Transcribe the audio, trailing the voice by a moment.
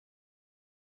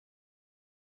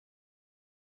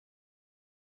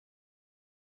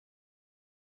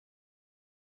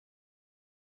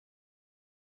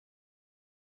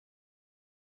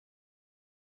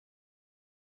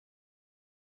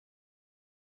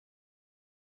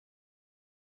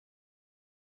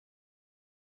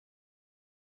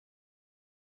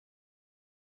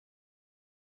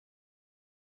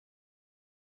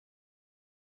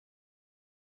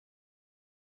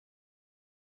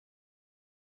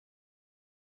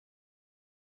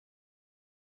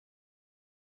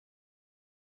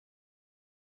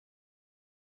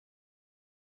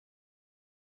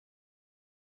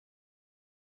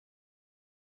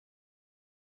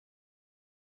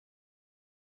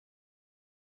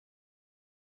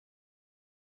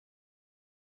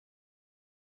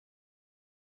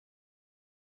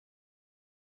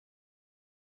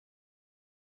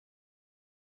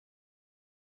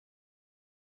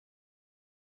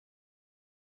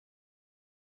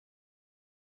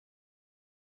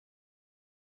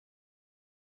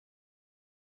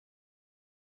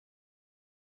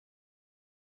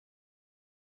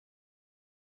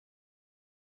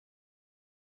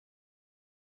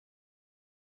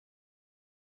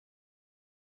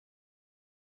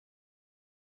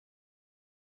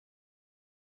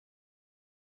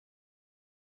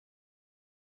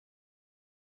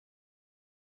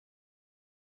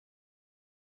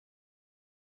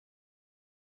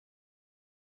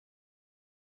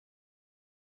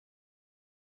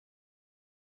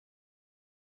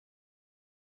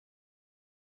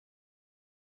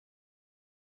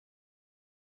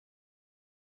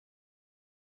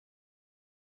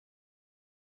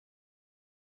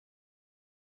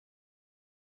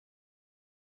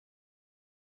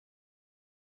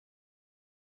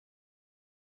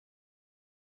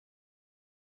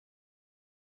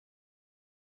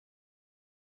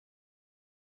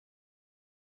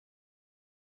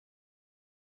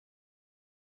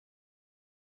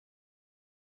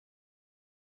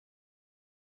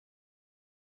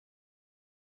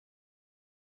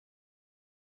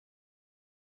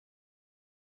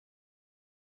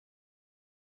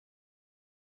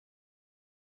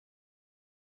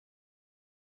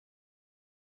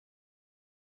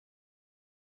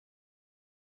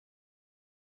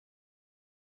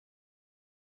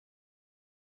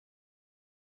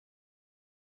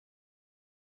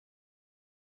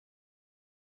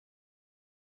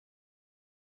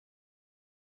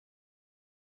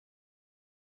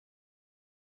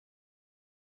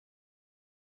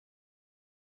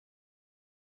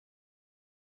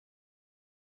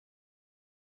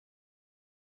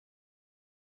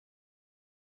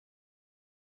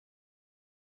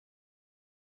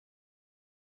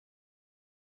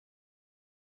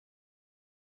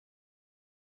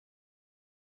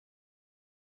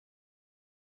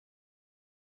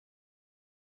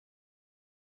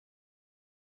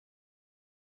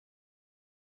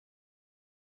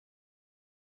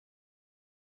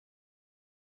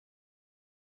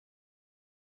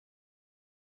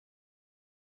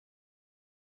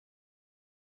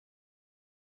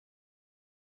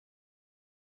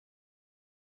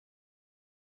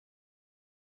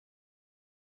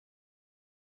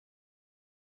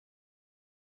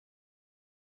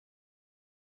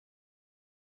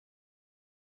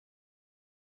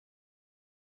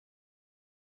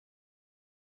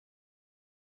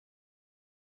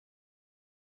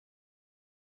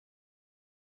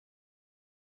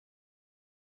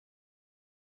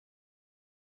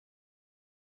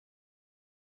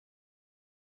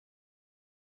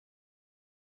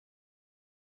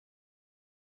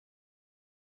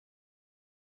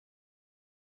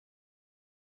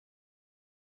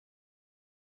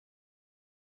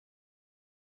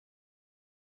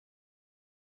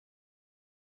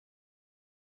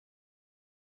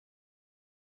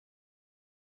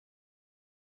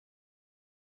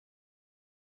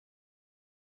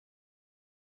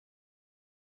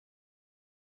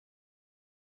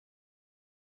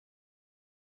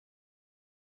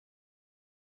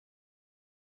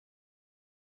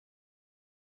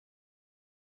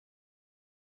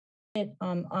it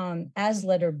as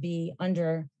letter B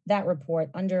under that report,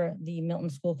 under the Milton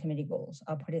School Committee goals.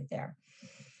 I'll put it there.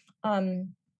 And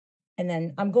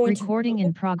then I'm going Recording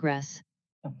in progress.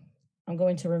 I'm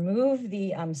going to remove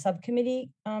the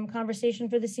subcommittee conversation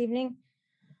for this evening.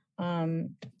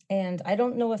 And I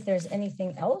don't know if there's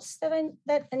anything else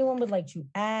that anyone would like to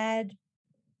add,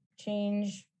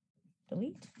 change,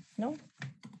 delete? No?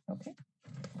 Okay.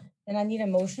 Then I need a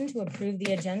motion to approve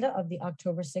the agenda of the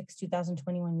October 6,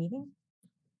 2021 meeting.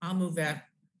 I'll move that.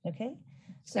 Okay.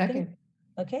 Second.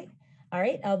 Okay. All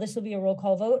right. This will be a roll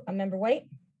call vote. Member White?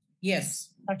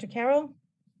 Yes. Dr. Carroll?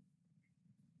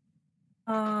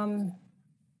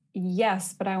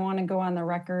 Yes, but I want to go on the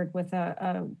record with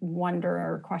a wonder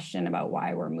or question about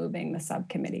why we're moving the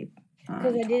subcommittee.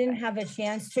 Because I didn't have a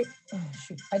chance to,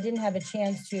 I didn't have a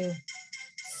chance to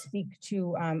speak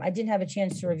to, I didn't have a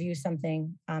chance to review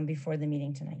something before the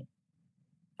meeting tonight.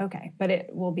 Okay, but it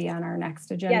will be on our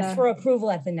next agenda? Yes, for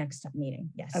approval at the next meeting,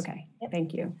 yes. Okay, Yep.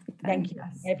 thank you. Thank you.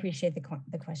 Yes. I appreciate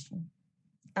the question.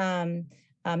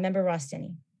 Member Ross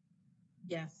Denny.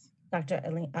 Yes. Dr.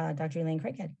 Elaine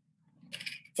Craighead.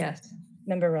 Yes.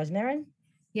 Member Rose Marin.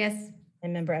 Yes.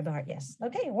 And Member Eberhardt, yes.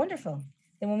 Okay, wonderful.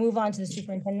 Then we'll move on to the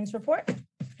superintendent's report.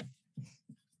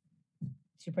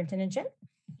 Superintendent Chen.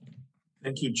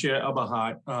 Thank you, Chair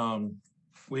Eberhardt.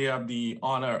 We have the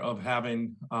honor of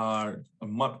having a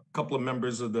couple of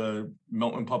members of the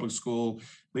Milton Public School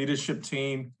leadership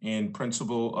team and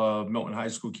principal of Milton High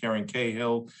School, Karen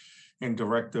Cahill, and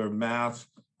Director of Math,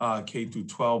 K through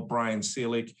 12, Brian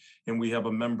Seelig. And we have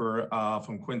a member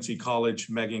from Quincy College,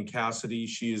 Megan Cassidy.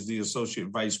 She is the Associate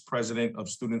Vice President of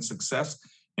Student Success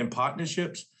and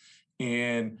Partnerships.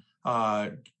 And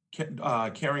Karen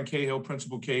Cahill,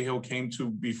 Principal Cahill, came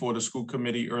before the school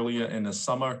committee earlier in the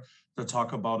summer to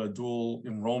talk about a dual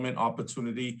enrollment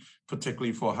opportunity,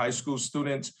 particularly for high school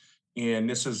students. And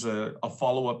this is a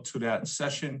follow-up to that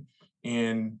session.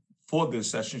 And for this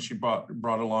session, she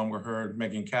brought along with her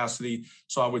Megan Cassidy.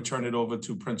 So I would turn it over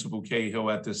to Principal Cahill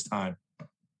at this time.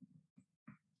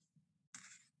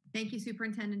 Thank you,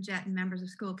 Superintendent Jett and members of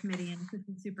school committee and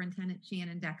Assistant Superintendent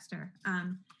Shannon Dexter.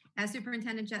 As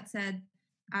Superintendent Jett said,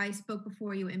 I spoke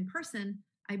before you in person,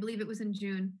 I believe it was in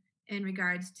June, in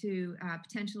regards to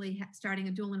potentially starting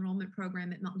a dual enrollment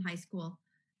program at Milton High School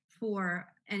for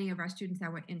any of our students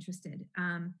that were interested.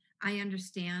 I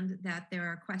understand that there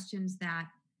are questions that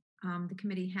the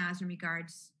committee has in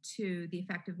regards to the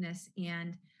effectiveness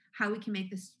and how we can make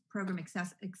this program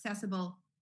accessible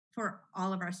for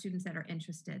all of our students that are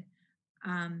interested.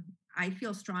 I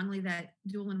feel strongly that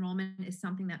dual enrollment is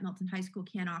something that Milton High School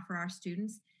can offer our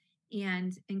students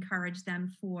and encourage them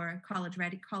for college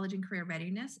and career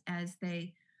readiness as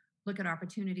they look at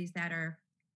opportunities that are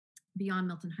beyond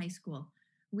Milton High School.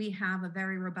 We have a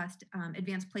very robust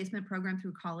advanced placement program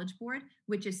through College Board,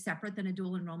 which is separate than a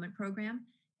dual enrollment program.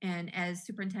 And as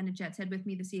Superintendent Jett said, with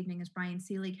me this evening is Brian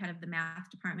Seelig, head of the math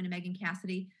department, and Megan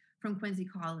Cassidy from Quincy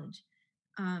College.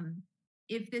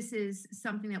 If this is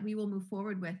something that we will move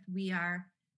forward with, we are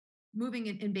moving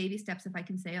in baby steps, if I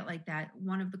can say it like that.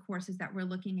 One of the courses that we're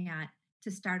looking at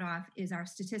to start off is our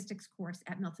statistics course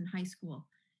at Milton High School.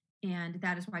 And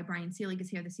that is why Brian Seelig is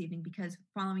here this evening, because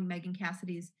following Megan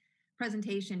Cassidy's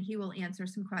presentation, he will answer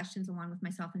some questions along with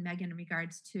myself and Megan in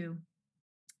regards to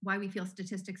why we feel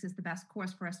statistics is the best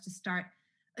course for us to start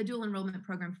a dual enrollment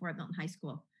program for at Milton High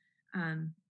School.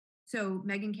 So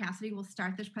Megan Cassidy will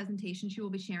start this presentation. She will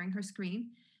be sharing her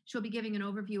screen. She'll be giving an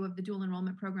overview of the dual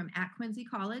enrollment program at Quincy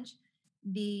College,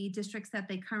 the districts that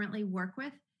they currently work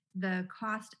with, the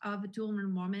cost of dual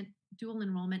enrollment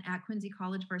at Quincy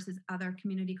College versus other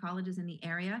community colleges in the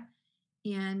area,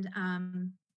 and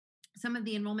some of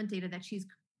the enrollment data that she's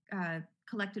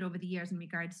collected over the years in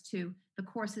regards to the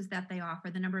courses that they offer,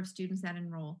 the number of students that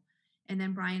enroll. And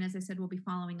then Brian, as I said, will be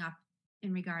following up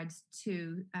in regards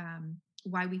to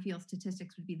why we feel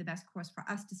statistics would be the best course for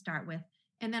us to start with,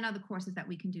 and then other courses that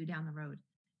we can do down the road.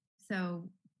 So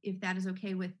if that is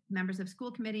okay with members of school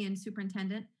committee and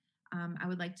superintendent, I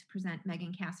would like to present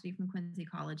Megan Cassidy from Quincy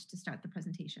College to start the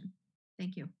presentation.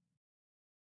 Thank you.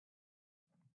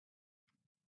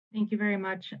 Thank you very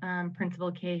much,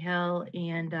 Principal Cahill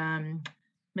and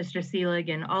Mr.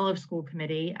 Seelig and all of school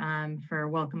committee for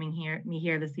welcoming me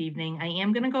here this evening. I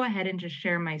am going to go ahead and just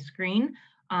share my screen.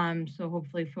 So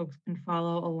hopefully folks can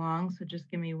follow along. So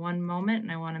just give me one moment,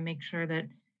 and I want to make sure that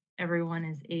everyone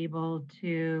is able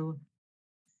to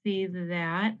see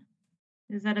that.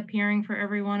 Is that appearing for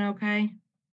everyone okay?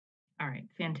 All right,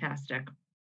 fantastic.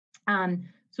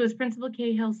 So as Principal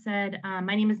Cahill said,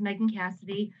 my name is Megan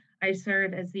Cassidy. I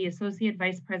serve as the Associate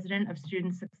Vice President of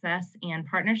Student Success and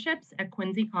Partnerships at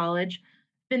Quincy College.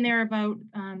 been there about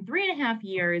 3.5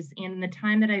 years, and in the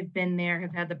time that I've been there,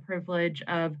 have had the privilege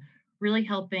of really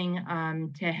helping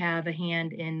to have a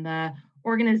hand in the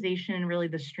organization and really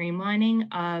the streamlining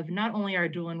of not only our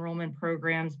dual enrollment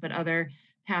programs, but other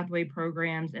pathway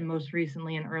programs, and most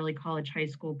recently an early college high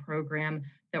school program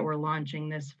that we're launching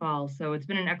this fall. So it's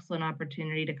been an excellent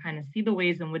opportunity to kind of see the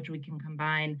ways in which we can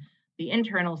combine the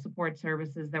internal support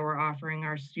services that we're offering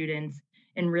our students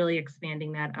and really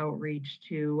expanding that outreach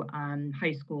to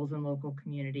high schools and local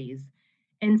communities.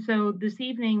 And so this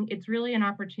evening, it's really an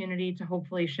opportunity to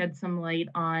hopefully shed some light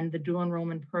on the dual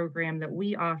enrollment program that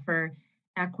we offer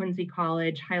at Quincy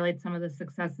College, highlight some of the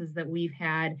successes that we've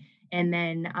had, and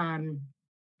then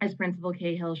as Principal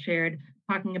Cahill shared,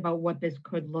 talking about what this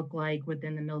could look like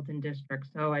within the Milton district.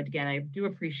 So again, I do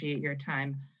appreciate your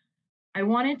time. I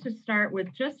wanted to start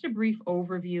with just a brief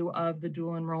overview of the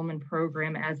dual enrollment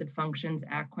program as it functions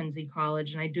at Quincy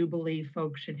College. And I do believe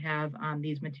folks should have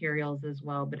these materials as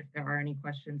well, but if there are any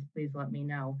questions, please let me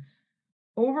know.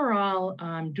 Overall,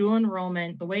 dual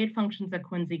enrollment, the way it functions at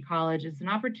Quincy College is an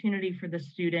opportunity for the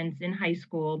students in high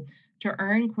school to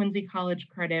earn Quincy College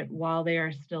credit while they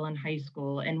are still in high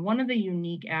school. And one of the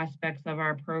unique aspects of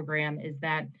our program is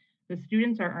that the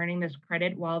students are earning this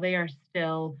credit while they are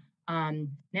still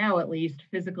now at least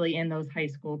physically in those high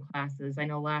school classes. I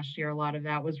know last year a lot of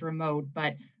that was remote,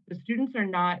 but the students are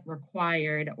not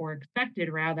required or expected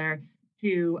rather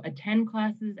to attend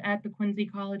classes at the Quincy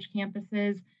College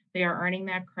campuses. They are earning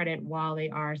that credit while they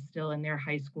are still in their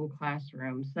high school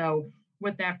classroom. So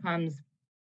with that comes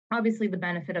obviously the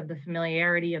benefit of the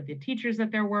familiarity of the teachers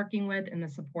that they're working with and the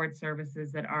support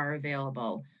services that are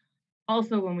available.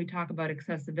 Also, when we talk about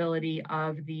accessibility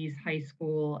of these high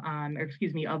school,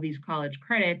 of these college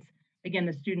credits, again,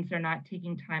 the students are not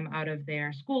taking time out of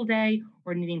their school day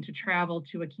or needing to travel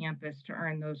to a campus to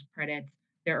earn those credits.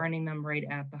 They're earning them right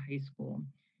at the high school.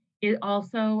 It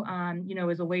also,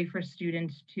 is a way for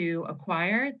students to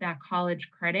acquire that college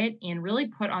credit and really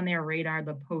put on their radar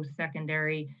the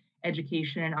post-secondary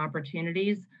education and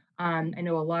opportunities. I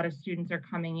know a lot of students are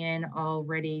coming in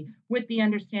already with the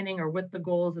understanding or with the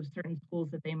goals of certain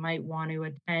schools that they might want to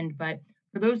attend, but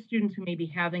for those students who maybe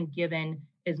haven't given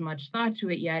as much thought to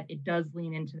it yet, it does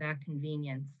lean into that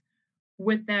convenience.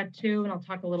 With that too, and I'll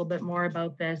talk a little bit more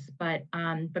about this, but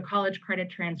the college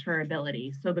credit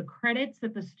transferability. So the credits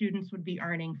that the students would be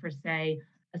earning for, say,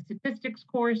 a statistics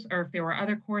course, or if there were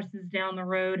other courses down the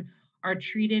road, are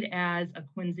treated as a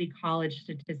Quincy College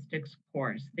statistics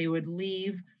course. They would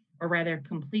leave, or rather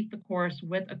complete the course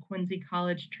with a Quincy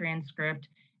College transcript.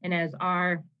 And as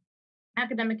our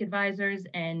academic advisors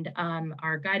and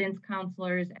our guidance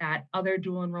counselors at other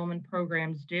dual enrollment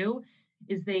programs do,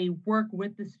 is they work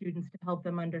with the students to help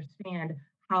them understand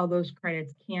how those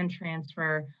credits can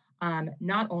transfer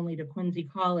not only to Quincy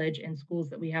College and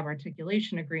schools that we have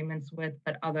articulation agreements with,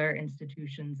 but other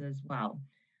institutions as well.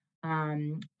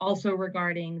 Also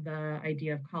regarding the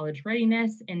idea of college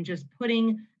readiness and just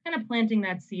planting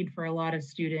that seed for a lot of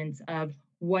students of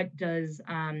what does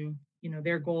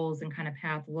their goals and kind of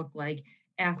path look like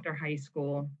after high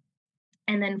school.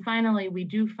 And then finally, we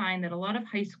do find that a lot of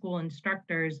high school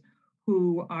instructors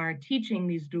who are teaching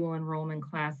these dual enrollment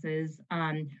classes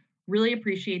really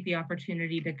appreciate the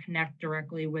opportunity to connect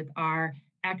directly with our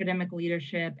academic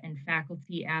leadership and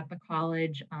faculty at the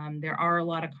college. There are a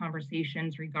lot of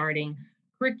conversations regarding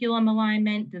curriculum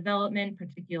alignment, development,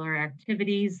 particular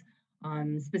activities,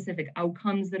 specific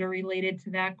outcomes that are related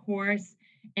to that course.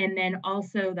 And then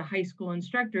also the high school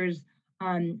instructors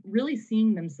really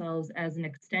seeing themselves as an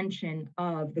extension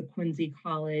of the Quincy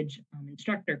College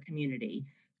instructor community.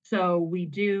 So we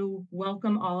do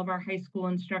welcome all of our high school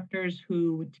instructors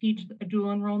who teach a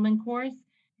dual enrollment course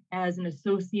as an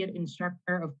associate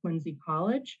instructor of Quincy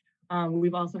College.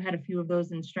 We've also had a few of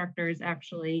those instructors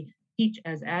actually teach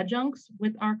as adjuncts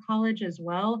with our college as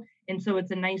well. And so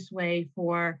it's a nice way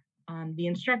for the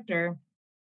instructor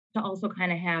to also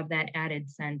kind of have that added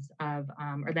sense of,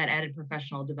 or that added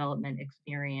professional development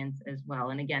experience as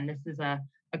well. And again, this is a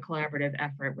collaborative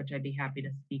effort, which I'd be happy to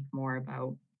speak more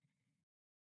about.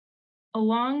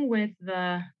 Along with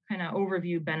the kind of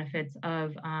overview benefits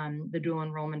of the dual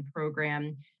enrollment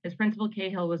program, as Principal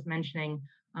Cahill was mentioning,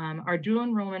 our dual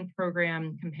enrollment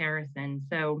program comparison.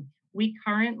 So we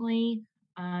currently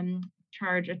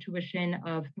charge a tuition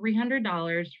of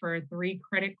 $300 for a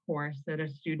 3-credit course that a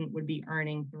student would be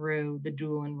earning through the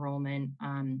dual enrollment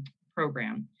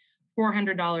program.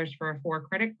 $400 for a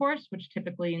 4-credit course, which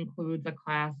typically includes a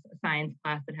science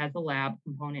class that has a lab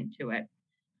component to it.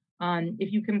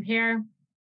 If you compare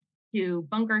to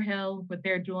Bunker Hill with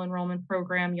their dual enrollment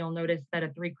program, you'll notice that a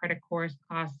 3-credit course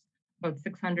costs about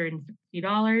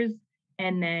 $660.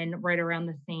 and then right around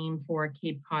the same for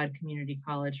Cape Cod Community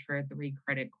College for a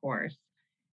 3-credit course.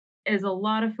 As a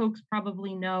lot of folks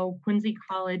probably know, Quincy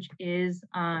College is,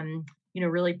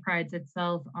 really prides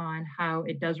itself on how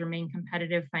it does remain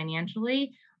competitive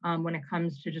financially when it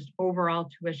comes to just overall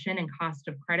tuition and cost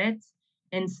of credits.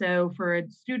 And so for a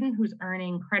student who's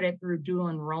earning credit through dual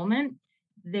enrollment,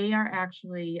 they are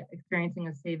actually experiencing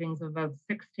a savings of about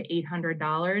 $600 to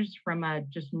 $800 from a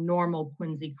just normal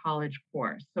Quincy College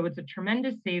course. So it's a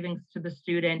tremendous savings to the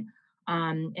student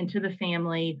and to the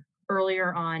family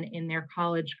earlier on in their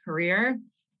college career.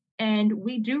 And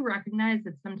we do recognize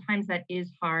that sometimes that is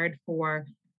hard for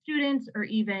students or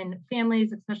even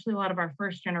families, especially a lot of our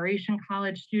first generation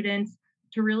college students,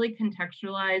 to really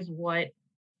contextualize what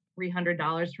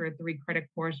 $300 for a 3-credit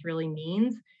course really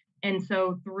means. And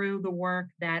so through the work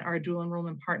that our dual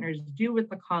enrollment partners do with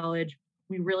the college,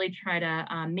 we really try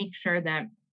to make sure that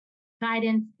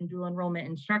guidance and dual enrollment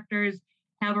instructors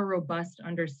have a robust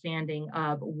understanding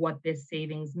of what this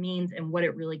savings means and what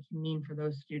it really can mean for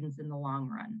those students in the long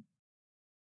run.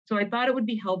 So I thought it would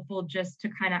be helpful just to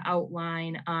kind of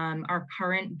outline our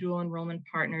current dual enrollment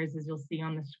partners, as you'll see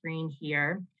on the screen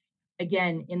here.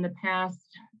 Again, in the past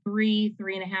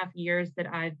 3.5 years that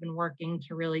I've been working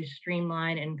to really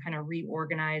streamline and kind of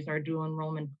reorganize our dual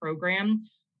enrollment program,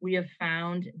 we have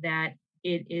found that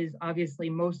it is obviously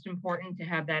most important to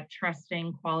have that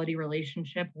trusting quality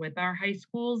relationship with our high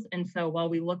schools. And so while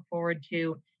we look forward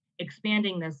to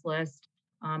expanding this list,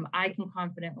 I can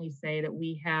confidently say that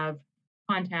we have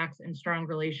contacts and strong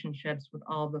relationships with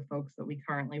all of the folks that we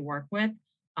currently work with.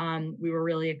 We were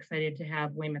really excited to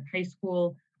have Weymouth High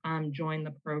School join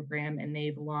the program, and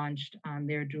they've launched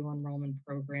their dual enrollment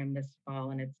program this fall,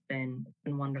 and it's been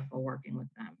wonderful working with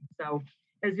them. So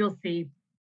as you'll see,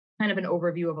 kind of an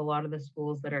overview of a lot of the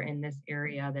schools that are in this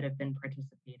area that have been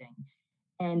participating.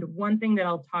 And one thing that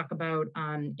I'll talk about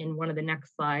in one of the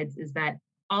next slides is that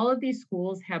all of these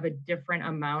schools have a different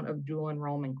amount of dual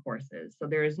enrollment courses. So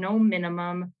there is no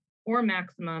minimum or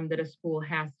maximum that a school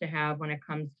has to have when it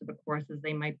comes to the courses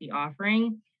they might be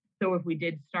offering. So if we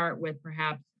did start with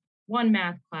perhaps one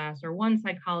math class or one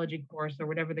psychology course or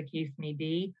whatever the case may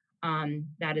be,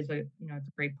 that is it's a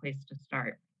great place to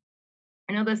start.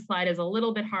 I know this slide is a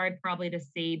little bit hard probably to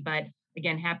see, but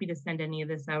again, happy to send any of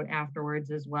this out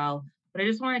afterwards as well. But I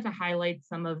just wanted to highlight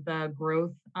some of the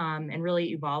growth and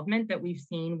really evolvement that we've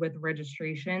seen with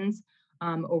registrations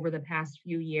over the past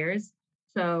few years.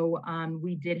 So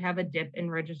we did have a dip in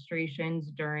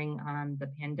registrations during the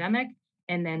pandemic,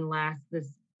 and then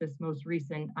this most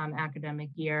recent academic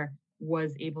year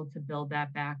was able to build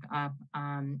that back up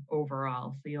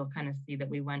overall. So you'll kind of see that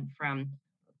we went from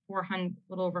a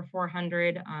little over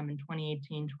 400 in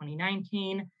 2018,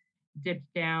 2019,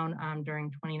 dipped down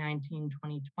during 2019,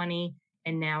 2020,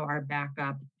 and now are back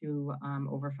up to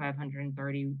over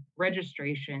 530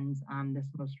 registrations this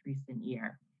most recent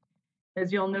year.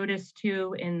 As you'll notice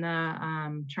too in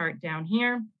the chart down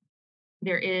here,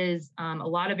 there is a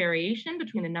lot of variation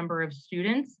between the number of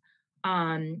students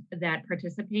that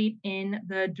participate in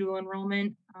the dual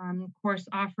enrollment course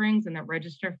offerings and that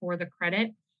register for the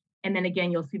credit. And then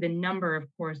again, you'll see the number of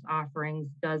course offerings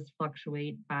does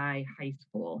fluctuate by high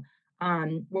school.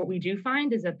 What we do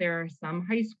find is that there are some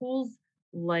high schools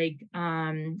like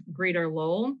Greater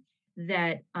Lowell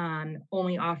that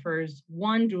only offers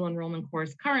one dual enrollment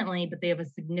course currently, but they have a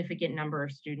significant number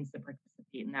of students that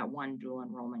participate in that one dual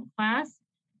enrollment class.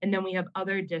 And then we have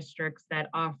other districts that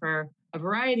offer a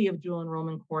variety of dual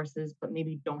enrollment courses, but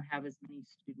maybe don't have as many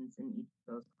students in each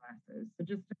of those classes. So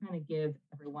just to kind of give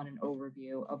everyone an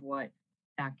overview of what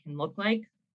that can look like.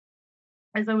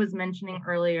 As I was mentioning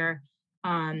earlier,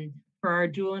 for our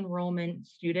dual enrollment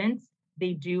students,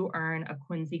 they do earn a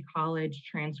Quincy College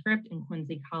transcript and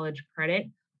Quincy College credit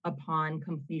upon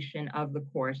completion of the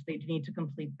course. They need to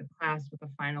complete the class with a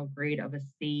final grade of a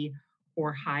C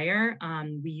or higher.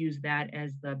 We use that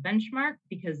as the benchmark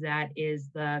because that is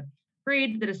the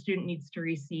grade that a student needs to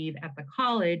receive at the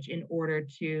college in order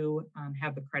to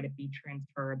have the credit be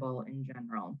transferable in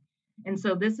general. And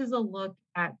so this is a look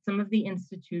at some of the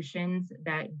institutions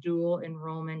that dual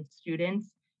enrollment students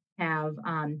have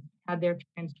had their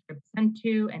transcripts sent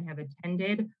to and have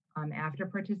attended after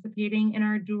participating in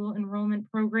our dual enrollment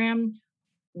program.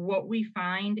 What we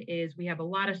find is we have a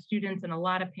lot of students and a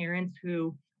lot of parents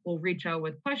who will reach out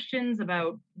with questions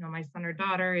about, my son or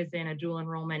daughter is in a dual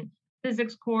enrollment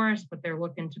physics course, but they're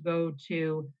looking to go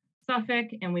to Suffolk,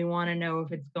 and we want to know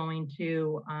if it's going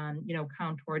to,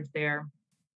 count towards their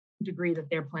degree that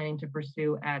they're planning to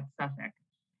pursue at Suffolk.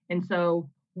 And so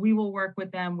we will work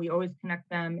with them. We always connect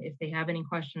them if they have any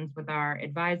questions with our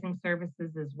advising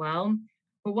services as well.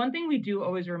 But one thing we do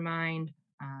always remind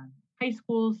high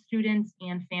school students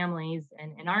and families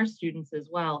and our students as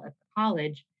well at the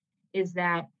college is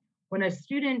that when a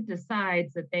student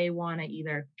decides that they want to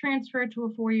either transfer to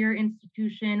a four-year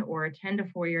institution or attend a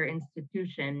four-year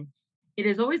institution, it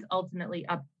is always ultimately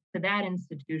up to that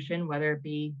institution, whether it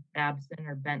be Babson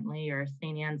or Bentley or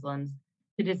St. Anselm's,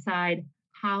 to decide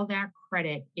how that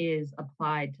credit is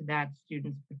applied to that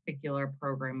student's particular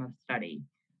program of study.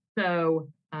 So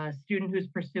a student who's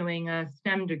pursuing a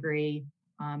STEM degree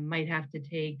might have to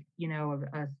take,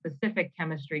 a specific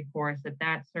chemistry course at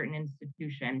that certain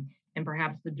institution. And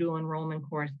perhaps the dual enrollment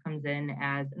course comes in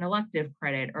as an elective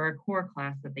credit or a core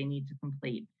class that they need to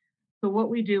complete. So what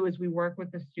we do is we work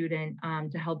with the student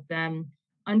to help them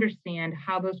understand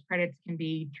how those credits can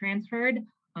be transferred.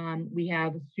 We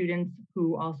have students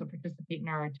who also participate in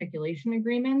our articulation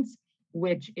agreements,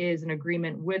 which is an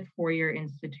agreement with four-year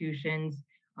institutions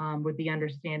with the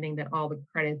understanding that all the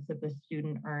credits that the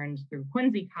student earns through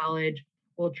Quincy College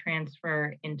will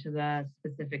transfer into the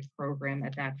specific program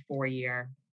at that four-year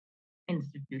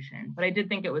institution. But I did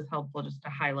think it was helpful just to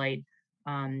highlight,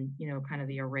 kind of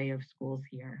the array of schools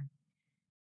here.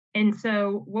 And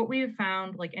so what we have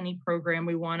found, like any program,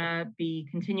 we want to be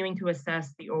continuing to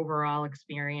assess the overall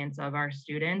experience of our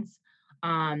students.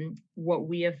 What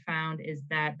we have found is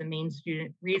that the main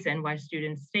reason why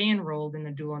students stay enrolled in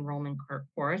the dual enrollment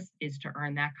course is to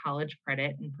earn that college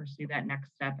credit and pursue that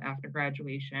next step after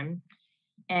graduation.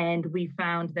 And we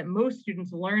found that most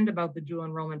students learned about the dual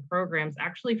enrollment programs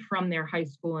actually from their high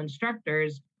school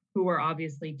instructors who are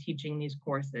obviously teaching these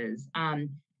courses.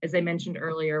 As I mentioned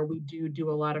earlier, we do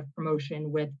a lot of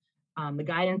promotion with the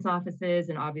guidance offices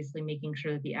and obviously making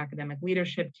sure that the academic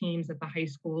leadership teams at the high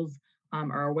schools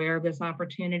are aware of this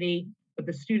opportunity, but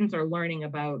the students are learning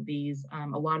about these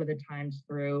a lot of the times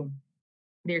through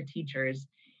their teachers.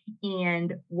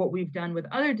 And what we've done with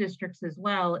other districts as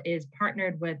well is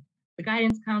partnered with the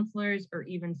guidance counselors or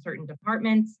even certain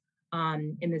departments,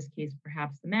 in this case,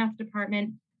 perhaps the math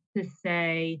department, to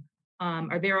say,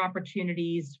 are there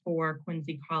opportunities for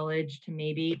Quincy College to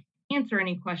maybe answer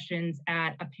any questions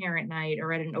at a parent night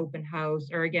or at an open house,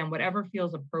 or again, whatever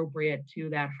feels appropriate to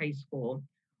that high school.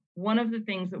 One of the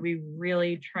things that we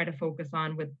really try to focus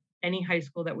on with any high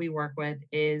school that we work with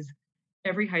is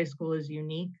every high school is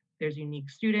unique. There's unique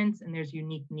students and there's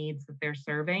unique needs that they're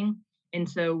serving. And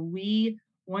so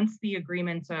once the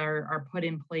agreements are put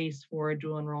in place for a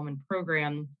dual enrollment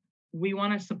program, we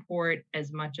want to support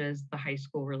as much as the high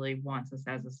school really wants us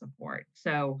as a support.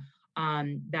 So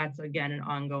that's, again, an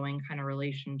ongoing kind of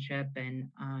relationship and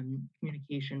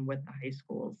communication with the high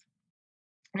schools.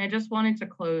 And I just wanted to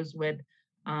close with,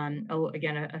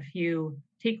 again, a few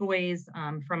takeaways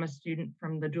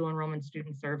from the dual enrollment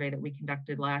student survey that we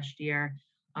conducted last year,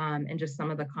 and just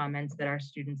some of the comments that our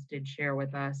students did share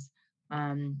with us.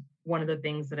 One of the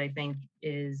things that I think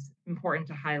is important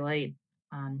to highlight,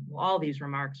 all these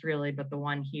remarks really, but the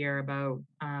one here about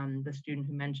the student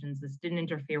who mentions this didn't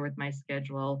interfere with my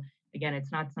schedule. Again,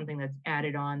 it's not something that's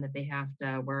added on that they have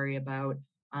to worry about.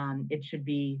 It should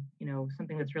be,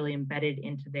 something that's really embedded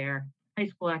into their high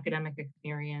school academic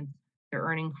experience. They're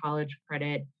earning college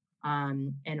credit,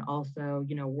 and also,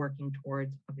 working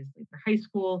towards obviously their high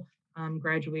school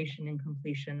graduation and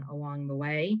completion along the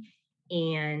way.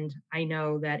 And I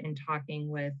know that in talking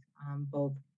with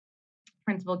both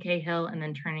Principal Cahill and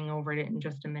then turning over it in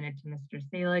just a minute to Mr.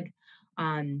 Selig,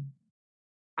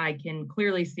 I can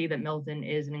clearly see that Milton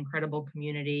is an incredible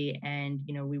community, and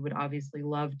we would obviously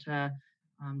love to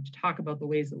talk about the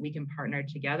ways that we can partner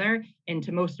together, and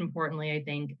to most importantly, I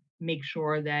think, make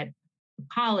sure that the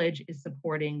college is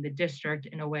supporting the district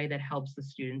in a way that helps the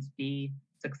students be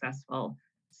successful.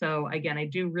 So again, I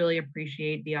do really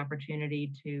appreciate the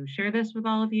opportunity to share this with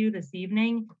all of you this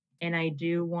evening. And I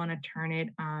do want to turn it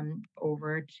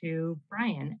over to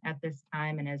Brian at this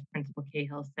time. And as Principal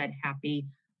Cahill said, happy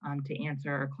to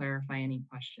answer or clarify any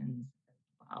questions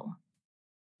as well.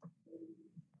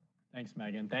 Thanks,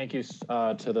 Megan. Thank you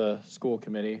to the school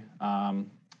committee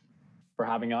for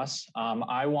having us.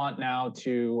 I want now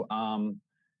to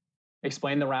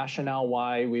explain the rationale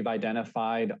why we've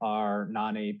identified our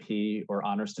non-AP or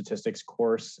honor statistics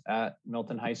course at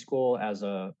Milton High School as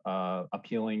a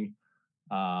appealing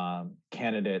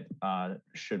candidate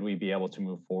should we be able to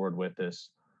move forward with this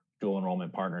dual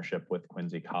enrollment partnership with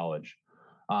Quincy College.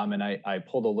 And I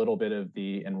pulled a little bit of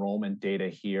the enrollment data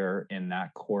here in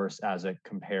that course as it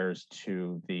compares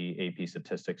to the AP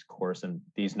statistics course. And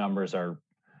these numbers are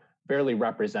fairly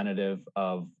representative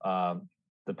of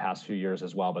the past few years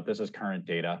as well, but this is current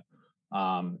data.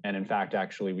 And in fact,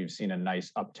 actually, we've seen a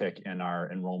nice uptick in our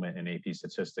enrollment in AP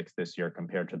statistics this year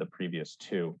compared to the previous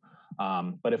two.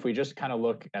 But if we just kind of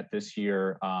look at this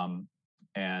year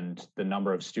and the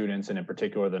number of students, and in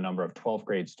particular, the number of 12th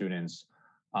grade students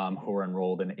who are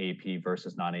enrolled in AP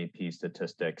versus non-AP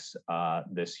statistics,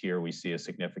 this year, we see a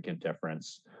significant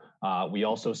difference. We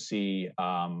also see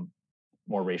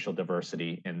more racial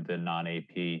diversity in the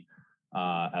non-AP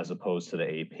as opposed to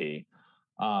the AP.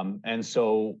 And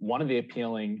so one of the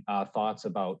appealing thoughts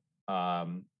about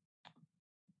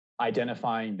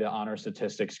identifying the honor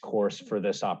statistics course for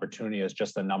this opportunity is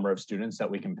just the number of students that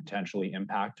we can potentially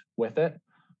impact with it.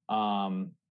 I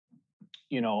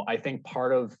think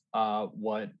part of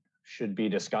what should be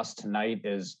discussed tonight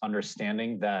is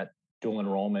understanding that dual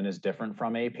enrollment is different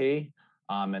from AP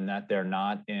and that they're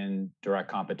not in direct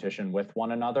competition with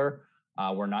one another.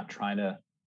 We're not trying to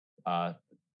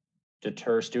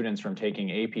deter students from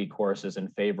taking AP courses in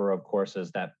favor of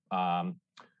courses that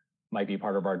might be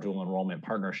part of our dual enrollment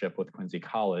partnership with Quincy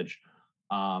College.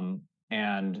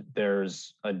 And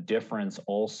there's a difference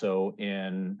also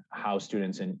in how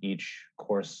students in each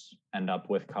course end up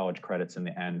with college credits in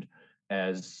the end.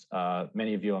 As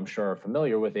many of you, I'm sure, are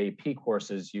familiar with AP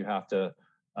courses, you have to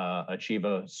achieve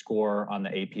a score on the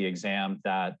AP exam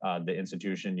that the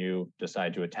institution you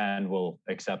decide to attend will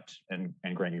accept and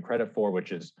grant you credit for,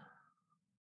 which is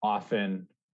often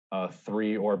a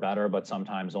 3 or better, but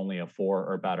sometimes only a 4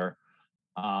 or better.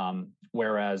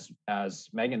 Whereas, as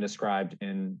Megan described,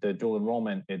 in the dual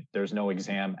enrollment, there's no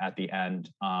exam at the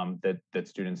end that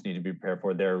students need to be prepared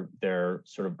for. They're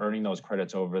sort of earning those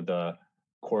credits over the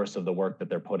course of the work that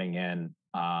they're putting in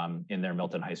their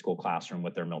Milton High School classroom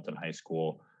with their Milton High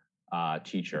School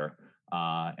teacher.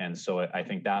 And so I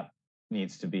think that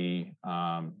needs to be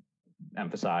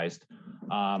emphasized.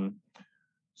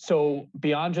 So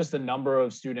beyond just the number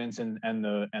of students and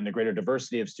the greater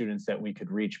diversity of students that we could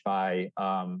reach by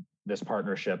this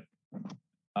partnership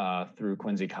through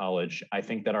Quincy College, I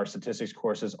think that our statistics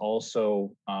course is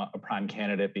also a prime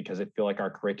candidate because I feel like our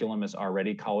curriculum is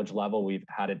already college level. We've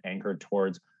had it anchored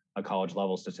towards a college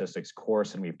level statistics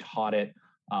course, and we've taught it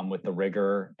with the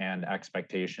rigor and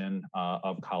expectation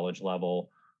of college level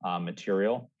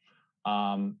material.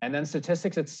 And then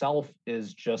statistics itself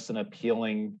is just an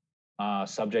appealing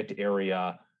subject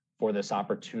area for this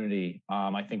opportunity.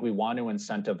 I think we want to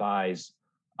incentivize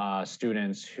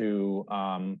students who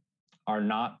are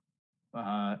not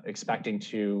expecting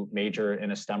to major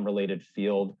in a STEM-related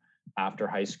field after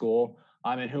high school,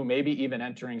 and who maybe even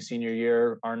entering senior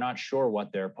year are not sure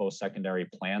what their post-secondary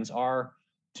plans are,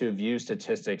 to view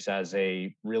statistics as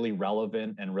a really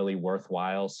relevant and really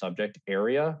worthwhile subject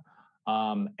area.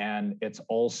 And it's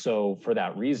also for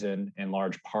that reason, in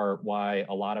large part, why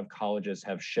a lot of colleges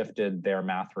have shifted their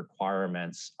math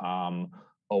requirements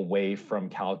away from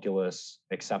calculus,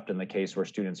 except in the case where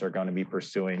students are going to be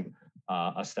pursuing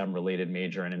a STEM-related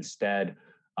major, and instead,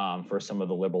 for some of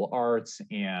the liberal arts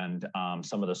and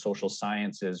some of the social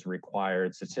sciences,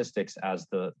 required statistics as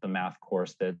the math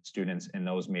course that students in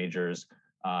those majors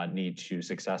need to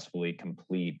successfully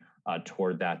complete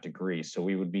toward that degree. So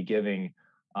we would be giving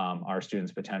our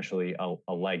students potentially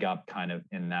a leg up kind of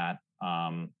in that,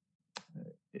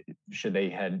 should they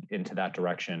head into that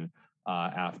direction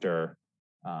after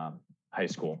high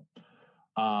school.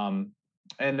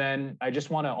 And then I just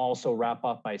want to also wrap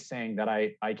up by saying that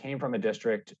I came from a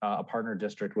district, a partner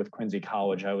district with Quincy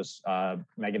College.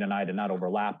 Megan and I did not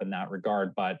overlap in that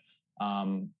regard, but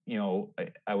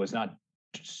I was not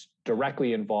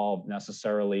directly involved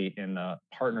necessarily in the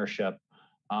partnership,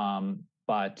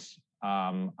 but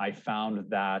I found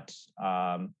that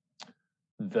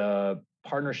the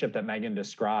partnership that Megan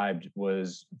described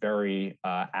was very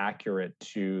accurate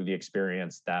to the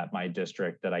experience that my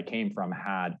district that I came from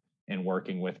had in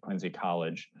working with Quincy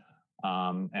College.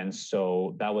 And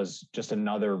so that was just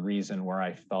another reason where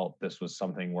I felt this was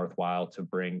something worthwhile to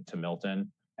bring to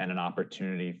Milton and an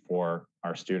opportunity for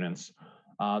our students.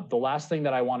 The last thing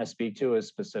that I want to speak to is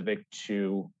specific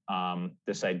to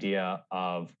this idea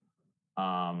of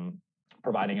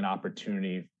providing an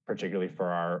opportunity, particularly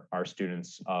for our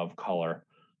students of color.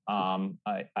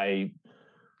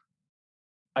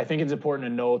 I think it's important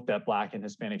to note that Black and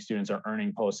Hispanic students are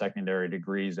earning post-secondary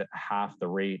degrees at half the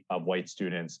rate of white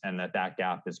students, and that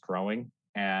gap is growing.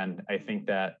 And I think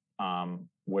that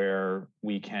where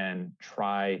we can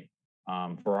try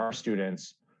for our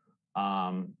students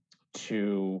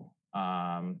to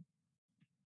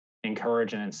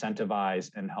encourage and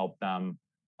incentivize and help them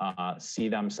see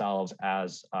themselves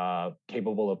as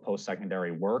capable of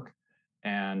post-secondary work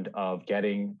and of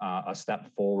getting a step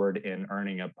forward in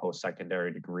earning a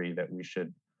post-secondary degree, that we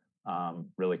should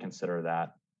really consider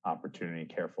that opportunity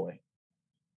carefully.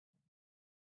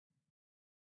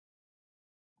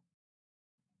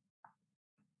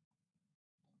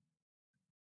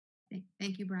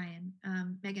 Thank you, Brian.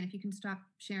 Megan, if you can stop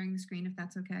sharing the screen, if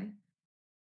that's okay.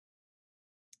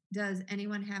 Does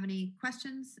anyone have any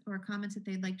questions or comments that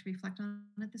they'd like to reflect on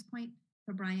at this point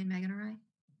for Brian, Megan, or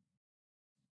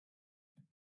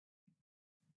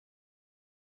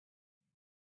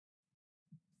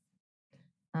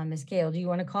I? Ms. Gale, do you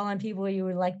want to call on people, or you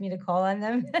would like me to call on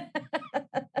them?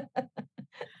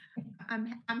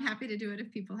 I'm happy to do it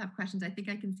if people have questions. I think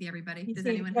I can see everybody. You Does see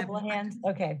a anyone have couple of any hands?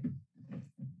 questions? Okay. I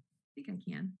think I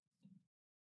can.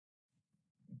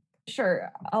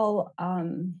 Sure. I'll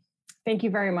thank you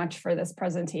very much for this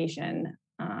presentation.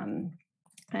 And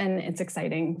it's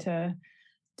exciting to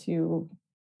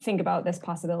think about this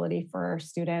possibility for our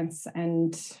students,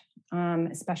 and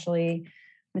especially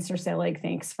Mr. Selig,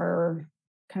 thanks for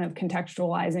kind of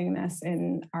contextualizing this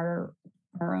in our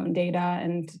own data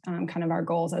and kind of our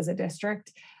goals as a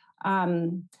district.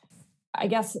 I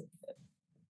guess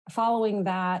following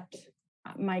that,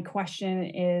 my question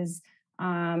is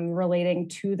relating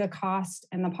to the cost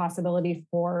and the possibility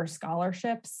for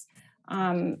scholarships.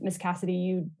 Ms.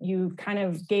 Cassidy, you kind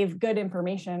of gave good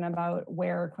information about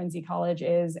where Quincy College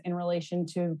is in relation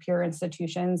to peer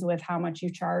institutions with how much you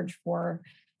charge for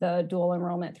the dual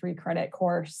enrollment 3-credit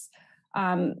course.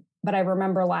 But I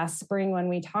remember last spring when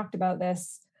we talked about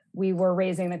this, we were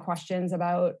raising the questions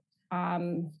about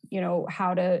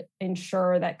how to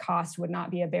ensure that cost would not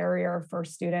be a barrier for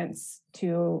students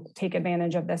to take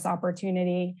advantage of this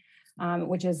opportunity,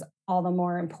 which is all the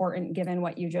more important given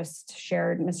what you just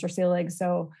shared, Mr. Selig.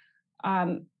 So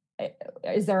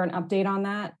is there an update on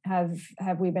that?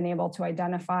 Have we been able to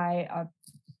identify a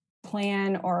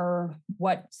plan or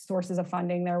what sources of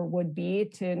funding there would be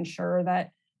to ensure that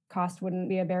cost wouldn't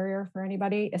be a barrier for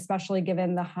anybody, especially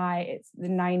given it's the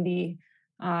 90,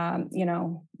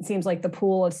 it seems like the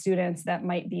pool of students that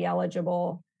might be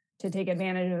eligible to take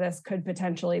advantage of this could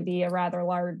potentially be a rather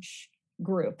large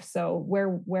group. So where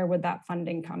would that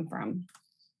funding come from?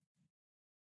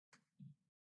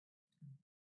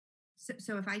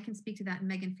 So if I can speak to that, and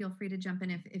Megan, feel free to jump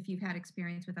in if you've had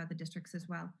experience with other districts as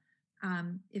well.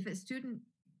 If a student,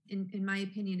 in my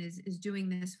opinion, is doing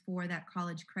this for that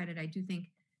college credit, I do think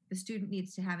the student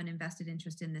needs to have an invested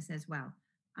interest in this as well.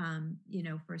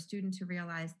 For a student to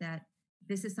realize that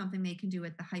this is something they can do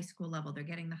at the high school level. They're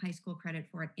getting the high school credit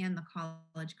for it and the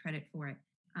college credit for it.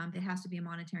 There has to be a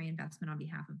monetary investment on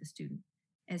behalf of the student.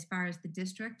 As far as the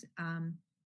district,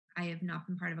 I have not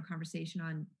been part of a conversation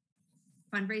on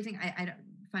fundraising.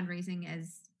 Fundraising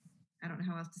as, I don't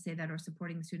know how else to say that, or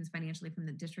supporting the students financially from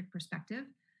the district perspective.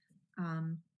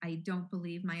 I don't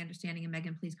believe, my understanding, and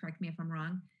Megan, please correct me if I'm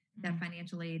wrong, that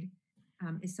financial aid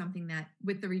is something that,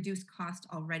 with the reduced cost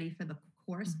already for the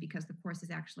course, because the courses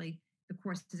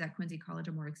at Quincy College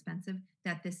are more expensive,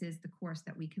 that this is the course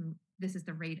that this is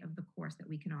the rate of the course that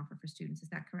we can offer for students. Is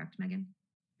that correct, Megan?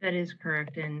 That is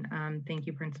correct. And thank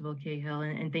you, Principal Cahill,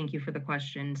 and thank you for the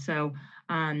question. So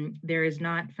there is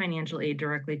not financial aid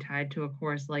directly tied to a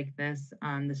course like this.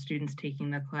 The students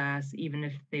taking the class, even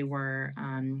if they were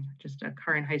just a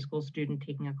current high school student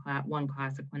taking one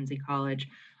class at Quincy College,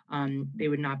 they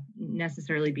would not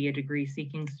necessarily be a degree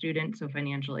seeking student, so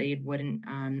financial aid wouldn't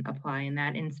apply in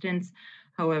that instance.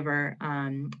 However,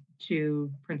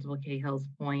 to Principal Cahill's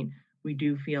point, we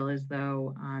do feel as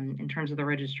though in terms of the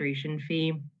registration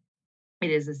fee, it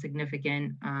is a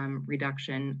significant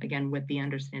reduction, again, with the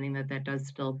understanding that that does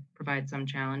still provide some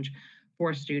challenge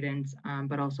for students,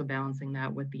 but also balancing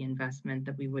that with the investment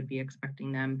that we would be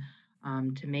expecting them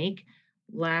to make.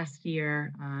 Last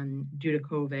year, due to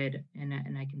COVID,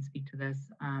 and I can speak to this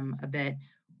a bit,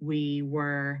 we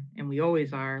were, and we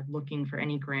always are, looking for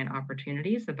any grant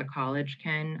opportunities that the college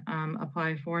can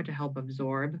apply for to help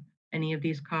absorb any of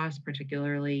these costs,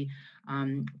 particularly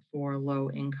for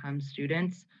low-income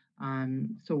students.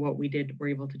 So what we were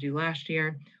able to do last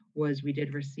year was we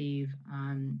did receive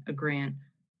a grant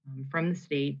from the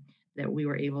state that we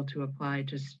were able to apply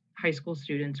to high school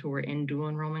students who were in dual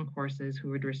enrollment courses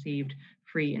who had received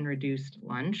free and reduced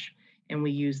lunch. And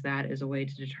we used that as a way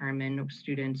to determine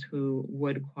students who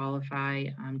would qualify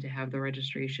to have the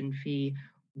registration fee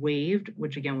waived,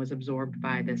 which again was absorbed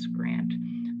by this grant.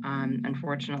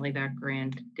 Unfortunately, that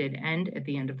grant did end at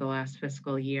the end of the last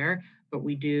fiscal year, but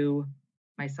we do,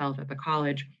 myself at the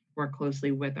college, work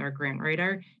closely with our grant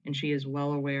writer, and she is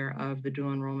well aware of the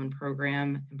dual enrollment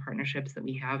program and partnerships that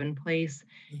we have in place.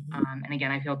 And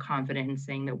again, I feel confident in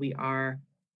saying that we are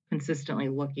consistently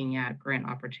looking at grant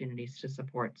opportunities to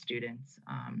support students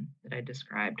that I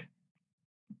described.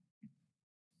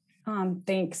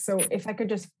 Thanks. So if I could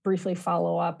just briefly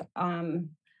follow up, I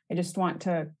just want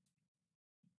to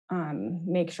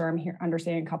make sure I'm here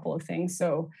understanding a couple of things.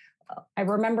 So I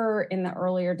remember in the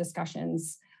earlier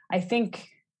discussions, I think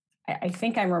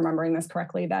I'm remembering this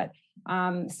correctly, that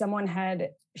someone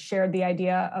had shared the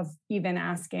idea of even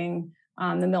asking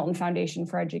the Milton Foundation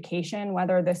for Education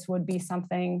whether this would be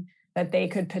something that they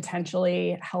could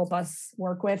potentially help us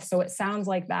work with. So it sounds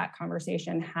like that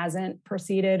conversation hasn't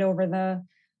proceeded over the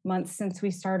months since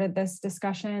we started this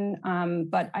discussion.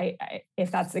 But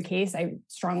if that's the case, I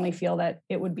strongly feel that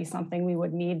it would be something we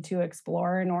would need to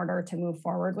explore in order to move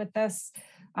forward with this.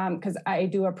 Because I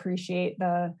do appreciate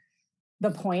the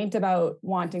point about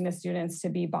wanting the students to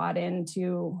be bought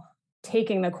into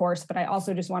taking the course, but I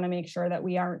also just want to make sure that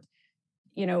we aren't,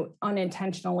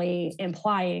 unintentionally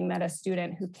implying that a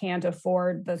student who can't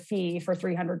afford the fee for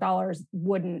 $300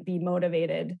 wouldn't be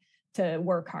motivated to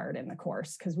work hard in the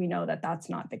course, because we know that that's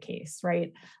not the case,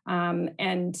 right?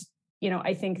 And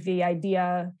I think the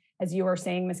idea, as you were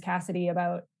saying, Ms. Cassidy,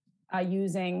 about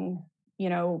using,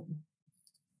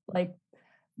 like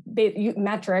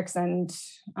metrics and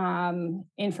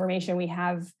information we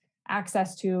have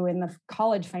access to in the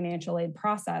college financial aid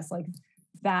process, like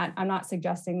that. I'm not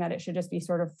suggesting that it should just be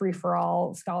sort of free for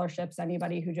all scholarships,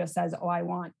 anybody who just says, oh, I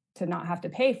want to not have to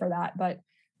pay for that. But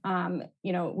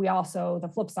we also, the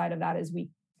flip side of that is we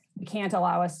can't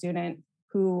allow a student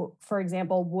who, for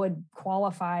example, would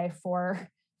qualify for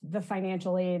the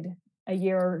financial aid a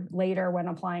year later when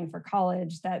applying for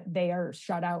college, that they are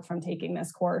shut out from taking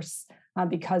this course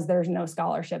because there's no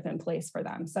scholarship in place for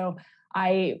them. So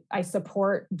I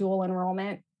support dual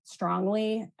enrollment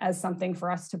strongly as something for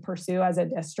us to pursue as a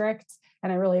district.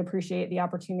 And I really appreciate the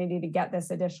opportunity to get this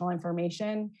additional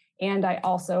information. And I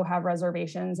also have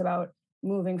reservations about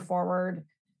moving forward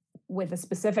with a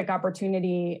specific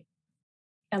opportunity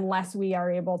unless we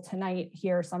are able tonight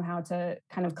here somehow to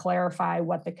kind of clarify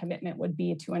what the commitment would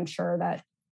be to ensure that,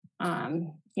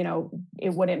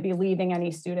 it wouldn't be leaving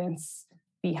any students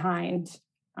behind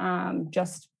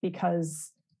just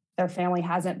because their family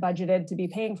hasn't budgeted to be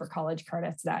paying for college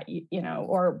credits that,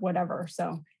 or whatever.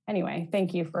 So anyway,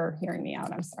 thank you for hearing me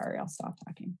out. I'm sorry, I'll stop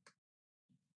talking.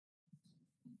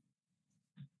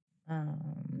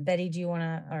 Betty, do you want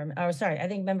to, sorry, I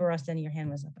think Member Rustin, your hand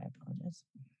was up. I apologize.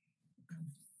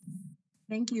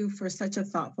 Thank you for such a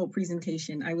thoughtful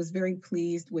presentation. I was very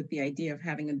pleased with the idea of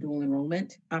having a dual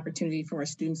enrollment opportunity for our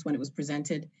students when it was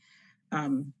presented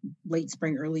late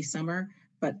spring, early summer.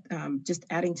 But just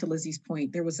adding to Lizzie's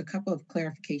point, there was a couple of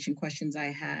clarification questions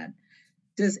I had.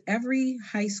 Does every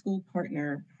high school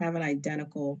partner have an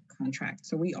identical contract?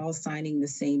 So are we all signing the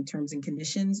same terms and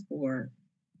conditions, or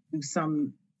do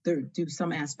some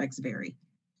aspects vary?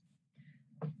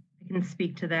 I can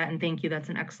speak to that, and thank you. That's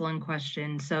an excellent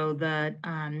question. So the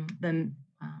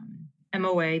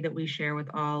MOA that we share with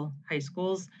all high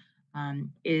schools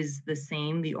is the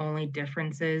same. The only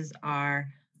differences are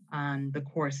the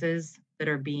courses that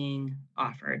are being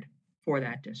offered for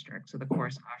that district. So the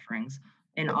course offerings,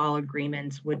 and all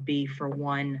agreements would be for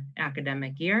one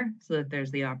academic year, so that there's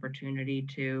the opportunity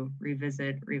to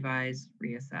revisit, revise,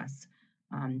 reassess.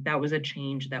 That was a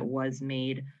change that was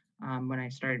made when I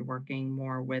started working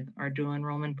more with our dual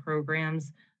enrollment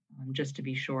programs, just to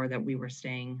be sure that we were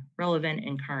staying relevant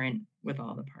and current with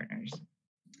all the partners.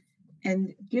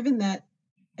 And given that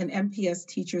an MPS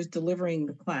teacher is delivering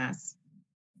the class,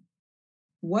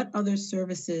 what other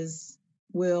services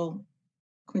will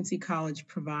Quincy College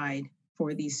provide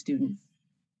for these students?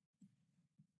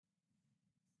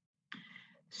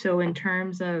 So in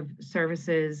terms of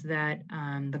services that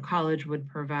the college would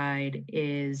provide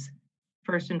is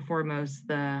first and foremost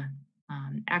the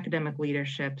academic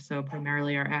leadership. So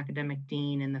primarily our academic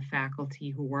dean and the faculty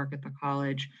who work at the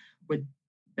college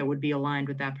that would be aligned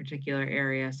with that particular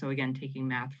area. So again, taking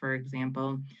math, for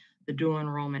example, the dual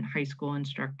enrollment high school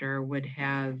instructor would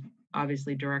have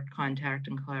obviously direct contact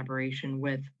and collaboration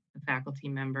with the faculty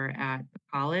member at the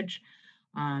college.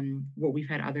 What we've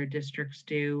had other districts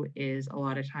do is a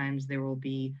lot of times there will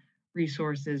be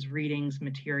resources, readings,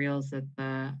 materials that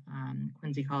the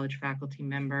Quincy College faculty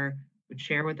member would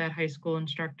share with that high school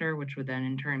instructor, which would then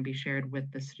in turn be shared with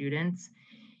the students.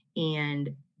 And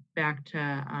back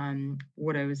to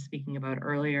what I was speaking about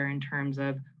earlier in terms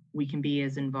of we can be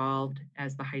as involved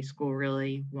as the high school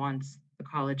really wants the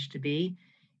college to be,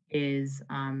 is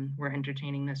we're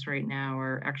entertaining this right now,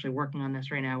 or actually working on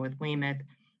this right now with Weymouth,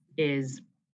 is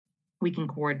we can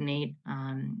coordinate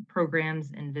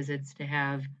programs and visits to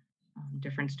have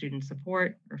different student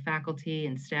support or faculty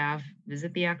and staff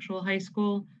visit the actual high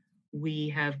school. We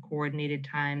have coordinated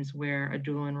times where a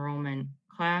dual enrollment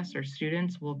class or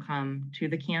students will come to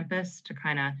the campus to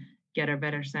kind of get a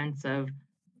better sense of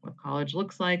what college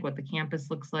looks like, what the campus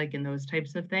looks like, and those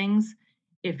types of things.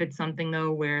 If it's something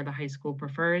though where the high school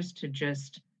prefers to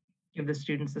just give the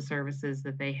students the services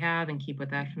that they have and keep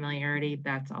with that familiarity,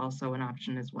 that's also an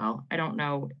option as well. I don't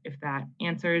know if that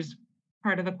answers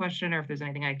part of the question or if there's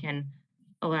anything I can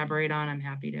elaborate on, I'm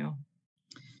happy to.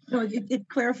 No, it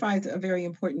clarifies a very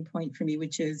important point for me,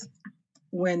 which is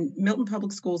when Milton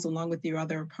Public Schools, along with your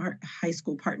other high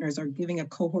school partners, are giving a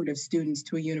cohort of students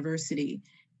to a university,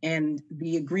 and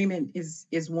the agreement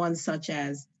is one such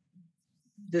as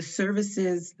the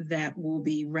services that will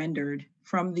be rendered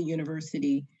from the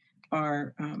university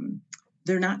are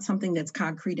they're not something that's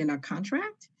concrete in our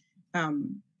contract.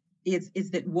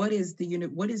 Is that what is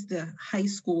the high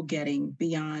school getting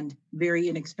beyond very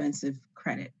inexpensive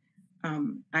credit?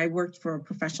 I worked for a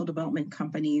professional development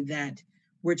company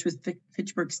which was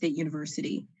Fitchburg State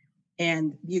University,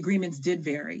 and the agreements did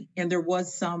vary, and there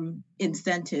was some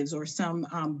incentives or some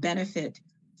benefit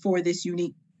for this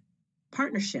unique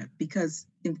partnership, because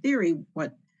in theory,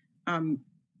 what Mr.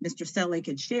 Selleck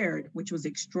had shared, which was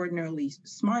extraordinarily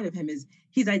smart of him, is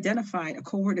he's identified a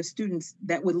cohort of students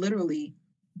that would literally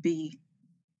be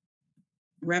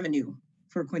revenue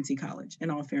for Quincy College,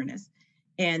 in all fairness.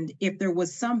 And if there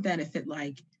was some benefit,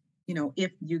 like,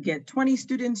 if you get 20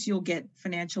 students, you'll get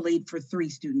financial aid for 3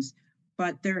 students.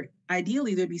 But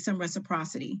ideally, there'd be some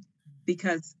reciprocity,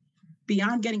 because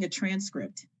beyond getting a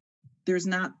transcript, there's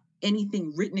not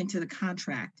anything written into the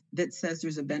contract that says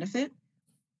there's a benefit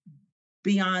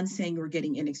beyond saying we're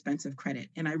getting inexpensive credit.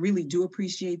 And I really do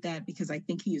appreciate that, because I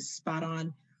think he is spot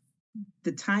on.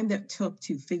 The time that took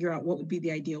to figure out what would be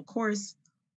the ideal course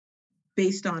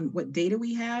based on what data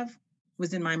we have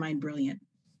was, in my mind, brilliant.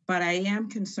 But I am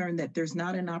concerned that there's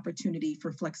not an opportunity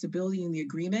for flexibility in the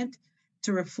agreement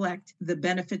to reflect the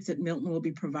benefits that Milton will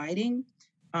be providing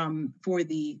for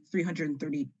the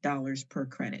 $330 per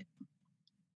credit.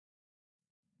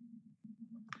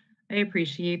 I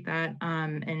appreciate that.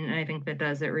 And I think that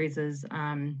it raises,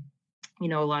 a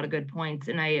lot of good points.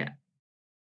 And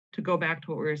to go back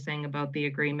to what we were saying about the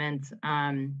agreements,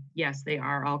 yes, they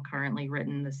are all currently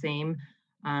written the same.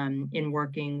 In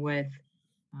working with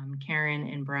Karen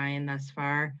and Brian thus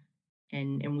far,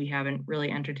 and we haven't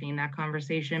really entertained that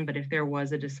conversation, but if there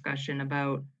was a discussion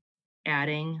about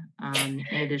adding an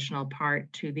additional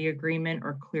part to the agreement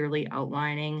or clearly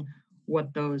outlining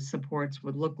what those supports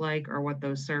would look like or what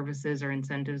those services or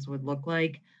incentives would look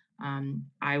like,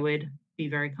 I would be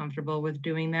very comfortable with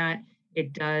doing that.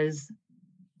 It does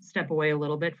step away a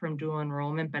little bit from dual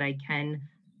enrollment, but I can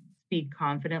speak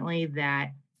confidently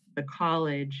that the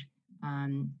college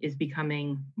is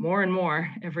becoming more and more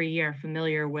every year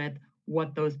familiar with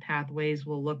what those pathways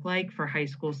will look like for high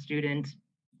school students,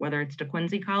 whether it's to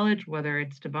Quincy College, whether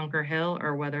it's to Bunker Hill,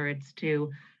 or whether it's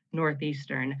to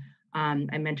Northeastern.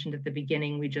 I mentioned at the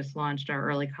beginning, we just launched our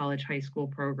early college high school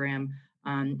program,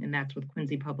 and that's with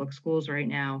Quincy Public Schools right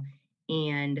now.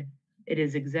 And it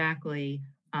is exactly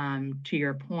to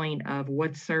your point of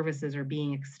what services are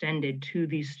being extended to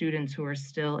these students who are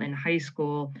still in high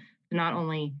school, to not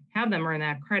only have them earn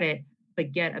that credit,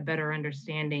 but get a better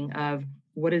understanding of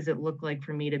what does it look like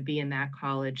for me to be in that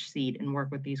college seat and work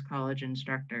with these college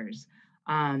instructors.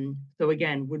 So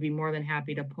again, would be more than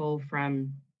happy to pull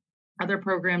from other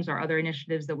programs or other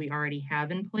initiatives that we already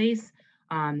have in place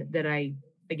that I,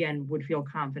 again, would feel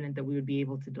confident that we would be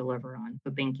able to deliver on.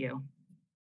 So thank you.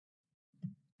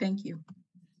 Thank you.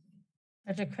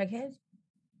 Dr. Craighead?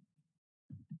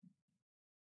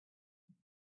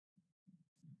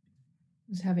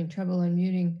 Was having trouble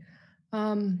unmuting.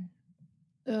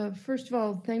 First of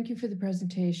all, thank you for the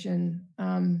presentation.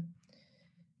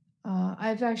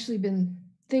 I've actually been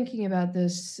thinking about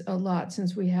this a lot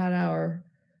since we had our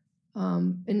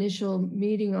initial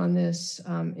meeting on this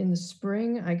in the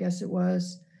spring, I guess it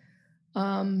was.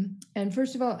 And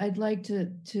first of all, I'd like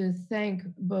to thank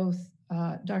both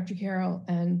Dr. Carroll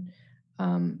and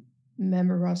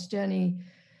Member Ross Denny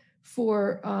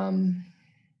for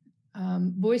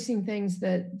voicing things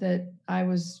that I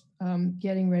was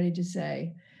getting ready to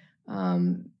say,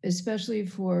 especially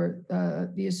for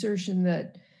the assertion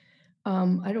that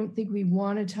I don't think we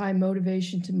want to tie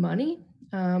motivation to money.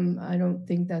 I don't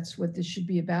think that's what this should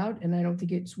be about, and I don't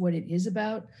think it's what it is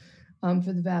about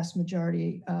for the vast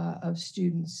majority of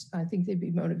students. I think they'd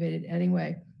be motivated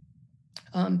anyway.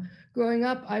 Growing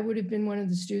up, I would have been one of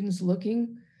the students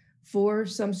looking for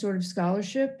some sort of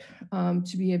scholarship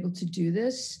to be able to do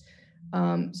this.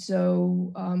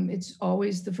 So it's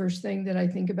always the first thing that I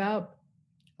think about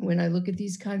when I look at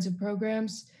these kinds of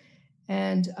programs.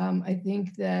 And I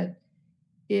think that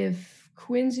if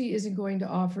Quincy isn't going to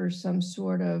offer some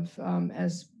sort of,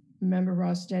 as Member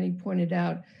Ross Denny pointed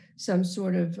out, some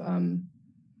sort of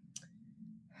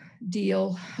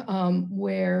deal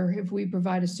where if we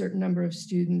provide a certain number of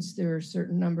students, there are a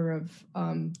certain number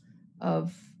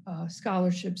of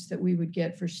scholarships that we would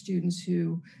get for students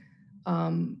who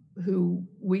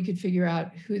we could figure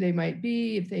out who they might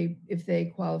be, if they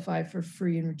qualify for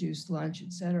free and reduced lunch,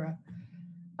 et cetera.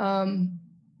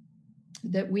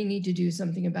 That we need to do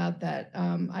something about that.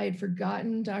 I had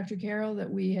forgotten, Dr. Carroll, that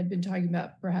we had been talking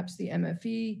about perhaps the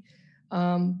MFE,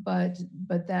 but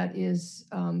that is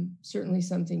certainly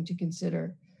something to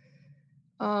consider.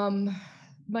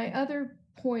 My other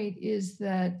point is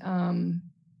that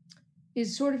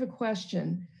is sort of a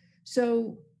question.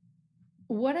 So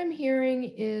what I'm hearing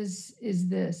is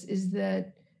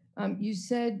that you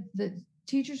said that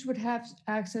teachers would have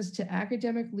access to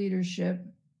academic leadership.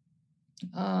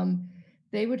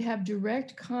 They would have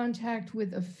direct contact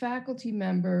with a faculty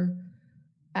member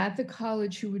at the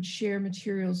college who would share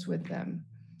materials with them.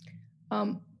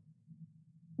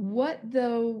 What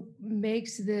though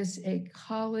makes this a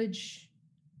college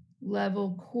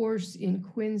level course in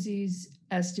Quincy's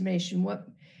estimation? What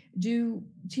do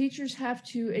teachers have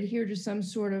to adhere to some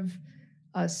sort of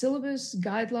syllabus,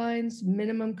 guidelines,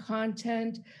 minimum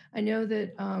content? I know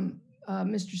that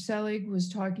Mr. Selig was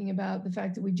talking about the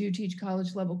fact that we do teach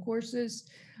college level courses.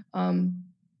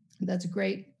 That's a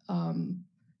great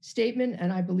statement,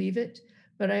 and I believe it.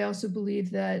 But I also believe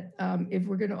that if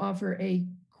we're going to offer a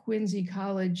Quincy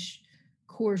College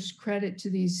course credit to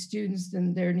these students,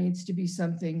 then there needs to be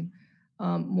something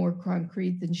more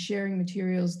concrete than sharing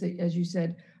materials that, as you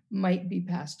said, might be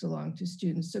passed along to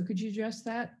students. So could you address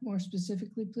that more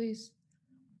specifically, please?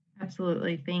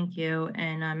 Absolutely, thank you.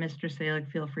 And Mr. Selig,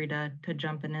 feel free to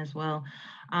jump in as well.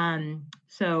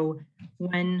 So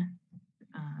when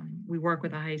we work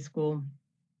with a high school,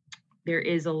 there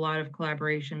is a lot of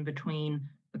collaboration between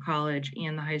the college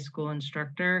and the high school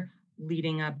instructor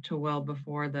leading up to well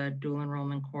before the dual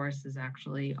enrollment course is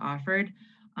actually offered.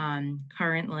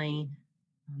 Currently,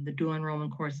 the dual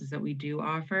enrollment courses that we do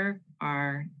offer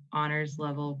are honors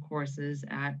level courses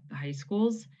at the high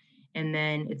schools. And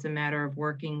then it's a matter of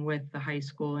working with the high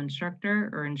school instructor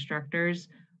or instructors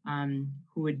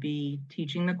who would be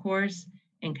teaching the course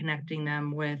and connecting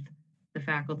them with the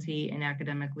faculty and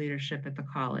academic leadership at the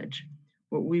college.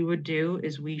 What we would do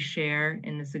is we share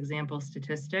in this example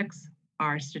statistics,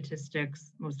 our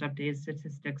statistics, most updated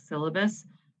statistics syllabus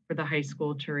for the high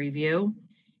school to review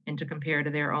and to compare to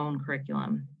their own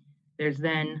curriculum. There's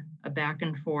then a back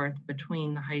and forth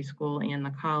between the high school and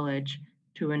the college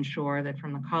to ensure that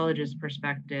from the college's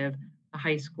perspective, the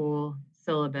high school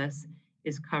syllabus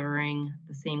is covering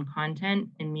the same content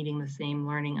and meeting the same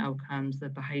learning outcomes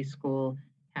that the high school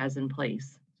has in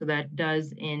place. So that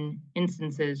does in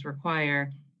instances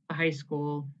require the high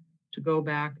school to go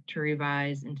back to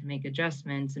revise and to make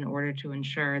adjustments in order to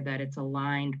ensure that it's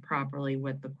aligned properly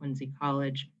with the Quincy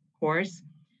College course.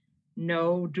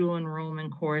 No dual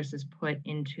enrollment course is put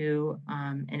into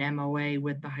an MOA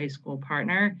with the high school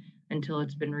partner until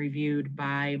it's been reviewed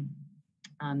by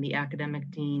the academic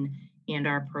dean and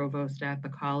our provost at the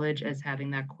college as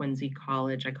having that Quincy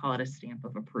College, I call it a stamp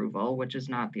of approval, which is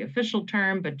not the official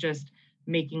term, but just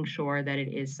making sure that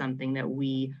it is something that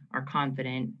we are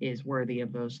confident is worthy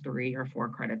of those 3 or 4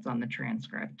 credits on the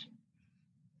transcript.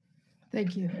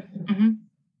 Thank you. Mm-hmm.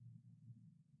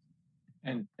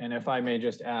 And if I may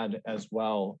just add as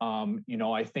well,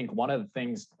 I think one of the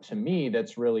things to me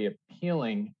that's really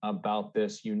appealing about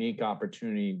this unique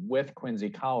opportunity with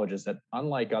Quincy College is that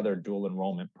unlike other dual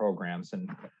enrollment programs, and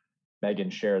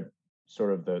Megan shared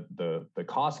sort of the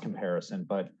cost comparison,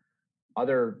 but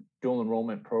other dual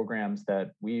enrollment programs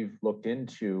that we've looked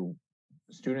into,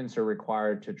 students are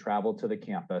required to travel to the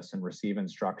campus and receive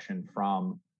instruction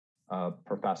from a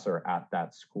professor at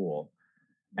that school.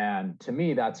 And to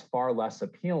me, that's far less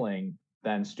appealing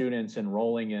than students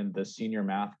enrolling in the senior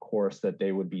math course that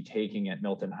they would be taking at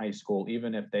Milton High School,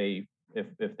 even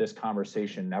if this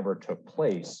conversation never took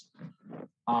place,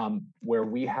 where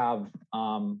we have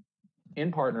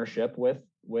in partnership with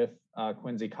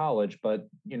Quincy College, but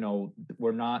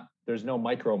there's no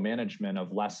micromanagement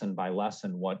of lesson by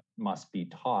lesson what must be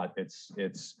taught.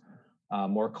 It's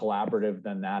more collaborative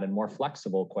than that and more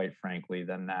flexible, quite frankly,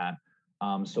 than that.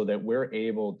 So that we're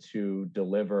able to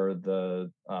deliver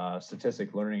the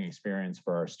statistic learning experience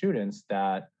for our students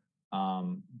that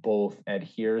both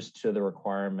adheres to the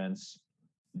requirements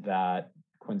that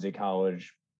Quincy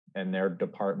College and their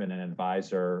department and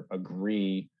advisor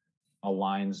agree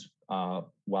aligns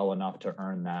well enough to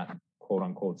earn that quote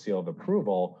unquote seal of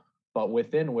approval, but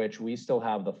within which we still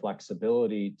have the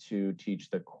flexibility to teach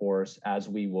the course as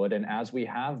we would and as we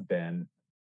have been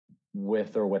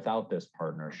with or without this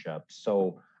partnership.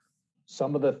 So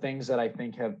some of the things that I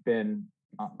think have been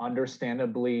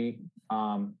understandably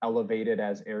elevated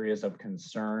as areas of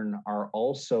concern are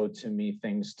also, to me,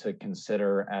 things to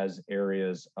consider as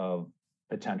areas of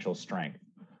potential strength.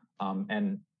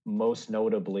 And most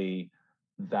notably,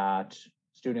 that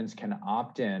students can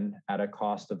opt in at a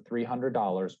cost of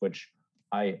 $300, which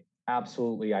I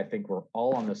think we're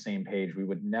all on the same page. We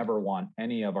would never want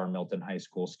any of our Milton High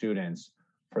School students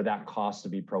for that cost to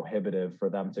be prohibitive for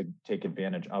them to take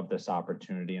advantage of this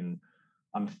opportunity. And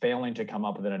I'm failing to come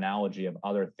up with an analogy of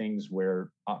other things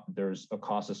where there's a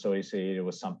cost associated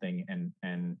with something,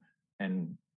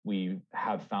 and we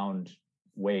have found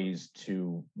ways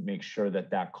to make sure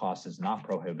that that cost is not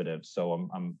prohibitive. So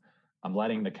I'm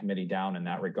letting the committee down in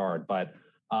that regard. But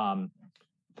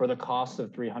for the cost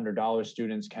of $300,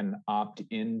 students can opt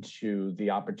into the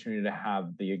opportunity to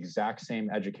have the exact same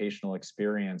educational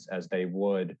experience as they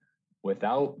would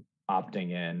without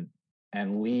opting in,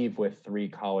 and leave with 3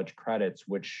 college credits,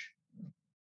 which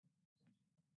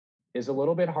is a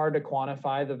little bit hard to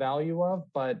quantify the value of,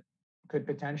 but could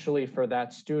potentially for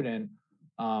that student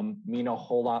mean a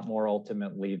whole lot more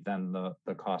ultimately than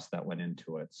the cost that went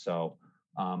into it. So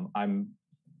I'm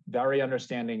very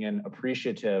understanding and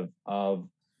appreciative of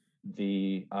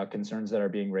the concerns that are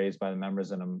being raised by the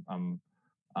members, and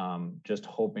I'm just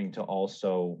hoping to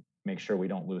also make sure we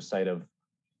don't lose sight of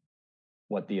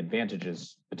what the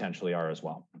advantages potentially are as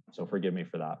well. So forgive me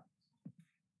for that.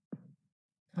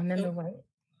 Member White.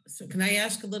 So can I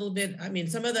ask a little bit, I mean,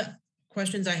 some of the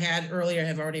questions I had earlier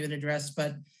have already been addressed,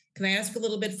 but can I ask a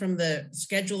little bit from the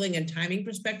scheduling and timing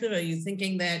perspective? Are you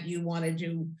thinking that you wanted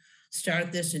to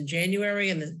start this in January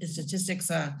and the statistics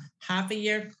a half a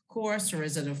year course, or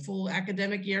is it a full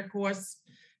academic year course?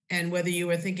 And whether you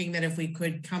were thinking that if we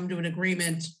could come to an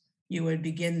agreement, you would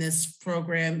begin this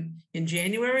program in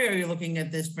January, or are you looking at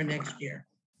this for next year?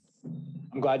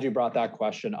 I'm glad you brought that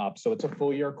question up. So it's a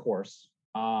full year course.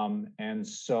 And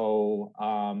so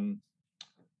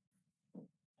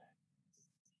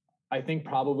I think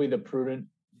probably the prudent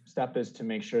step is to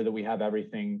make sure that we have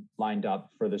everything lined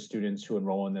up for the students who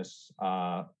enroll in this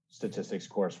statistics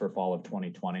course for fall of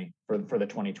 2020, for the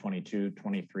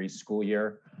 2022-23 school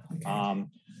year. Okay.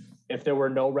 If there were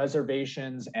no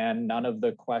reservations and none of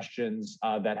the questions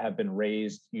that have been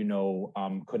raised,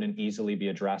 couldn't easily be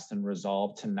addressed and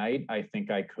resolved tonight, I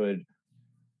think I could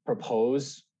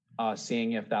propose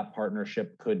seeing if that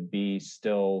partnership could be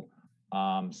still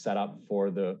set up for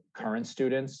the current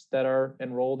students that are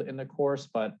enrolled in the course.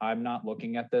 But I'm not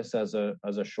looking at this as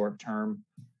a short-term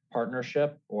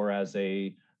partnership or as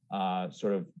a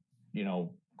sort of,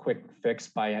 quick fix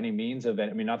by any means of it.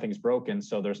 I mean, nothing's broken,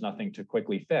 so there's nothing to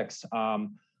quickly fix.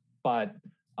 But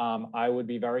I would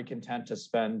be very content to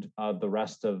spend the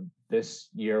rest of this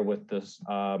year with this,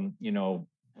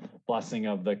 blessing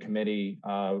of the committee,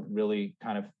 really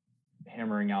kind of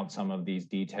hammering out some of these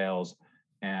details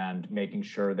and making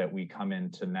sure that we come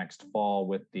into next fall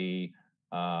with the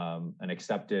an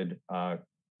accepted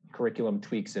curriculum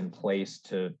tweaks in place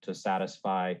to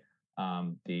satisfy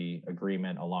the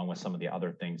agreement, along with some of the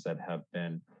other things that have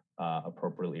been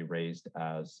appropriately raised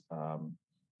as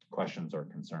questions or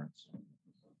concerns.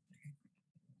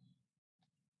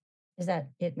 Is that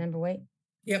it, Member White?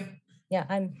 Yep. Yeah,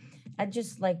 I'd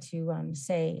just like to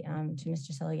say to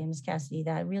Mr. Selly and Ms. Cassidy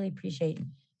that I really appreciate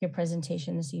your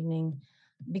presentation this evening,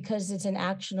 because it's an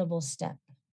actionable step.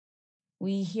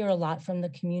 We hear a lot from the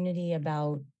community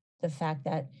about the fact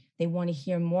that they want to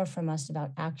hear more from us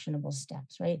about actionable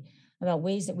steps, right? About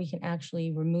ways that we can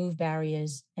actually remove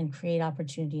barriers and create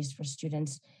opportunities for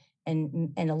students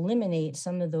and eliminate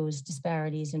some of those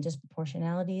disparities and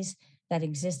disproportionalities that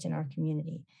exist in our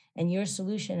community. And your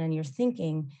solution and your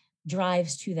thinking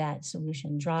drives to that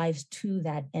solution, drives to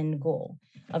that end goal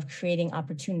of creating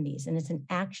opportunities. And it's an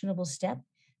actionable step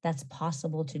that's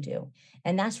possible to do.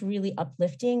 And that's really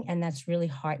uplifting, and that's really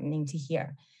heartening to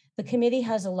hear. The committee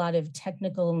has a lot of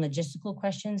technical and logistical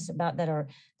questions about that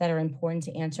are important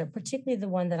to answer, particularly the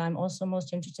one that I'm also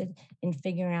most interested in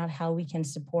figuring out how we can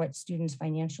support students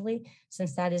financially,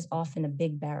 since that is often a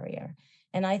big barrier.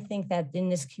 And I think that in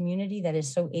this community that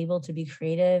is so able to be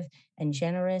creative and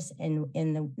generous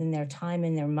in their time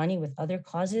and their money with other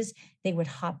causes, they would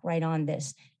hop right on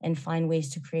this and find ways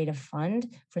to create a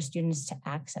fund for students to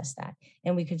access that.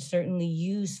 And we could certainly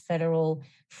use federal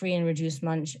free and reduced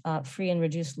lunch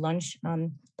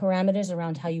parameters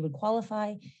around how you would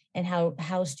qualify and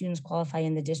how students qualify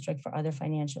in the district for other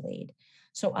financial aid.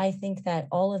 So I think that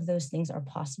all of those things are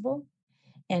possible.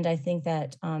 And I think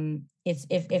that it's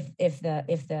if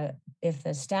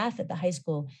the staff at the high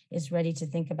school is ready to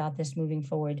think about this moving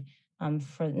forward,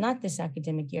 for not this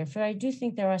academic year. For I do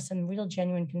think there are some real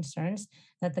genuine concerns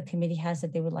that the committee has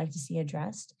that they would like to see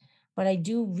addressed. But I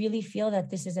do really feel that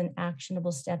this is an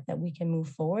actionable step that we can move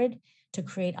forward to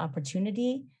create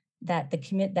opportunity that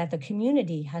the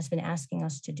community has been asking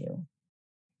us to do.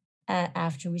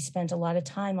 After we spent a lot of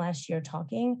time last year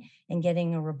talking and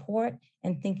getting a report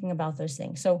and thinking about those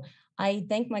things. So I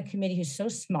thank my committee who's so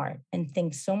smart and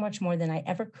thinks so much more than I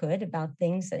ever could about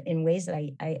things in ways that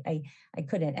I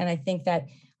couldn't. And I think that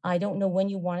I don't know when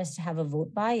you want us to have a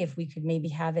vote by, if we could maybe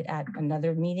have it at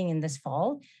another meeting in this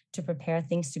fall to prepare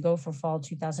things to go for fall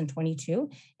 2022.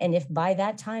 And if by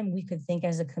that time we could think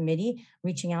as a committee,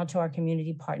 reaching out to our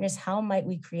community partners, how might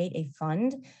we create a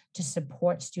fund to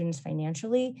support students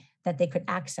financially that they could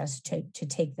access to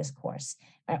take this course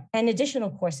and additional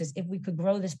courses if we could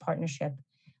grow this partnership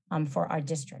for our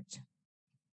district.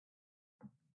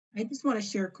 I just want to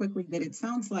share quickly that it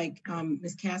sounds like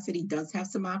Ms. Cassidy does have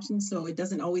some options, so it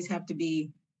doesn't always have to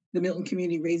be the Milton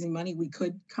community raising money. We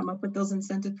could come up with those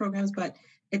incentive programs, but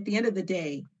at the end of the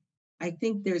day, I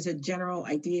think there's a general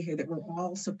idea here that we're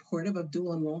all supportive of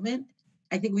dual enrollment.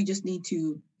 I think we just need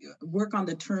to work on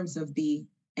the terms of the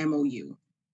MOU.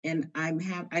 And I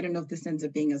don't know if this ends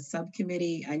up being a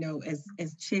subcommittee. I know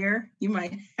as chair, you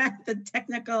might have the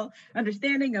technical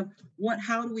understanding of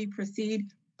how do we proceed.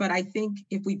 But I think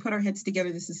if we put our heads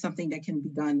together, this is something that can be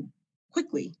done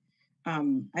quickly.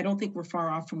 I don't think we're far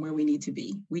off from where we need to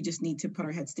be. We just need to put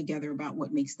our heads together about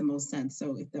what makes the most sense.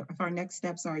 So if our next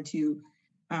steps are to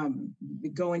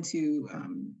going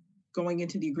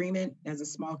into the agreement as a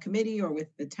small committee or with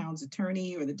the town's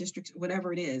attorney or the district,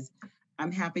 whatever it is,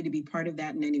 I'm happy to be part of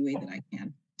that in any way that I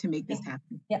can to make this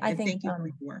happen. Yeah, I think thank you for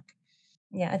your work.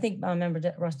 Yeah, I think Member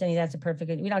Rosteni, that's a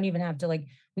perfect. We don't even have to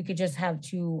we could just have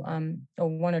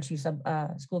one or two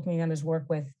school committee members work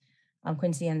with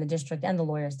Quincy and the district and the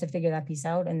lawyers to figure that piece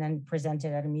out and then present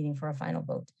it at a meeting for a final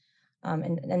vote.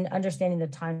 And understanding the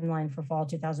timeline for fall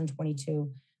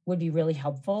 2022 would be really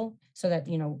helpful so that,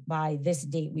 by this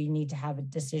date, we need to have a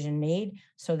decision made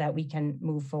so that we can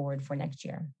move forward for next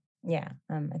year. Yeah,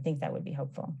 I think that would be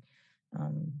helpful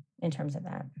in terms of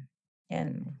that.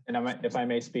 And if I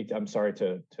may speak, I'm sorry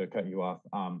to cut you off.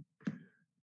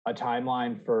 A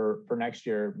timeline for next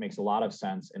year makes a lot of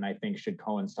sense, and I think should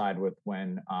coincide with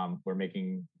when we're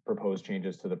making proposed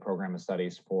changes to the program of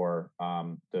studies for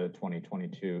the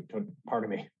 2022.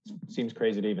 Pardon me, seems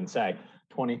crazy to even say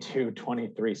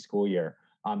 22-23 school year,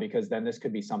 because then this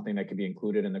could be something that could be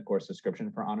included in the course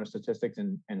description for honor statistics,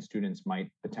 and students might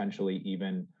potentially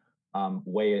even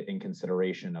weigh it in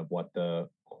consideration of what the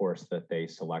course that they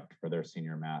select for their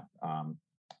senior math,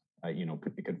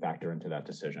 it could factor into that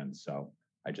decision. So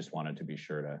I just wanted to be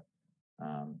sure to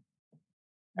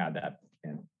add that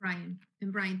in.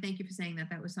 Brian, thank you for saying that.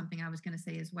 That was something I was going to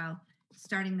say as well.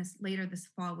 Starting later this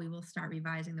fall, we will start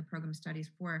revising the program studies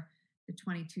for the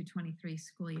 22-23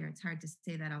 school year. It's hard to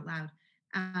say that out loud.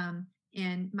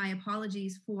 And my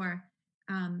apologies for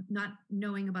not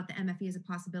knowing about the MFE as a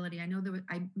possibility. I know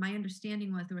my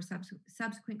understanding was there were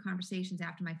subsequent conversations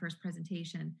after my first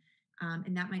presentation,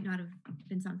 and that might not have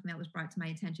been something that was brought to my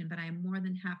attention, but I am more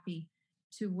than happy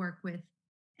to work with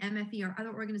MFE or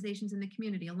other organizations in the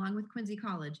community, along with Quincy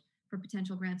College, for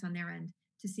potential grants on their end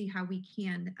to see how we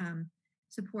can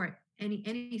support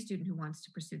any student who wants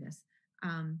to pursue this.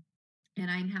 And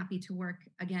I'm happy to work,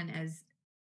 again, as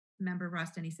Member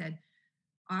Rosteni said,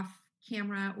 off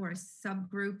camera or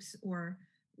subgroups or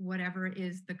whatever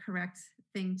is the correct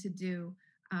thing to do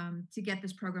to get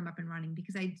this program up and running,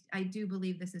 because I do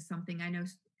believe this is something. I know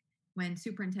when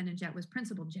Superintendent Jett was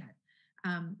Principal Jett,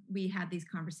 we had these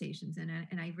conversations,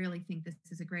 and I really think this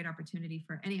is a great opportunity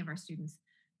for any of our students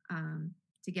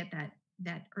to get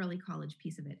that early college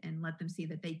piece of it and let them see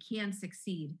that they can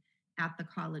succeed at the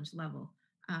college level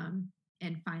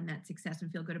and find that success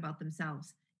and feel good about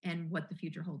themselves and what the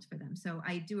future holds for them. So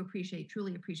I do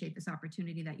truly appreciate this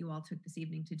opportunity that you all took this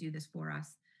evening to do this for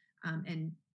us,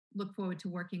 and look forward to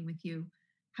working with you,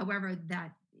 however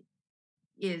that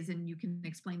is, and you can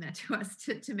explain that to us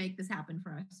to make this happen for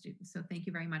our students. So thank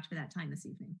you very much for that time this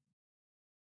evening.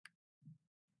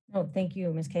 Oh, thank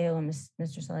you, Ms. Cahill and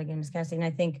Mr. Selig and Ms. Cassidy. And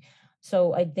I think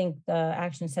the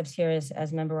action steps here is,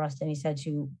 as Member Rosteni said,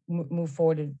 to move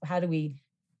forward. How do we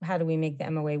make the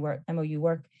MOU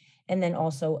work? And then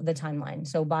also the timeline.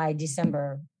 So by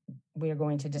December, we are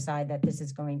going to decide that these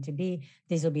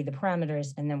will be the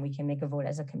parameters, and then we can make a vote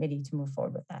as a committee to move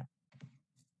forward with that.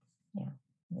 Yeah,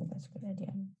 I think that's a good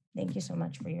idea. Thank you so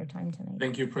much for your time tonight.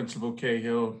 Thank you, Principal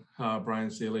Cahill, Brian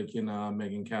Selig, and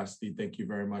Megan Cassidy. Thank you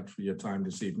very much for your time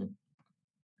this evening.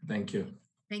 Thank you.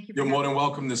 Thank you. You're more than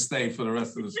welcome to stay for the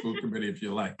rest of the school committee if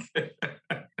you like.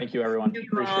 Thank you, everyone.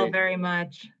 Thank you all very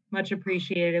much. Much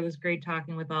appreciated. It was great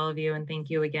talking with all of you, and thank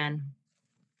you again.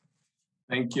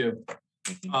 Thank you.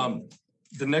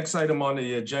 The next item on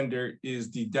the agenda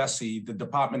is the DESE, the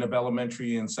Department of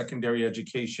Elementary and Secondary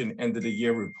Education End of the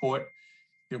Year Report.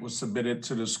 It was submitted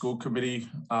to the school committee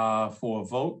for a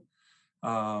vote.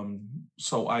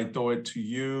 So I throw it to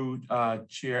you,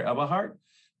 Chair Eberhardt.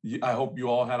 I hope you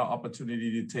all had an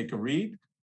opportunity to take a read.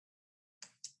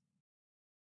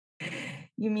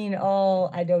 You mean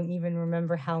all, I don't even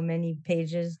remember how many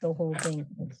pages the whole thing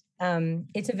is.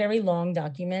 It's a very long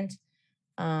document.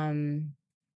 And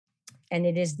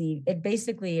it's the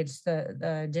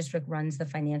district runs the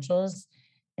financials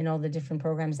and all the different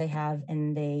programs they have,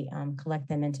 and they collect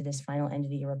them into this final end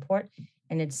of the year report,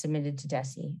 and it's submitted to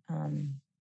DESE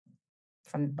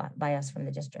by us from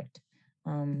the district.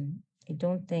 I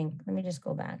don't think, let me just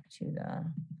go back to the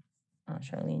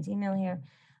Charlene's email here.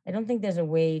 I don't think there's a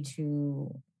way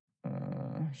to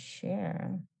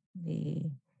share the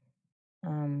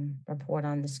report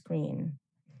on the screen.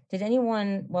 Did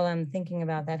anyone, while I'm thinking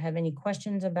about that, have any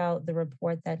questions about the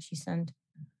report that she sent?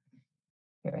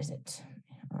 Where is it?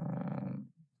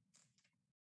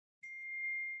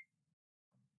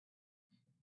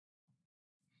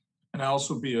 And I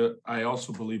also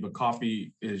believe a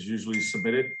copy is usually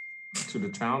submitted to the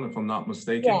town, if I'm not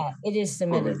mistaken. Yeah, it is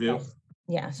submitted. review. Yes.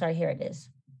 Yeah, sorry, here it is.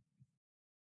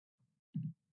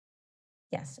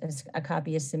 Yes, a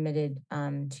copy is submitted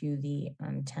to the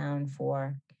town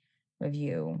for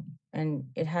review, and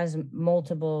it has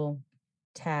multiple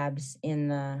tabs in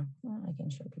the, well, I can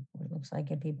show people what it looks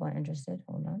like if people are interested.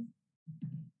 Hold on.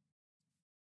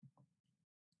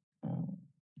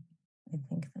 I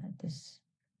think that this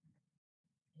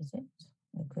is it.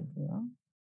 I could be wrong.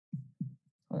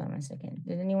 Hold on a second.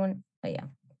 Did anyone? Oh yeah.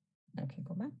 Okay,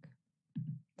 go back.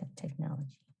 That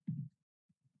technology.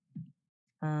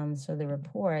 So the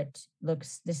report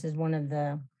looks, this is one of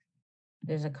the,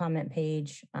 there's a comment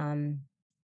page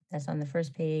that's on the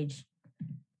first page.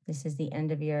 This is the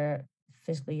end of year,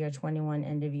 fiscal year 21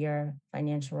 end of year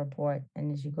financial report.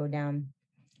 And as you go down,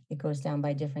 it goes down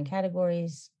by different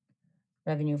categories: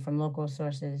 revenue from local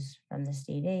sources, from the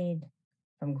state aid,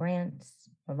 from grants,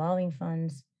 revolving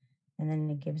funds, and then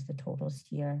it gives the totals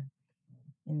here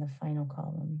in the final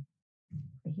column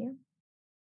over here.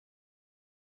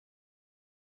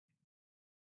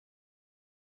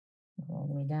 Go all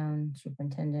the way down: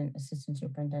 superintendent, assistant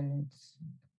superintendents,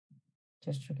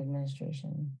 district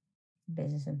administration,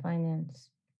 business and finance,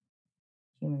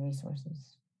 human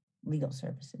resources, legal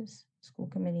services, school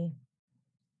committee.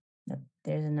 Yep,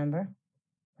 there's a number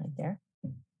right there.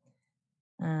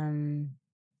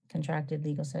 Contracted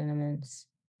legal settlements,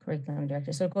 curriculum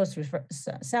director. So it goes through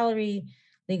salary,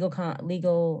 legal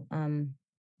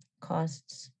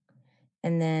costs,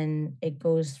 and then it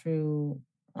goes through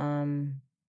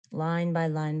line by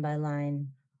line by line.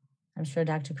 I'm sure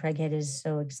Dr. Craighead is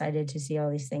so excited to see all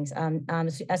these things.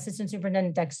 Assistant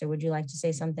Superintendent Dexter, would you like to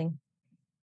say something?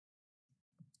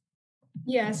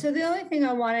 Yeah, so the only thing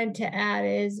I wanted to add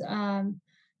is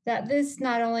that this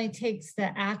not only takes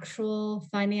the actual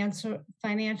financial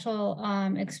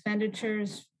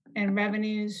expenditures and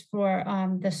revenues for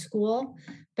the school,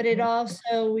 but it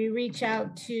also, we reach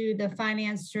out to the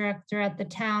finance director at the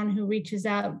town, who reaches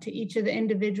out to each of the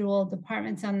individual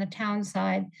departments on the town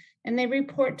side, and they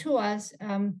report to us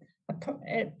an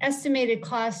estimated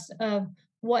cost of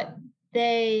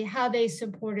how they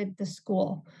supported the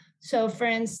school. So for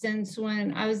instance,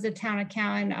 when I was the town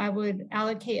accountant, I would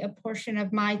allocate a portion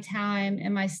of my time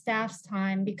and my staff's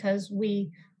time because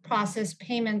we process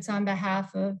payments on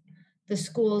behalf of the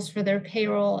schools for their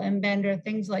payroll and vendor,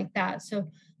 things like that.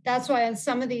 So that's why on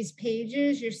some of these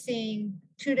pages, you're seeing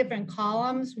two different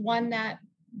columns, one that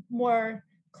more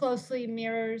closely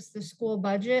mirrors the school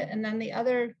budget, and then the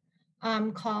other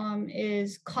column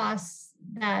is costs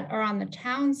that are on the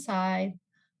town side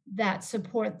that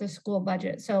support the school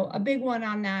budget. So a big one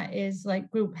on that is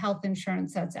like group health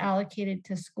insurance that's allocated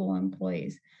to school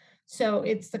employees. So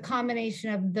it's the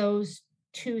combination of those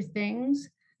two things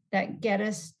that get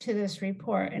us to this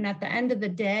report. And at the end of the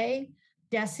day,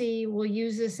 DESE will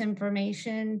use this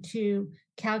information to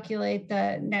calculate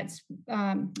the nets.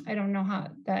 I don't know how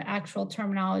the actual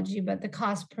terminology, but the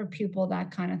cost per pupil,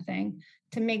 that kind of thing,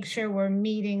 to make sure we're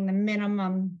meeting the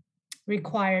minimum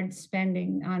required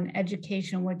spending on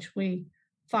education, which we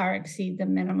far exceed the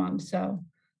minimum. So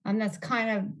that's kind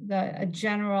of a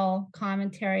general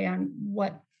commentary on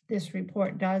what this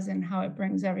report does and how it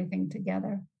brings everything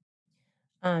together.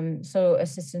 So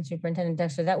Assistant Superintendent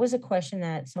Dexter, that was a question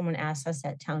that someone asked us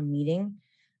at town meeting.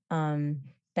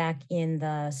 back in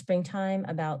the springtime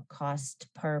about cost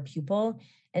per pupil.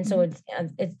 And so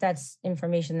that's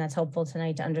information that's helpful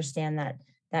tonight to understand that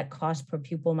that cost per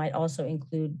pupil might also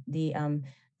include the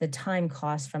time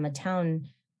cost from the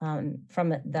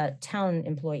town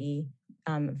employee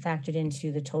factored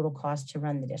into the total cost to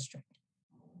run the district.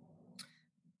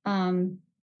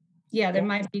 Yeah, there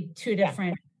might be two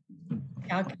different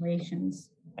calculations.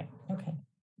 Okay.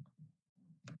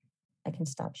 I can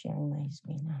stop sharing my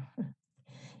screen now.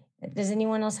 Does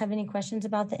anyone else have any questions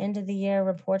about the end of the year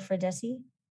report for DESE?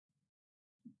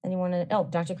 Anyone? Oh,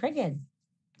 Dr. Craighead,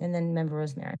 and then Member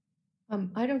Rosemary.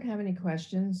 I don't have any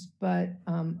questions, but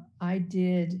I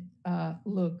did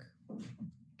look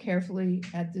carefully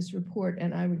at this report,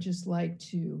 and I would just like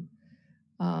to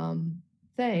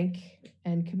thank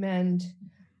and commend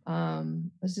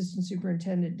Assistant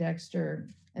Superintendent Dexter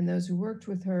and those who worked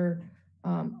with her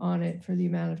on it for the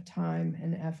amount of time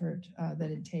and effort that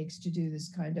it takes to do this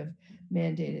kind of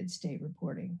mandated state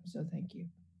reporting. So thank you.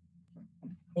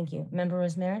 Thank you. Member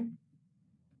Rosemary?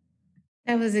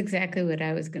 That was exactly what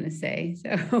I was going to say.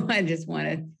 So I just want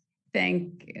to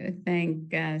thank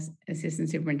Assistant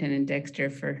Superintendent Dexter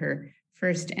for her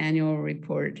first annual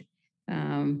report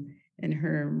in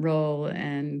her role,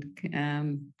 and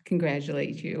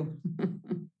congratulate you.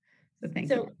 So thank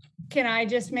you. Can I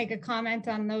just make a comment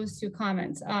on those two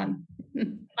comments?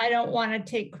 I don't want to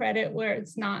take credit where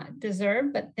it's not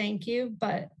deserved, but thank you.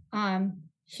 But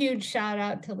huge shout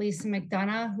out to Lisa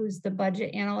McDonough, who's the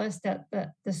budget analyst at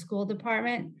the school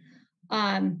department.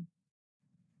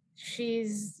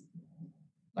 She's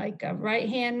like a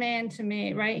right-hand man to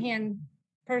me, right-hand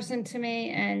person to me,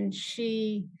 and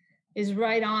she is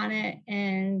right on it,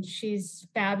 and she's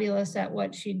fabulous at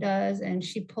what she does, and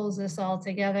she pulls this all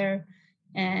together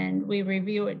and we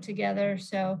review it together.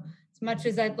 So as much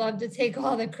as I'd love to take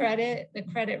all the credit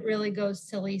really goes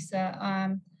to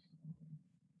Lisa.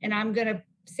 And I'm gonna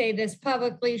say this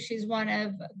publicly, she's one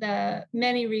of the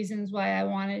many reasons why I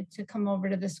wanted to come over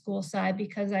to the school side,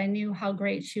 because I knew how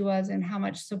great she was and how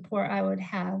much support I would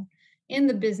have in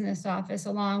the business office,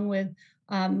 along with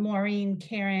Maureen,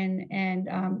 Karen,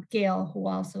 and Gail, who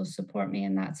also support me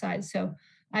in that side. So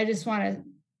I just want to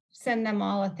send them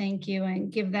all a thank you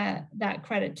and give that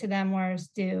credit to them where it's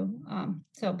due.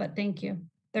 But thank you.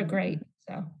 They're great.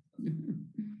 So.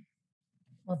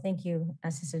 Well, thank you,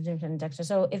 Assistant Superintendent Dexter.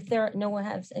 So if no one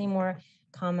has any more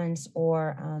comments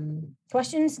or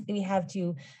questions, we have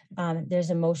to,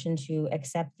 there's a motion to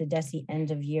accept the DESE end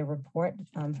of year report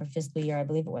for fiscal year, I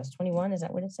believe it was 21, is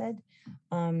that what it said?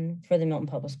 For the Milton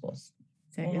Public Schools.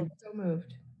 Second. So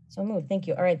moved. So moved, thank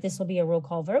you. All right, this will be a roll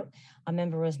call vote.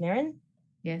 Member Rosemary?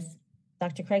 Yes.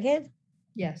 Dr. Craighead?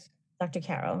 Yes. Dr.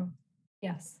 Carroll?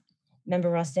 Yes. Member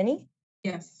Ross Denny?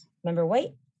 Yes. Member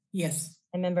White? Yes.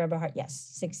 And Member Eberhardt,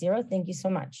 yes, 6-0. Thank you so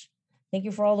much. Thank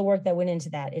you for all the work that went into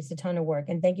that. It's a ton of work.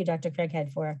 And thank you, Dr.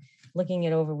 Craighead, for looking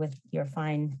it over with your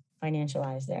fine financial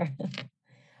eyes there.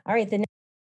 All right, the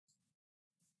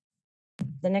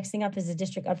next thing up is the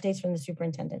district updates from the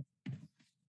superintendent.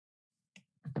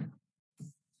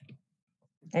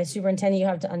 As superintendent, you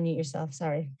have to unmute yourself.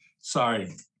 Sorry.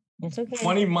 Sorry. It's okay.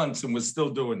 20 months and we're still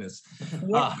doing this.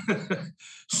 Yep.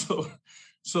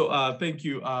 So thank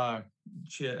you,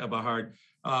 Chair Eberhardt.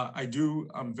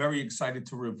 I'm very excited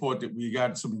to report that we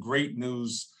got some great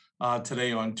news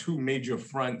today on two major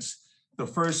fronts. The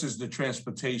first is the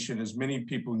transportation. As many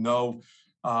people know,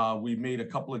 we made a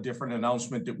couple of different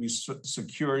announcements that we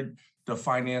secured the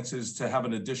finances to have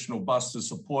an additional bus to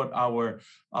support our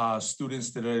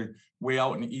students that are way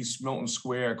out in East Milton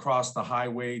Square across the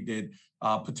highway, that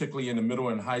particularly in the middle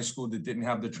and high school, that didn't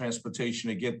have the transportation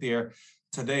to get there.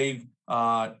 Today,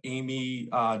 Amy,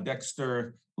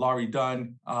 Dexter, Laurie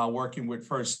Dunn, working with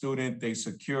First Student, they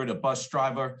secured a bus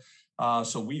driver.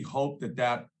 So we hope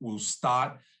that will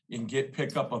start and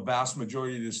pick up a vast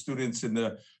majority of the students in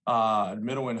the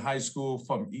middle and high school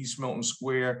from East Milton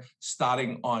Square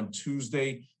starting on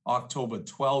Tuesday, October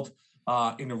 12th.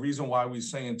 And the reason why we're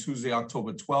saying Tuesday,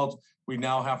 October 12th, we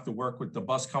now have to work with the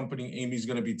bus company. Amy's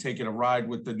going to be taking a ride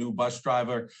with the new bus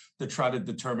driver to try to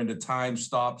determine the time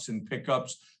stops and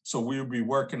pickups. So we'll be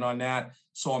working on that.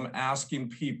 So I'm asking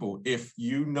people, if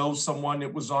you know someone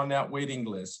that was on that waiting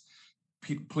list,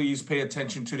 please pay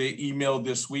attention to their email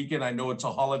this weekend. I know it's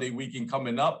a holiday weekend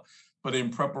coming up, but in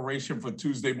preparation for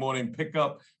Tuesday morning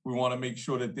pickup, we want to make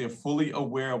sure that they're fully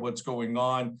aware of what's going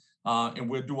on. And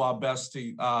we'll do our best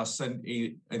to send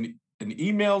an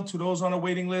email to those on the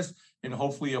waiting list, and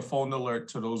hopefully a phone alert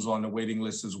to those on the waiting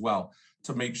list as well,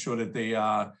 to make sure that they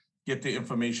get the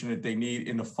information that they need.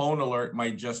 And the phone alert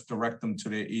might just direct them to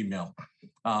their email.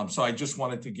 So I just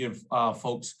wanted to give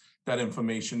folks that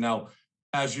information. Now,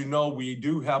 As you know, we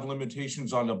do have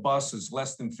limitations on the bus. It's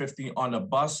less than 50 on the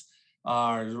bus,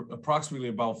 approximately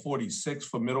about 46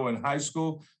 for middle and high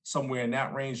school, somewhere in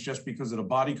that range just because of the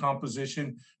body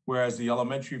composition. Whereas the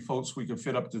elementary folks, we could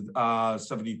fit up to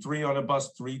 73 on a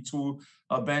bus, 3 to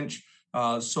a bench.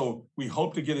 So we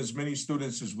hope to get as many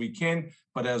students as we can.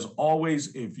 But as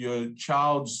always, if your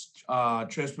child's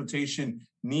transportation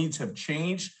needs have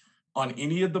changed on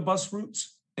any of the bus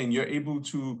routes and you're able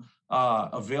to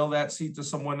avail that seat to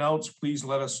someone else, please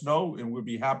let us know and we'll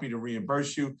be happy to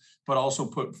reimburse you, but also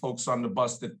put folks on the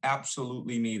bus that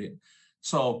absolutely need it.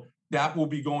 So that will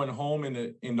be going home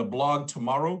in the blog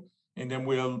tomorrow. And then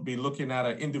we'll be looking at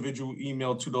an individual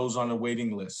email to those on the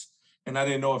waiting list. And I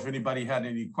didn't know if anybody had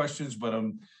any questions, but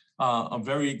I'm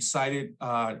very excited,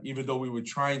 even though we were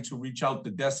trying to reach out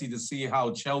to DESE to see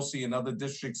how Chelsea and other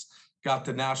districts got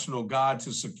the National Guard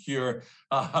to secure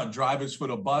drivers for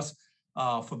the bus.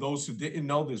 For those who didn't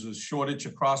know, there's a shortage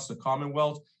across the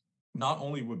Commonwealth, not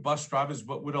only with bus drivers,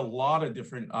 but with a lot of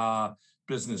different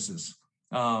businesses.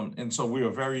 And so we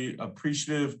are very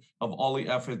appreciative of all the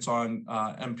efforts on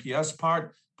MPS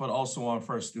part, but also on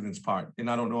First Students part. And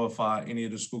I don't know if any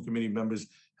of the school committee members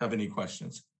have any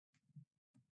questions.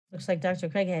 Looks like Dr.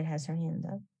 Craighead has her hand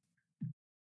up.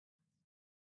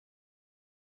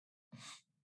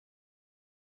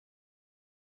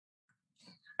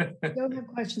 I don't have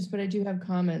questions, but I do have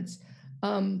comments.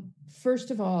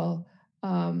 First of all,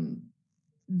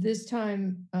 this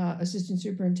time, Assistant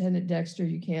Superintendent Dexter,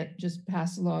 you can't just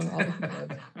pass along all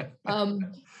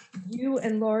the you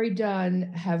and Laurie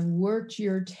Dunn have worked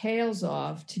your tails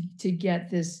off to get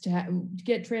this, to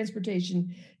get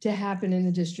transportation to happen in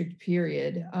the district,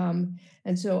 period.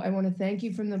 And so I want to thank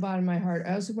you from the bottom of my heart.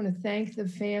 I also want to thank the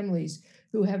families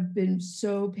who have been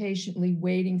so patiently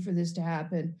waiting for this to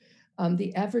happen.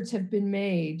 The efforts have been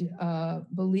made,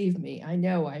 believe me, I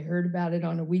know, I heard about it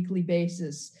on a weekly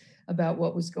basis about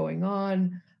what was going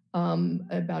on,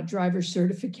 about driver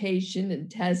certification and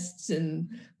tests and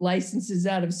licenses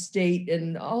out of state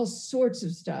and all sorts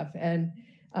of stuff. And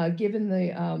given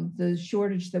the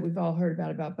shortage that we've all heard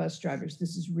about bus drivers,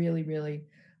 this is really, really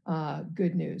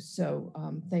good news. So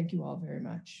thank you all very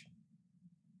much.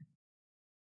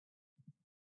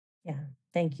 Yeah,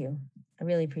 thank you. I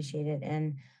really appreciate it.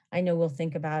 And I know we'll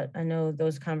think about, I know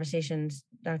those conversations,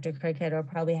 Dr. Craighead, are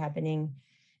probably happening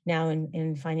now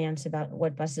in finance about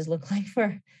what buses look like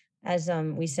for, as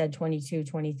we said, 22,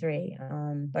 23.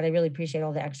 But I really appreciate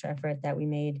all the extra effort that we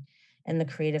made and the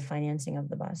creative financing of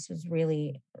the bus. It's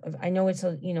really, I know it's,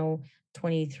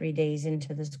 23 days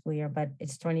into the school year, but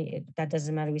it's 20, that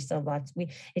doesn't matter. We still have lots,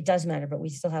 it does matter, but we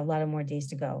still have a lot of more days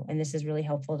to go. And this is really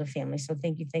helpful to families. So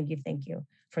thank you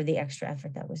for the extra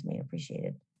effort that was made.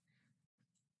 Appreciated.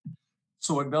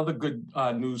 So another good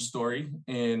news story,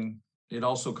 and it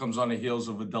also comes on the heels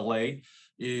of a delay,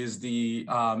 is the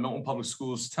Milton Public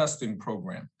Schools testing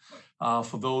program.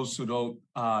 For those who don't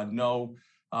know,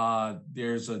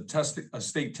 there's a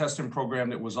state testing program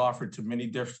that was offered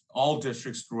to all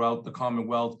districts throughout the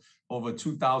Commonwealth. Over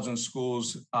 2,000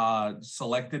 schools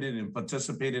selected it and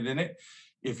participated in it.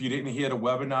 If you didn't hear the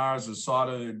webinars or saw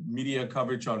the media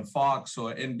coverage on Fox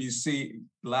or NBC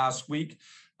last week,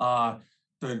 the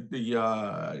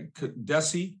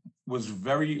DESE was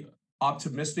very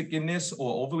optimistic in this,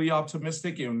 or overly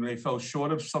optimistic, and they fell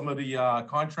short of some of the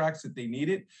contracts that they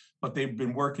needed, but they've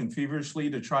been working feverishly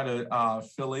to try to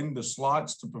fill in the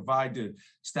slots to provide the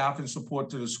staff and support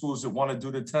to the schools that want to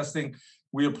do the testing.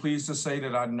 We are pleased to say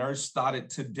that our nurse started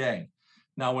today.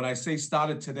 Now, when I say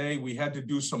started today, we had to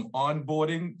do some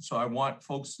onboarding, so I want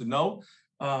folks to know,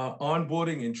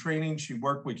 onboarding and training. She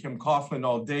worked with Kim Coughlin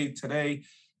all day today,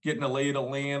 getting a lay of the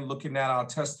land, looking at our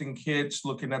testing kits,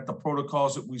 looking at the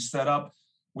protocols that we set up.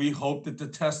 We hope that the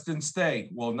test and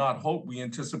stay, well, not hope, we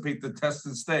anticipate the test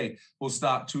and stay will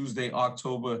start Tuesday,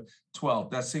 October 12th.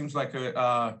 That seems like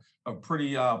a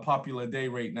pretty popular day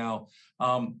right now.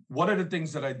 One of the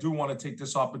things that I do want to take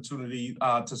this opportunity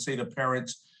to say to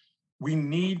parents, we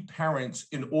need parents,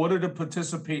 in order to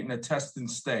participate in a test and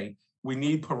stay, we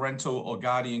need parental or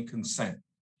guardian consent.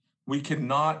 We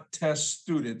cannot test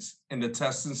students in the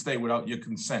test and stay without your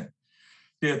consent.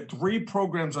 There are 3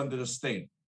 programs under the state: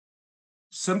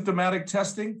 symptomatic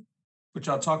testing, which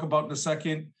I'll talk about in a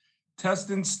second,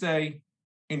 test and stay,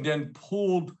 and then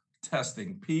pooled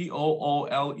testing,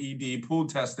 P-O-O-L-E-D, pooled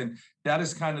testing. That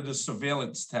is kind of the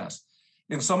surveillance test.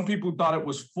 And some people thought it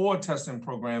was 4 testing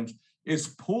programs. It's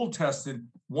pooled testing.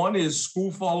 One is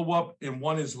school follow-up and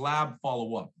one is lab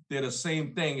follow-up. They're the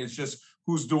same thing. It's just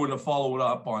who's doing the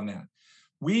follow-up on that.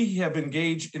 We have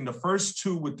engaged in the first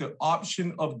 2 with the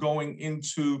option of going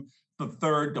into the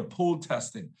third, the pool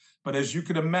testing. But as you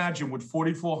can imagine, with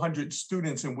 4,400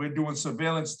 students and we're doing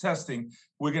surveillance testing,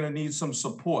 we're going to need some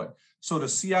support. So the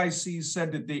CIC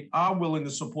said that they are willing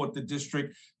to support the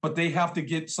district, but they have to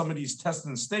get some of these test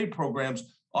and stay programs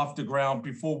off the ground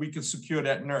before we can secure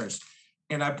that nurse.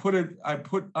 And I put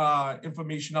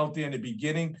information out there in the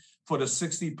beginning for the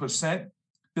 60%.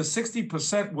 The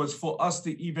 60% was for us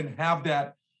to even have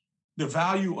that, the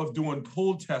value of doing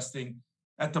pool testing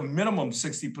at the minimum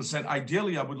 60%.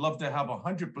 Ideally, I would love to have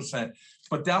 100%,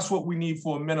 but that's what we need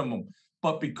for a minimum.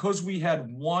 But because we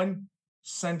had one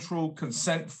central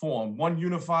consent form, one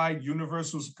unified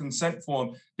universal consent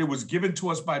form that was given to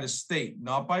us by the state,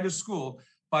 not by the school,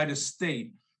 by the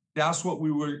state, that's what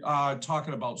we were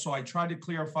talking about. So I tried to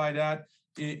clarify that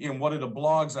in one of the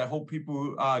blogs. I hope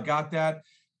people got that.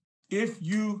 If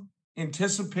you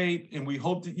anticipate, and we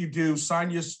hope that you do, sign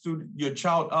your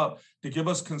child up to give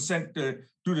us consent to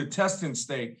do the test and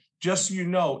stay. Just so you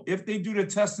know, if they do the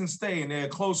test and stay and they're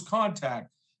close contact,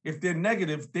 if they're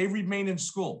negative, they remain in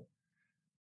school.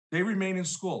 They remain in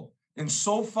school. And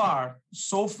so far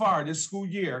this school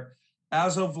year,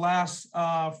 as of last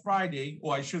Friday,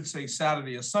 or I should say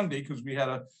Saturday or Sunday, because we had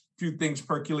a few things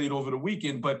percolate over the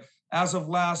weekend, but as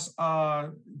of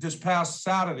this past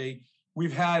Saturday,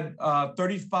 we've had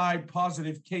 35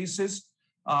 positive cases.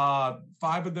 5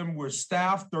 of them were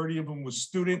staff, 30 of them were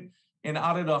student. And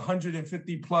out of the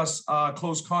 150 plus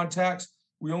close contacts,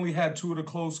 we only had 2 of the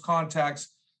close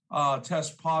contacts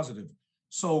test positive.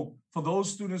 So for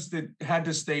those students that had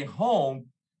to stay home,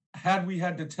 had we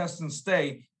had to test and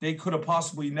stay, they could have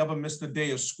possibly never missed a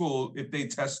day of school if they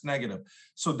test negative.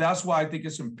 So that's why I think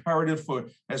it's imperative for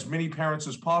as many parents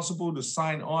as possible to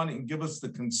sign on and give us the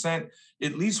consent,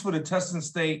 at least for the test and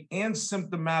stay and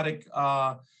symptomatic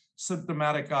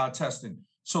testing.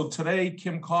 So today,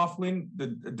 Kim Coughlin, the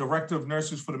Director of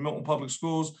Nurses for the Milton Public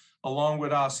Schools, along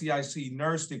with our CIC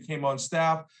nurse that came on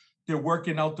staff, they're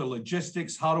working out the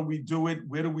logistics. How do we do it?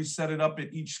 Where do we set it up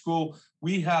at each school?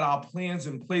 We had our plans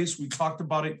in place. We talked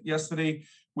about it yesterday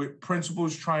with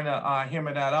principals trying to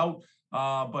hammer that out.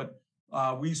 But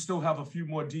we still have a few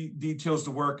more details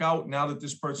to work out now that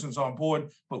this person's on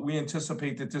board. But we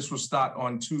anticipate that this will start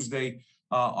on Tuesday,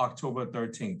 October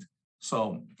 13th.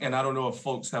 So, and I don't know if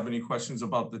folks have any questions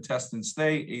about the test and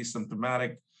stay,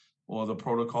 asymptomatic, or the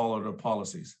protocol or the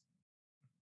policies.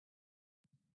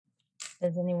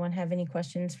 Does anyone have any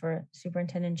questions for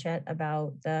Superintendent Chet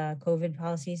about the COVID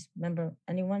policies? Remember,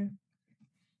 anyone?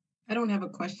 I don't have a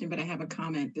question, but I have a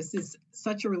comment. This is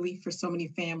such a relief for so many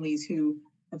families who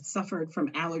have suffered from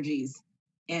allergies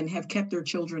and have kept their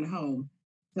children home.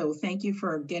 So thank you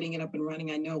for getting it up and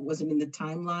running. I know it wasn't in the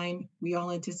timeline we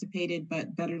all anticipated,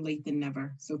 but better late than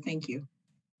never. So thank you.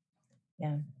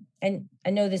 Yeah, and I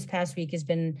know this past week has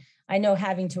been, I know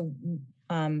having to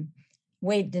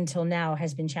wait until now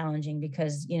has been challenging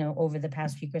because, you know, over the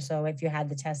past week or so, if you had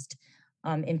the test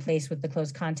in place with the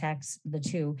close contacts, the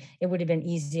 2, it would have been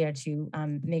easier to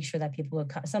make sure that people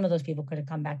would, some of those people could have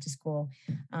come back to school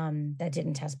that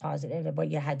didn't test positive, but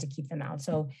you had to keep them out.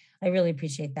 So I really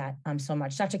appreciate that so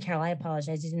much. Dr. Carroll, I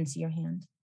apologize. I didn't see your hand.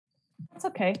 That's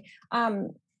okay.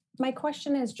 My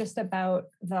question is just about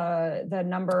the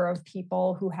number of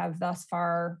people who have thus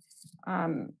far,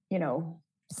 you know,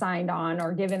 signed on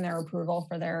or given their approval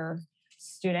for their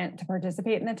student to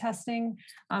participate in the testing.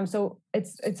 So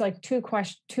it's like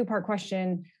two-part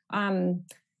question. I'm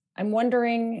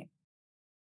wondering,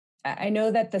 I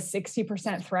know that the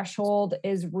 60% threshold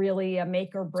is really a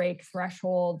make or break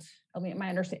threshold. I mean, my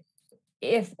understanding,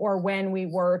 if or when we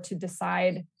were to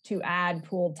decide to add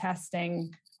pooled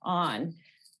testing on.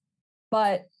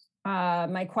 But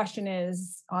my question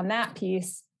is on that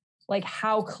piece, like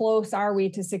how close are we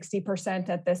to 60%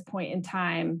 at this point in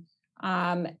time?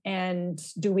 And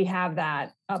do we have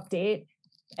that update?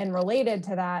 And related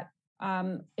to that,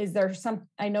 is there some,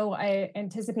 I know I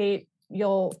anticipate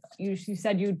you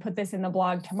said you'd put this in the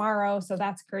blog tomorrow, so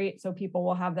that's great. So people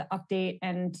will have the update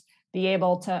and be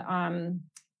able to,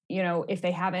 you know, if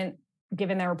they haven't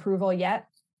given their approval yet,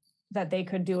 that they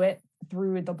could do it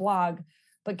through the blog.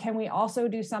 But can we also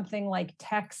do something like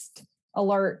text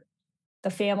alert the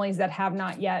families that have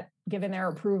not yet given their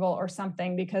approval or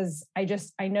something? Because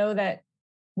I know that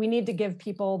we need to give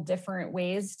people different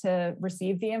ways to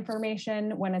receive the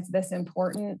information when it's this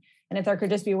important. And if there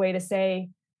could just be a way to say,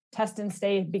 test and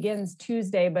stay begins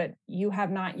Tuesday, but you have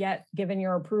not yet given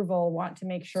your approval, want to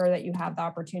make sure that you have the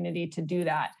opportunity to do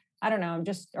that. I don't know,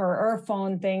 just, or a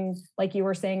phone thing, like you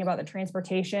were saying about the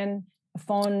transportation, a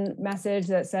phone message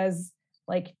that says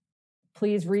like,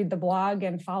 please read the blog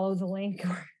and follow the link.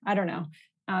 I don't know.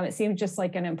 It seems just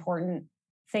like an important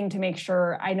thing to make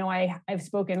sure. I know I've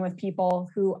spoken with people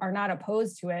who are not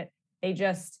opposed to it. They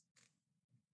just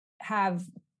have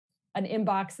an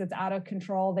inbox that's out of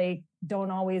control. They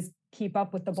don't always keep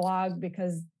up with the blog,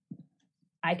 because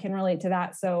I can relate to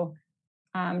that. So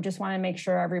just want to make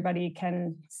sure everybody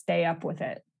can stay up with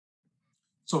it.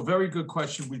 So very good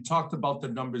question. We talked about the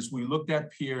numbers. We looked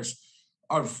at Pierce.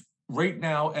 Right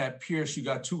now at Pierce, you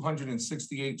got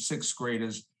 268 sixth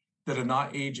graders that are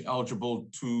not age eligible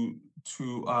to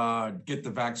get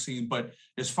the vaccine. But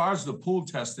as far as the pool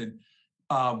testing,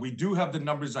 we do have the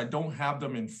numbers. I don't have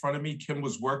them in front of me. Kim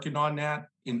was working on that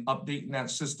in updating that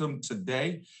system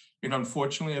today. And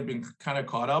unfortunately, I've been kind of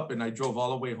caught up, and I drove all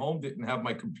the way home, didn't have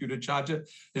my computer charger,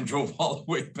 and drove all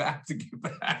the way back to get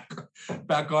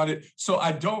back on it. So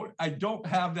I don't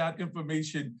have that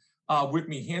information with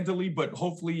me handily, but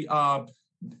hopefully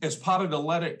as part of the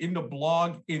letter in the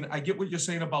blog, and I get what you're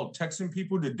saying about texting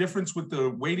people. The difference with the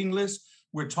waiting list,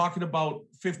 we're talking about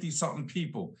 50-something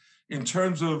people. In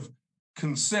terms of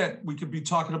consent, we could be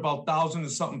talking about thousands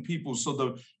and something people.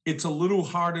 So it's a little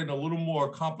harder and a little more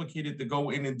complicated to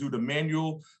go in and do the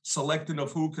manual selecting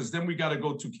of who, because then we got to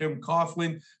go to Kim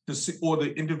Coughlin or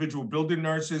the individual building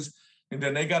nurses, and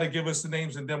then they got to give us the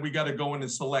names, and then we got to go in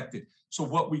and select it. So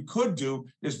what we could do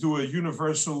is do a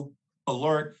universal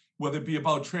alert, whether it be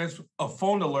about a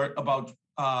phone alert about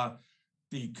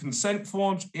the consent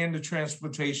forms and the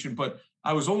transportation, but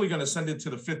I was only going to send it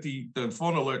to the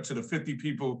phone alert to the 50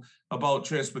 people about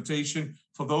transportation.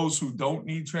 For those who don't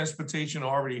need transportation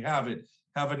or already have it,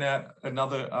 having that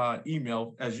another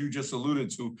email, as you just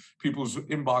alluded to, people's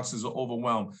inboxes are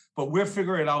overwhelmed. But we'll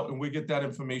figure it out and we get that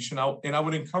information out. And I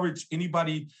would encourage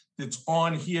anybody that's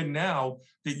on here now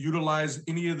that utilize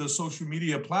any of the social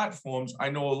media platforms. I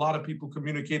know a lot of people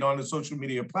communicate on the social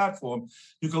media platform.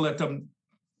 You can let them,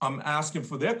 I'm asking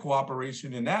for their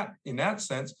cooperation in that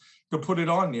sense, to put it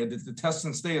on there that the test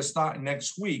and stay is starting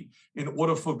next week. In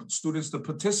order for students to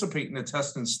participate in the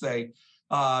test and stay,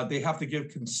 they have to give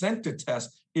consent to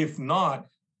test. If not,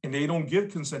 and they don't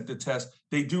give consent to test,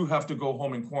 they do have to go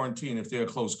home and quarantine if they're a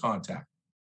close contact.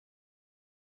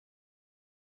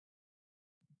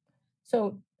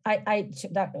 So if I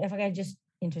could just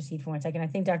intercede for 1 second, I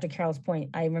think Dr. Carroll's point,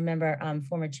 I remember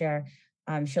former chair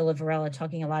Sheila Varela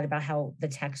talking a lot about how the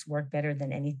texts work better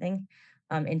than anything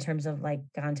in terms of like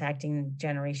contacting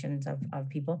generations of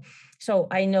people. So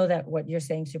I know that what you're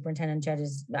saying, Superintendent Jett,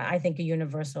 is I think a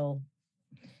universal,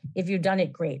 if you've done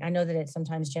it, great. I know that it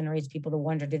sometimes generates people to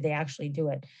wonder, did they actually do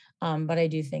it? But I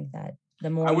do think that the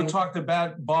more I would talk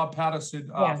to Bob Patterson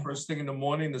first thing in the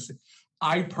morning.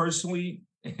 I personally,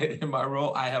 in my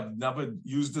role, I have never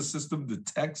used the system to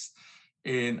text,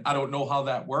 and I don't know how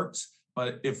that works.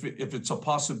 But if it's a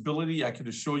possibility, I can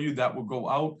assure you that will go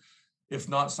out. If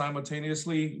not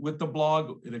simultaneously with the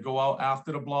blog, it'll go out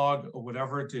after the blog or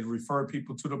whatever to refer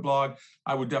people to the blog.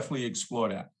 I would definitely explore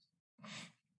that.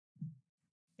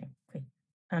 Yeah, great.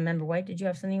 Member White, did you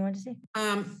have something you wanted to say?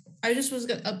 I just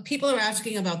was, people are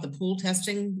asking about the pool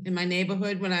testing in my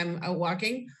neighborhood when I'm out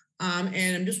walking.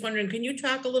 And I'm just wondering, can you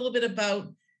talk a little bit about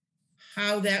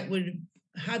how that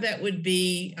would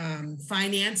be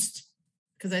financed?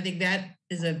 Because I think that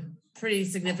is a pretty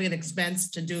significant expense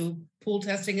to do pool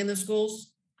testing in the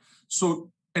schools.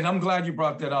 So, and I'm glad you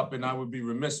brought that up, and I would be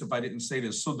remiss if I didn't say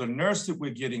this. So the nurse that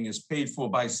we're getting is paid for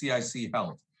by CIC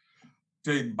Health.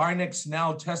 The Binex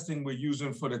Now testing we're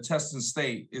using for the test and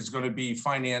stay is going to be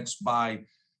financed by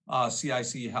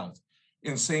CIC Health.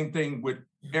 And same thing with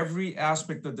every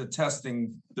aspect of the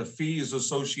testing, the fee is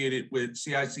associated with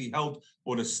CIC Health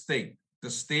or the state. The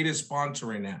state is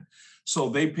sponsoring that. So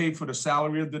they pay for the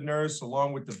salary of the nurse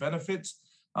along with the benefits,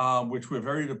 which we're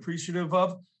very appreciative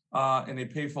of. And they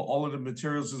pay for all of the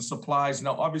materials and supplies.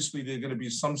 Now, obviously, there are going to be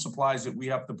some supplies that we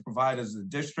have to provide as a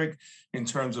district in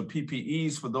terms of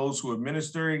PPEs for those who are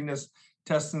administering this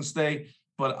test and stay.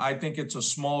 But I think it's a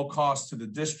small cost to the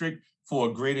district for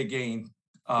a greater gain.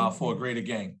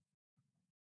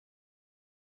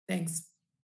 Thanks.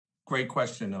 Great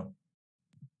question, though.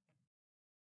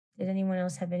 Did anyone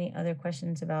else have any other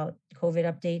questions about COVID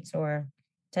updates or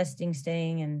testing,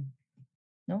 staying, and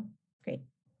no? Great.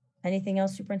 Anything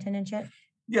else, Superintendent Jett?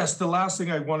 Yes, the last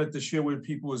thing I wanted to share with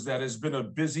people is that it's been a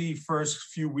busy first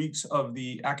few weeks of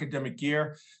the academic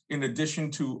year. In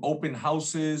addition to open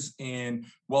houses and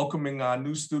welcoming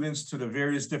new students to the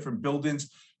various different buildings,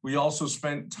 we also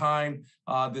spent time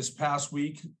this past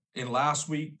week and last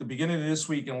week, the beginning of this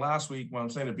week and last week, well, I'm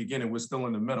saying the beginning, we're still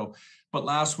in the middle, but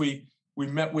last week, we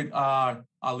met with our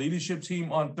leadership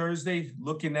team on Thursday,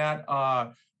 looking at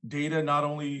data, not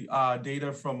only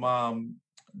data from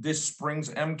this spring's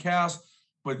MCAS,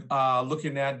 but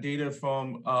looking at data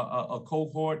from a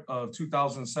cohort of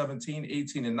 2017,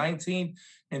 18, and 19,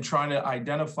 and trying to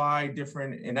identify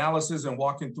different analysis and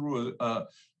walking through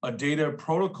a data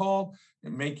protocol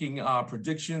and making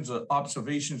predictions,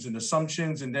 observations, and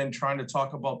assumptions, and then trying to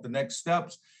talk about the next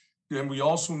steps. Then we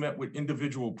also met with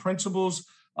individual principals,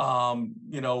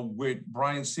 with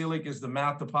Brian Seelig as the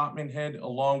math department head,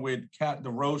 along with Kat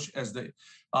DeRoche as the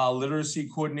literacy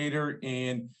coordinator,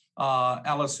 and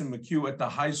Allison McHugh at the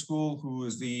high school, who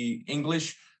is the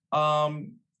English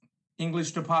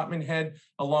department head,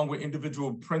 along with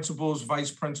individual principals,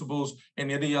 vice principals,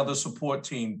 and any other support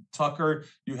team. Tucker,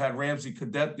 you had Ramsey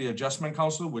Cadet, the adjustment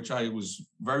counselor, which I was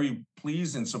very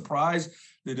pleased and surprised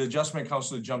that the adjustment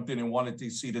counselor jumped in and wanted to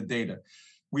see the data.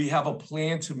 We have a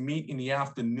plan to meet in the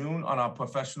afternoon on our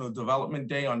professional development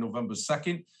day on November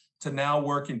 2nd to now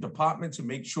work in department to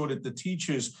make sure that the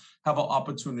teachers have an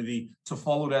opportunity to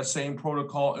follow that same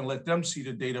protocol and let them see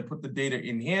the data, put the data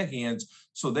in their hands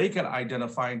so they can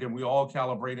identify, and then we all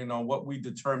calibrating on what we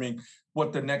determine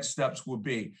what the next steps will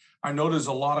be. I know there's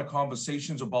a lot of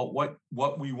conversations about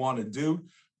what we want to do.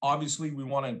 Obviously, we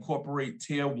want to incorporate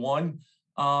tier one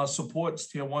supports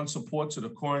to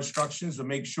the core instructions to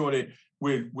make sure that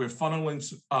we're funneling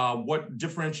what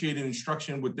differentiated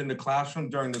instruction within the classroom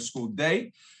during the school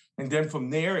day. And then from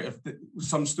there, if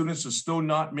some students are still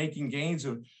not making gains,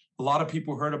 a lot of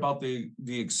people heard about the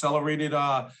accelerated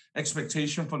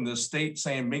expectation from the state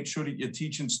saying, make sure that you're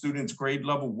teaching students grade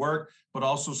level work, but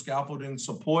also scaffolding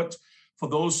support. For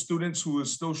those students who are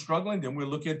still struggling, then we'll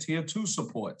look at tier two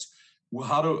supports. Well,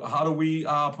 how do we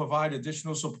provide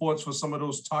additional supports for some of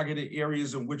those targeted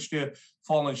areas in which they're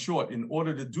falling short? In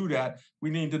order to do that, we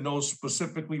need to know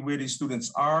specifically where these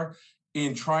students are.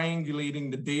 In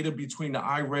triangulating the data between the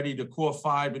iReady, the Core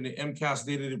 5, and the MCAS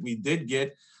data that we did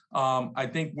get, I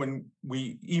think when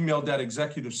we emailed that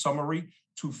executive summary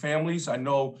to families, I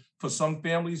know for some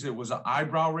families it was an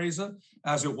eyebrow raiser,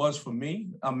 as it was for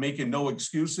me. I'm making no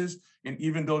excuses. And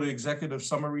even though the executive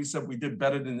summary said we did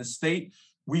better than the state,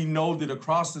 we know that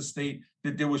across the state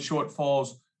that there were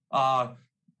shortfalls.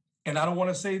 And I don't want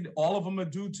to say all of them are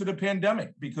due to the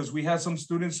pandemic, because we had some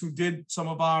students who did some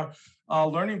of our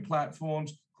learning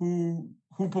platforms who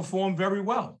performed very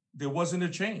well. There wasn't a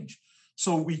change.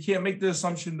 So we can't make the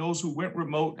assumption those who went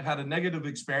remote had a negative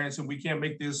experience, and we can't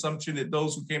make the assumption that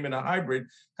those who came in a hybrid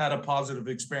had a positive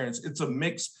experience. It's a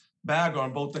mixed bag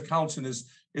on both accounts, and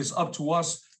is up to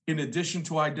us, in addition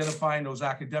to identifying those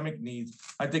academic needs.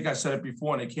 I think I said it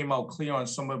before, and it came out clear on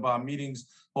some of our meetings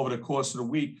over the course of the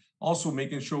week, also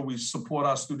making sure we support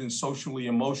our students socially,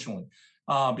 emotionally,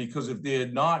 because if they're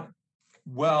not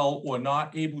well or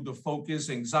not able to focus,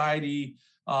 anxiety,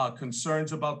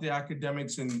 concerns about the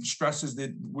academics and stresses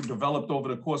that were developed over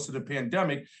the course of the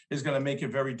pandemic is going to make it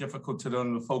very difficult for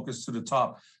them to focus to the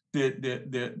top,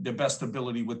 their best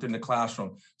ability within the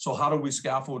classroom. So how do we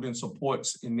scaffold and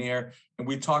supports in there? And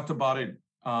we talked about it,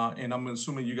 and I'm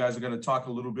assuming you guys are going to talk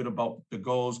a little bit about the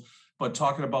goals, but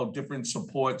talking about different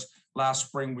supports. Last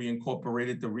spring, we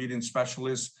incorporated the reading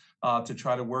specialists to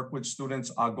try to work with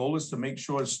students. Our goal is to make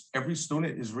sure every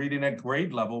student is reading at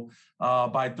grade level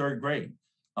by third grade.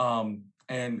 And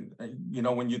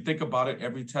when you think about it,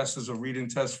 every test is a reading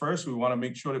test first. We want to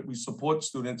make sure that we support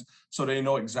students so they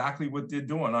know exactly what they're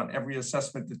doing on every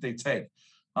assessment that they take.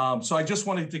 So I just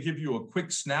wanted to give you a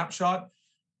quick snapshot.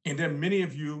 And then many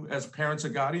of you as parents or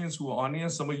guardians who are on there,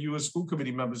 some of you as school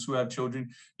committee members who have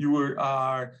children,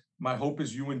 my hope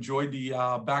is you enjoyed the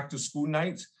back to school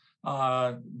nights.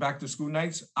 I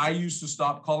used to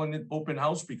stop calling it open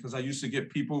house because I used to get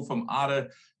people from out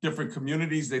of different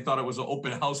communities. They thought it was an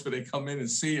open house where they come in and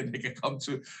see, and they could come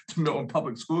to Milton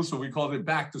Public Schools. So we called it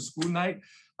back to school night.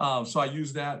 So I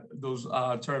use those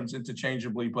terms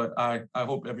interchangeably, but I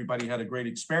hope everybody had a great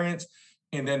experience.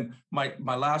 And then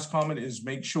my last comment is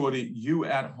make sure that you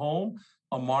at home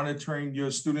are monitoring your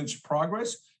students'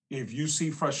 progress. If you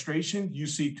see frustration, you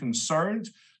see concerns,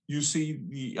 you see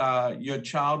your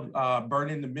child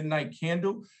burning the midnight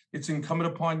candle, it's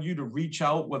incumbent upon you to reach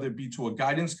out, whether it be to a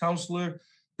guidance counselor,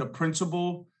 the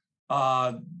principal,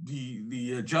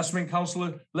 the adjustment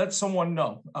counselor. Let someone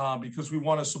know because we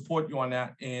want to support you on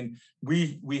that. And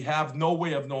we have no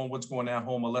way of knowing what's going on at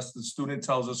home unless the student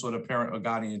tells us or the parent or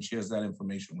guardian shares that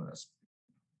information with us.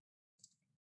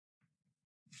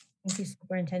 Thank you,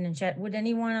 Superintendent Jett. Would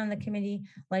anyone on the committee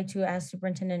like to ask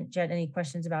Superintendent Jett any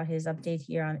questions about his update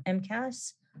here on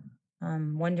MCAS?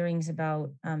 Wonderings about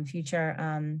future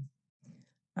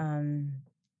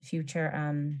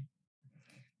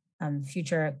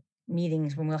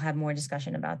meetings when we'll have more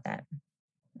discussion about that.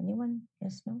 Anyone?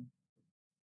 Yes, no?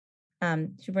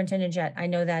 Superintendent Jett, I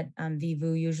know that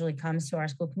Vivu usually comes to our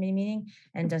school committee meeting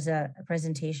and does a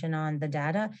presentation on the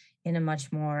data in a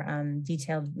much more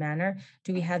detailed manner.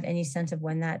 Do we have any sense of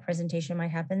when that presentation might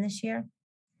happen this year?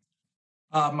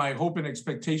 My hope and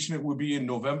expectation it will be in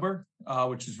November,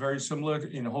 which is very similar.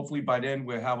 And hopefully by then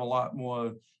we'll have a lot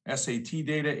more SAT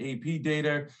data, AP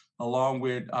data, along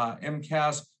with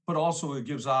MCAS, but also it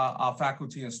gives our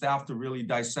faculty and staff to really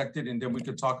dissect it. And then we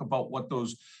could talk about what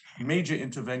those major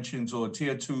interventions or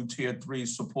tier 2, tier 3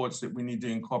 supports that we need to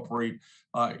incorporate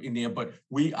in there. But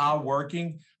we are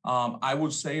working, I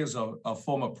would say as a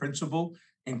former principal,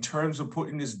 in terms of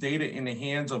putting this data in the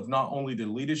hands of not only the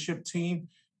leadership team,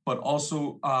 but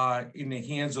also in the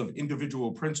hands of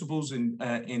individual principals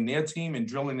in their team and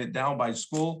drilling it down by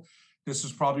school. This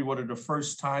is probably one of the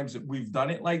first times that we've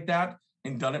done it like that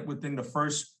and done it within the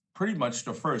first, pretty much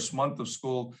the first month of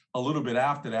school, a little bit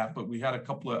after that, but we had a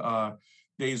couple of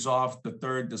days off, the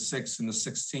 3rd, the 6th, and the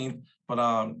 16th, but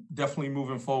definitely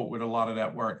moving forward with a lot of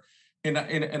that work. And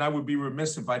I would be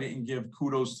remiss if I didn't give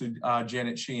kudos to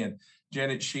Janet Sheehan.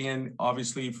 Janet Sheehan,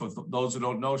 obviously, for those who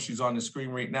don't know, she's on the screen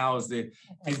right now as the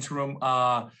interim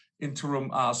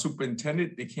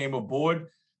superintendent that came aboard.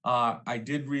 I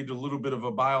did read a little bit of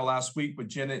a bio last week, but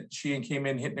Janet Sheehan came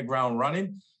in hitting the ground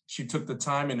running. She took the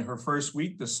time in her first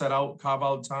week to carve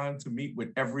out time to meet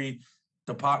with every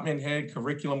department head,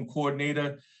 curriculum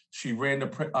coordinator. She ran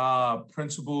the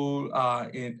principal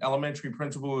in elementary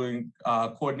principal and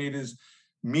coordinators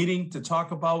meeting to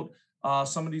talk about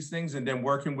some of these things, and then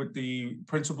working with the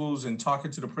principals and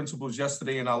talking to the principals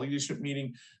yesterday in our leadership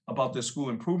meeting about their school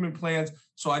improvement plans.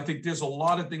 So I think there's a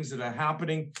lot of things that are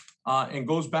happening and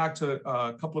goes back to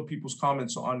a couple of people's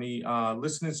comments on the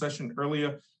listening session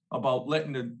earlier about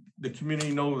letting the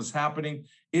community know what's happening.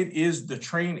 The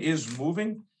train is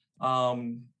moving.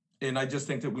 And I just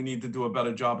think that we need to do a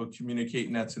better job of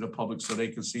communicating that to the public so they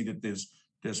can see that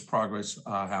there's progress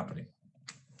happening.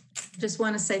 Just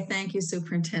want to say thank you,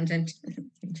 Superintendent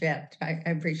Jett. I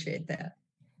appreciate that.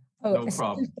 Oh, no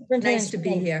problem. Nice to be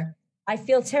here. I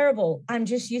feel terrible. I'm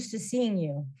just used to seeing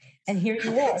you. And here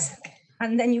you were.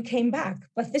 And then you came back.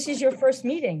 But this is your first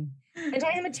meeting. And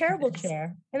I am a terrible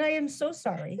chair. And I am so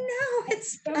sorry. No,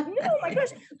 it's no, my gosh.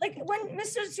 Like when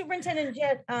Mr. Superintendent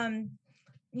Jett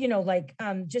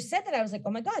just said that, I was like,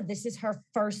 oh my God, this is her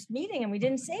first meeting and we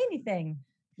didn't say anything.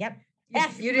 Yep.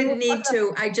 You didn't need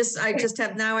to. I just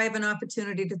have an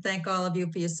opportunity to thank all of you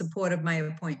for your support of my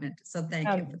appointment. So thank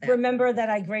you for that. Remember that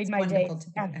I grade my day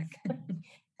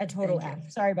a total Thank you.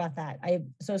 F. Sorry about that.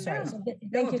 I'm so sorry. So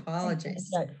thank you.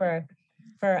 Apologies.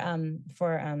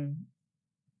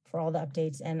 For all the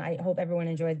updates. And I hope everyone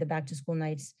enjoyed the back to school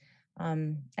nights.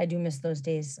 I do miss those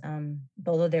days,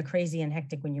 although they're crazy and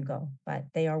hectic when you go, but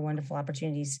they are wonderful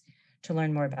opportunities to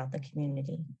learn more about the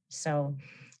community. So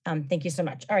thank you so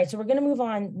much. All right, so we're going to move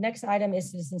on. Next item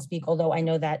is Citizen Speak, although I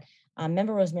know that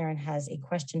Member Rosemarin has a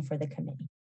question for the committee.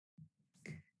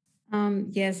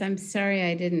 Yes, I'm sorry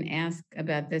I didn't ask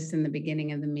about this in the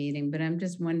beginning of the meeting, but I'm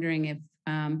just wondering if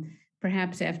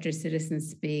perhaps after Citizen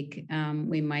Speak,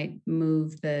 we might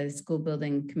move the school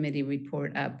building committee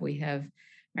report up. We have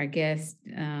our guest,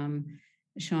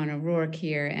 Sean O'Rourke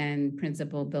here, and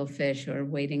Principal Bill Fish, who are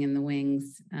waiting in the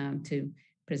wings to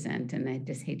present, and I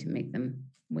just hate to make them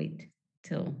wait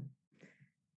till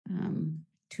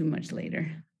too much later.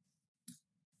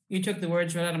 You took the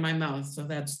words right out of my mouth, so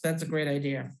that's a great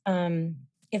idea.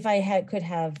 If I could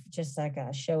have just like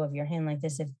a show of your hand like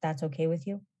this, if that's okay with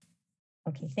you.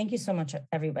 Okay, thank you so much,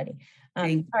 everybody.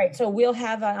 All right, so we'll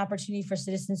have an opportunity for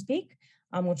Citizen Speak,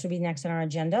 which will be next on our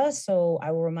agenda. So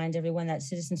I will remind everyone that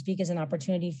Citizen Speak is an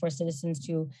opportunity for citizens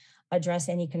to address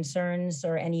any concerns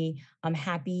or any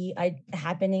happy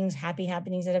happenings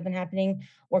that have been happening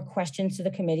or questions to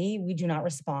the committee. We do not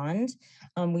respond.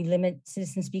 We limit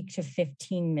Citizen Speak to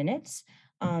 15 minutes.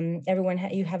 Everyone,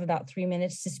 you have about 3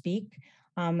 minutes to speak.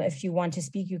 If you want to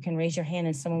speak, you can raise your hand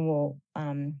and someone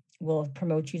will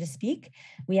promote you to speak.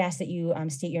 We ask that you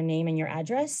state your name and your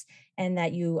address, and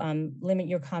that you limit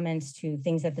your comments to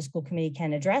things that the school committee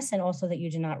can address, and also that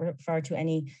you do not refer to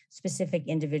any specific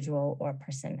individual or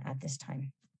person at this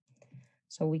time.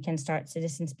 So we can start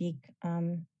Citizen Speak.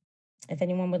 If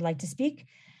anyone would like to speak,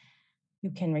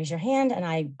 you can raise your hand, and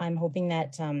I'm hoping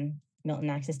that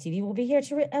Milton Access TV will be here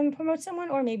to promote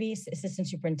someone, or maybe Assistant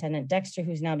Superintendent Dexter,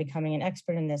 who's now becoming an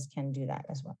expert in this, can do that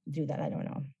as well. I don't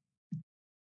know.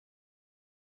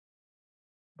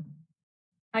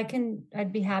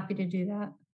 I'd be happy to do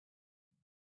that.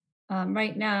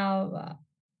 Right now,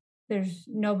 there's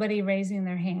nobody raising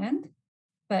their hand,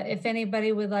 but if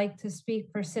anybody would like to speak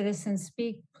for Citizen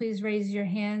Speak, please raise your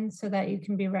hand so that you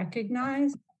can be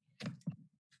recognized.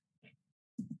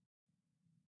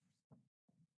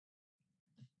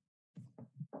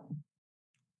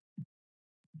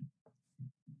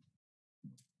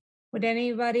 Would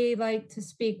anybody like to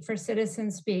speak for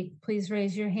Citizen Speak? Please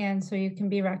raise your hand so you can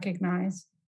be recognized.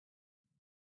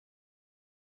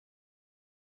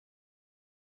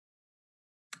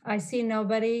 I see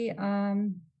nobody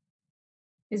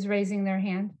is raising their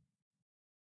hand.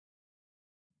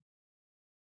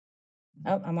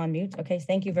 Oh, I'm on mute. Okay,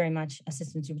 thank you very much,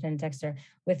 Assistant Superintendent Dexter.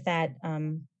 With that,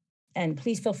 and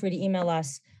please feel free to email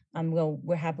us. We'll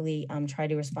happily try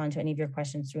to respond to any of your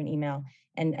questions through an email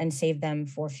and save them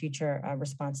for future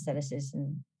response at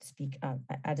Assistant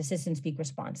Speak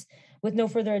response. With no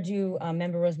further ado,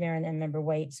 Member Rosemarin and Member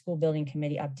White, School Building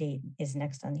Committee update is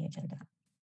next on the agenda.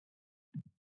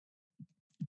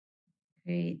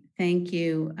 Great, thank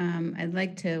you. I'd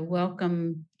like to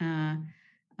welcome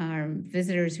our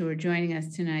visitors who are joining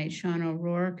us tonight. Sean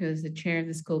O'Rourke, who's the chair of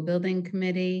the School Building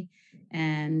Committee,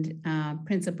 and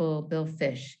Principal Bill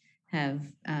Fish have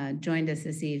joined us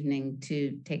this evening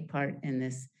to take part in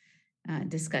this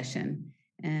discussion.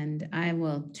 And I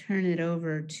will turn it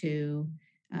over to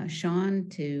Sean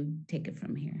to take it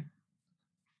from here.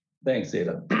 Thanks,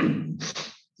 Ada.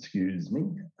 Excuse me.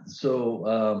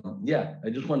 So yeah, I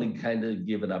just wanted to kind of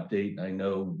give an update. I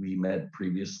know we met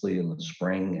previously in the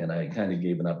spring, and I kind of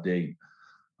gave an update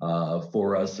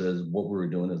for us as what we were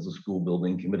doing as a school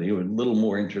building committee, a little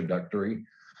more introductory.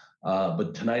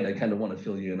 But tonight I kind of want to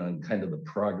fill you in on kind of the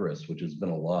progress, which has been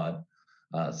a lot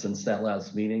since that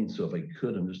last meeting. So if I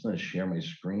could, I'm just going to share my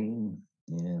screen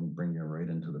and bring you right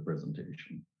into the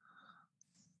presentation.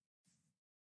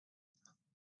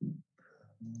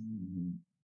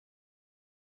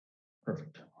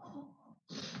 Perfect.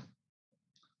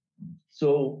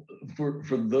 So for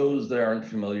those that aren't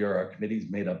familiar, our committee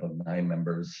is made up of 9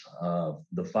 members.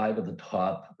 The 5 at the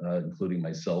top, including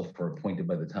myself, are appointed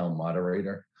by the town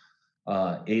moderator.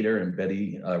 Ada and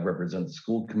Betty represent the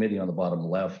school committee on the bottom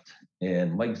left,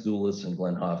 and Mike Zulis and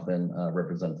Glenn Hoffman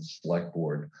represent the select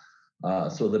board.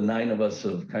 So the 9 of us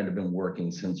have kind of been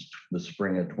working since the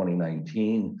spring of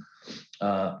 2019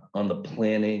 on the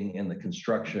planning and the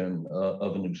construction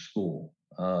of a new school.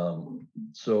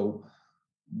 So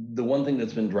the one thing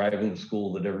that's been driving the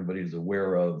school that everybody's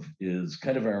aware of is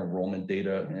kind of our enrollment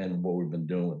data and what we've been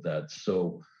doing with that.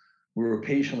 So we were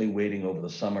patiently waiting over the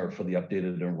summer for the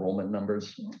updated enrollment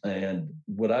numbers. And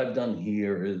what I've done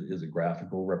here is a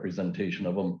graphical representation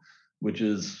of them, which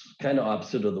is kind of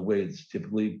opposite of the way it's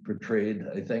typically portrayed,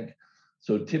 I think.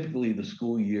 So typically the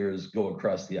school years go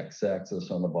across the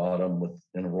x-axis on the bottom with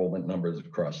enrollment numbers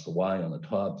across the y on the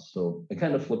top. So I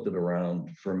kind of flipped it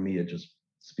around. For me, it just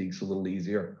speaks a little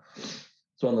easier.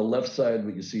 So on the left side,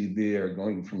 what you see there,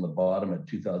 going from the bottom at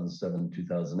 2007,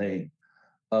 2008,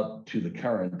 up to the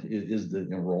current is the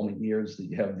enrollment years that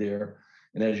you have there.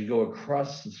 And as you go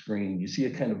across the screen, you see a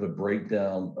kind of a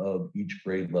breakdown of each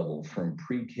grade level from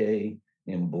pre-K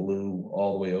in blue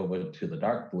all the way over to the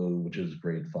dark blue, which is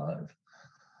grade 5.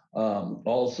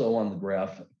 Also on the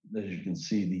graph, as you can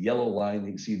see, the yellow line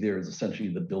that you see there is essentially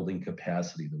the building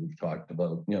capacity that we've talked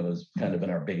about, you know, as kind of in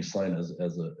our baseline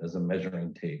as a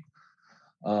measuring tape.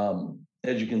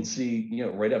 As you can see, you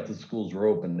know, right after the schools were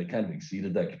open, they kind of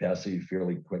exceeded that capacity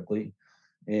fairly quickly.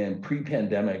 And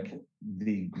pre-pandemic,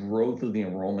 the growth of the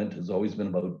enrollment has always been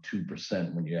about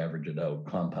 2% when you average it out,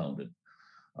 compounded.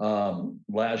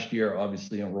 Last year,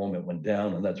 obviously, enrollment went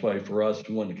down, and that's why for us,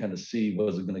 we wanted to kind of see,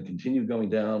 was it going to continue going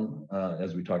down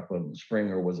as we talked about in the spring,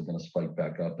 or was it going to spike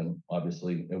back up? And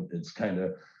obviously, it's kind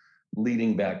of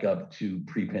leading back up to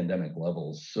pre-pandemic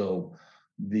levels. So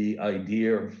the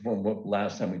idea from what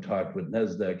last time we talked with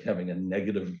NESDEC, having a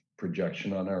negative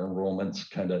projection on our enrollments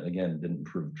kind of, again, didn't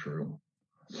prove true.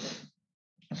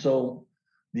 So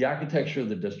the architecture of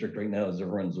the district right now, as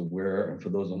everyone's aware, and for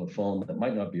those on the phone that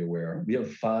might not be aware, we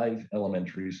have 5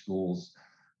 elementary schools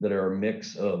that are a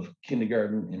mix of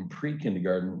kindergarten and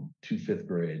pre-kindergarten to 5th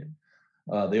grade.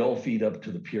 They all feed up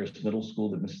to the Pierce Middle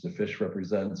School that Mr. Fish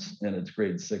represents, and it's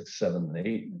grade 6, 7, and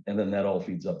 8, and then that all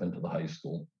feeds up into the high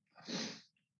school.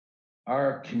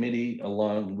 Our committee,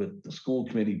 along with the school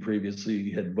committee previously,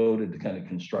 had voted to kind of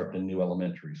construct a new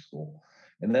elementary school.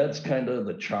 And that's kind of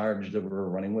the charge that we're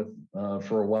running with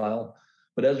for a while.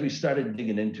 But as we started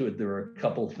digging into it, there were a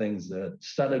couple of things that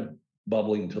started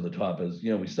bubbling to the top as,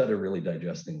 you know, we started really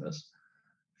digesting this.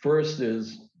 First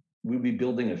is we'll be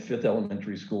building a 5th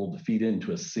elementary school to feed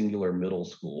into a singular middle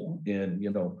school. And, you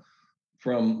know,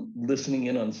 from listening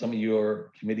in on some of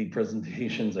your committee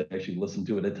presentations, I actually listened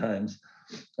to it at times.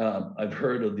 I've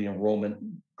heard of the enrollment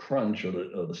crunch or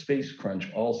the space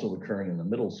crunch also occurring in the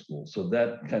middle school. So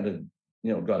that kind of,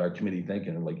 you know, got our committee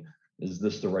thinking, like, is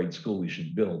this the right school we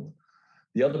should build?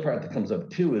 The other part that comes up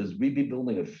too is we'd be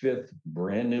building a 5th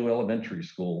brand new elementary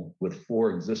school with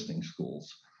 4 existing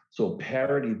schools. So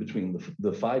parity between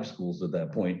the 5 schools at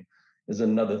that point is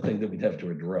another thing that we'd have to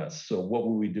address. So what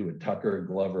would we do at Tucker,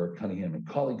 Glover, Cunningham, and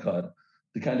Collycott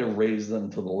to kind of raise them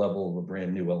to the level of a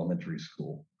brand new elementary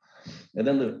school? And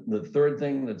then the third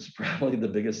thing that's probably the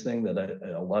biggest thing that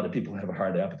a lot of people have a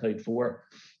hard appetite for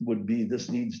would be this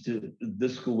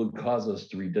school would cause us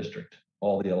to redistrict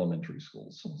all the elementary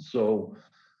schools. So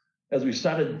as we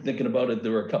started thinking about it,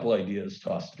 there were a couple ideas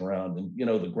tossed around. And, you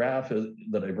know, the graph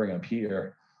that I bring up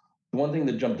here, the one thing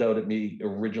that jumped out at me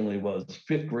originally was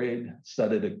 5th grade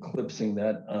started eclipsing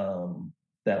that,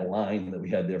 that line that we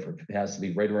had there for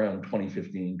capacity right around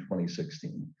 2015,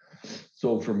 2016.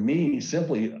 So for me,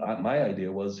 simply, my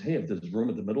idea was, hey, if there's room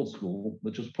at the middle school,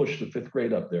 let's just push the 5th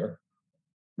grade up there.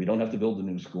 We don't have to build a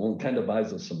new school, and kind of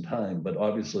buys us some time. But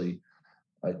obviously,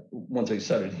 once I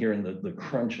started hearing the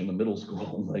crunch in the middle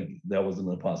school, like that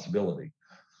wasn't a possibility.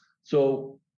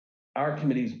 So our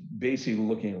committee's basically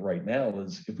looking at right now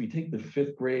is if we take the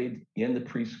 5th grade and the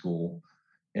preschool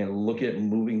and look at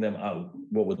moving them out,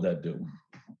 what would that do?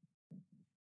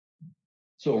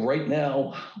 So right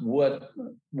now, what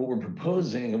we're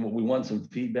proposing and what we want some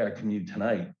feedback from you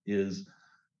tonight is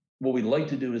what we'd like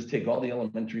to do is take all the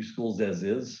elementary schools as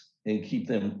is and keep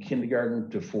them kindergarten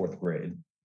to 4th grade.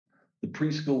 The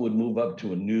preschool would move up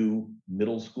to a new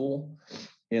middle school,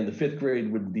 and the 5th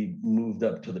grade would be moved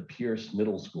up to the Pierce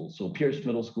Middle School. So Pierce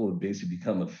Middle School would basically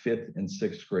become a 5th and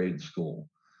 6th grade school.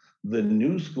 The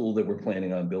new school that we're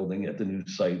planning on building at the new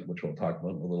site, which we'll talk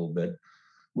about in a little bit,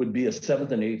 would be a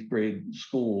 7th and 8th grade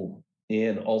school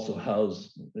and also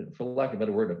house, for lack of a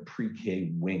better word, a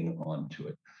pre-K wing onto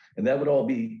it. And that would all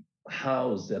be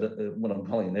housed at what I'm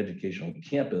calling an educational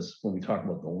campus when we talk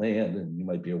about the land, and you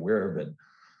might be aware of it,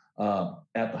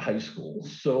 at the high school.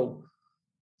 So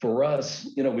for us,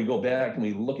 you know, we go back and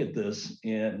we look at this,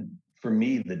 and for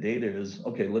me, the data is,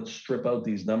 okay, let's strip out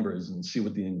these numbers and see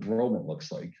what the enrollment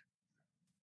looks like.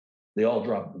 They all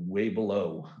drop way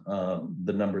below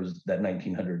the numbers, that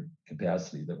 1900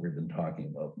 capacity that we've been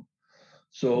talking about.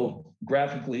 So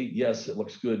graphically, yes, it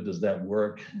looks good. Does that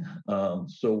work?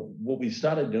 So what we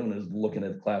started doing is looking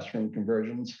at classroom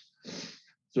conversions.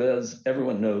 So as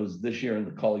everyone knows, this year in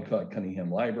the Collycott Cunningham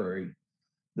Library,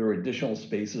 there are additional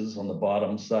spaces on the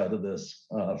bottom side of this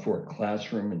for a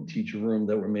classroom and teacher room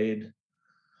that were made.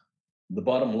 The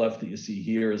bottom left that you see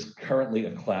here is currently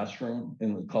a classroom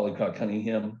in the Collycott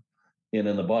Cunningham. And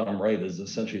in the bottom right is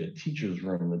essentially a teacher's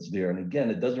room that's there. And again,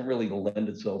 it doesn't really lend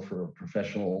itself for a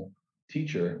professional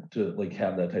teacher to like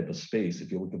have that type of space if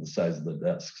you look at the size of the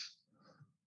desks.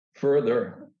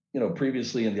 Further, you know,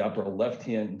 previously in the upper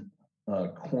left-hand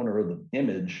corner of the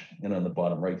image and on the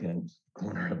bottom right-hand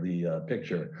corner of the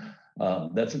picture,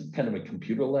 that's kind of a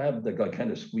computer lab that got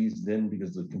kind of squeezed in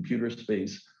because the computer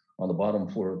space on the bottom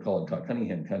floor of Collycott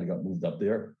Cunningham kind of got moved up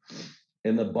there.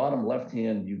 In the bottom left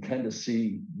hand, you kind of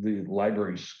see the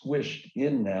library squished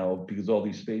in now because all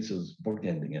these spaces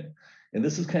bookending it. And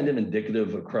this is kind of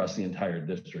indicative across the entire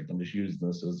district. I'm just using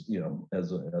this as, you know,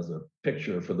 as a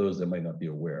picture for those that might not be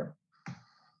aware.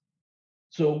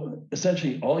 So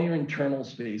essentially all your internal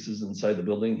spaces inside the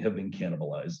building have been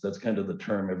cannibalized. That's kind of the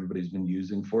term everybody's been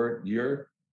using for it. You're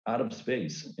out of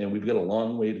space, and we've got a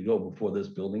long way to go before this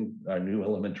building, our new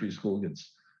elementary school,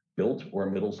 gets built, or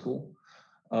middle school.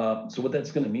 So what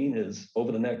that's going to mean is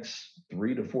over the next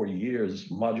 3 to 4 years,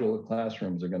 modular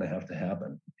classrooms are going to have to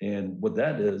happen. And what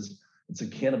that is, it's a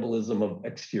cannibalism of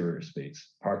exterior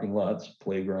space, parking lots,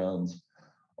 playgrounds,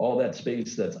 all that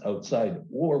space that's outside,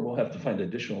 or we'll have to find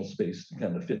additional space to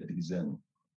kind of fit these in.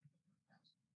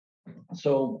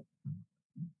 So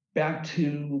back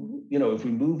to, you know, if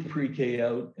we move pre-K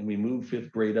out and we move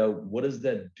 5th grade out, what does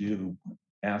that do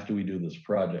after we do this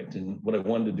project? And what I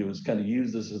wanted to do is kind of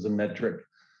use this as a metric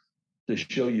to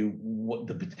show you what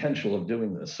the potential of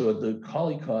doing this. So at the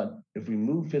Collycott, if we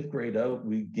move 5th grade out,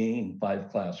 we gain 5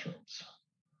 classrooms.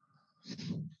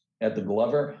 At the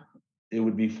Glover, it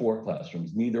would be 4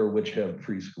 classrooms, neither of which have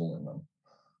preschool in them.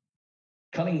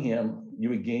 Cunningham, you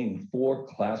would gain 4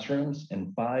 classrooms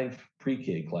and 5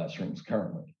 pre-K classrooms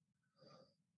currently.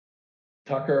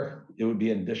 Tucker, it would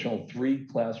be an additional 3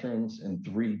 classrooms and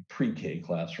 3 pre-K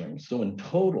classrooms. So in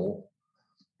total,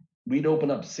 we'd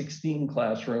open up 16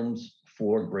 classrooms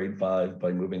for grade 5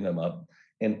 by moving them up,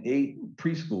 and 8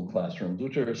 preschool classrooms,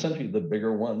 which are essentially the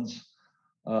bigger ones.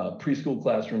 Preschool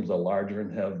classrooms are larger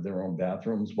and have their own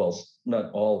bathrooms. Well,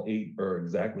 not all 8 are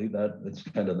exactly that. That's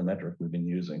kind of the metric we've been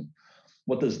using.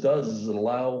 What this does is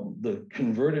allow the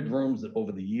converted rooms that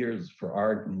over the years for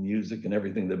art and music and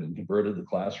everything that have been converted to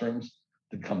classrooms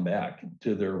to come back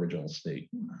to their original state.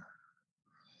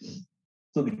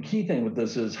 So the key thing with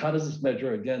this is, how does this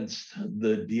measure against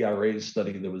the DRA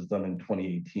study that was done in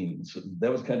 2018? So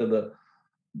that was kind of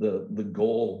the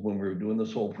goal when we were doing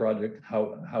this whole project,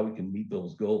 how we can meet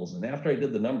those goals. And after I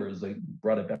did the numbers, I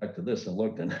brought it back to this and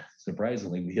looked, and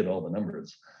surprisingly, we hit all the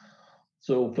numbers.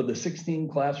 So for the 16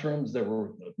 classrooms that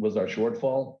was our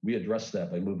shortfall, we addressed that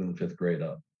by moving the 5th grade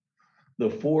up. The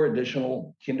 4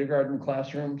 additional kindergarten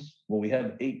classrooms, well, we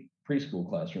have 8 preschool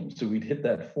classrooms. So we'd hit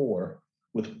that 4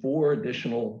 with 4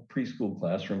 additional preschool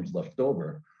classrooms left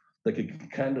over that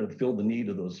could kind of fill the need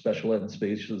of those special ed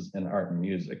spaces and art and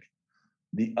music.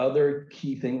 The other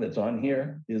key thing that's on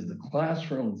here is the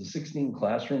classrooms, the 16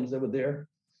 classrooms that were there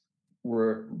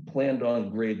were planned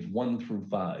on grades 1 through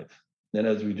 5. And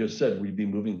as we just said, we'd be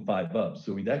moving 5 up.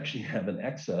 So we'd actually have an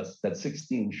excess, that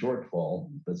 16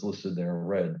 shortfall that's listed there in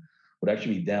red would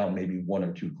actually be down maybe 1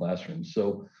 or 2 classrooms.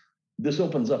 So this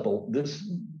opens up,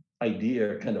 this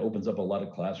idea kind of opens up a lot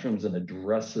of classrooms and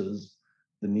addresses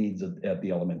the needs at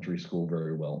the elementary school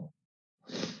very well.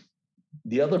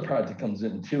 The other part that comes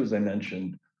in too, as I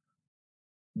mentioned,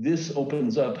 this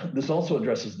opens up, this also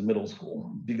addresses the middle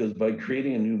school, because by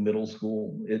creating a new middle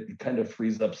school, it kind of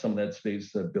frees up some of that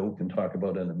space that Bill can talk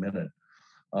about in a minute.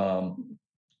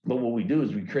 But what we do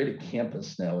is we create a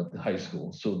campus now at the high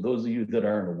school. So those of you that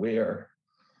aren't aware,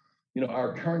 you know,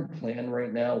 our current plan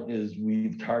right now is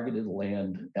we've targeted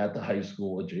land at the high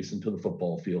school adjacent to the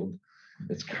football field.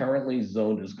 It's currently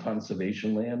zoned as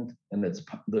conservation land, and that's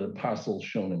the parcel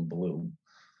shown in blue.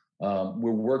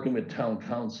 We're working with town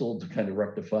council to kind of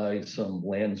rectify some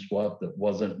land swap that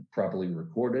wasn't properly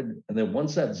recorded. And then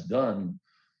once that's done,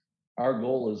 our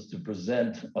goal is to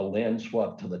present a land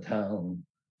swap to the town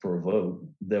for a vote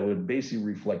that would basically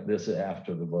reflect this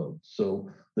after the vote. So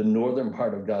the northern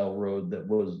part of Guile Road that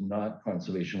was not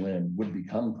conservation land would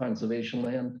become conservation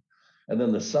land. And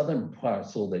then the southern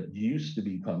parcel that used to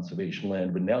be conservation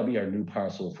land would now be our new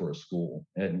parcel for a school.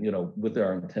 And, you know, with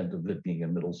our intent of it being a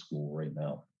middle school right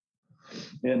now.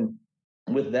 And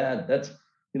with that, that's,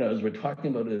 you know, as we're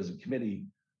talking about it as a committee,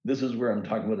 this is where I'm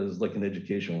talking about it as like an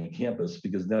educational campus,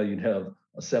 because now you'd have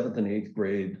a 7th and 8th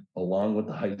grade along with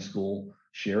the high school,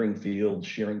 sharing fields,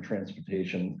 sharing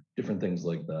transportation, different things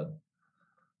like that.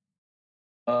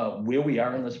 Where we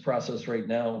are in this process right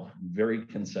now, very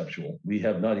conceptual. We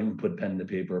have not even put pen to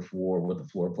paper for what the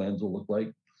floor plans will look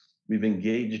like. We've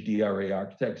engaged DRA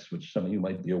architects, which some of you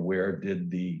might be aware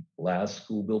did the last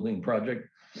school building project.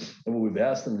 And what we've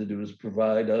asked them to do is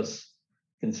provide us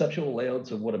conceptual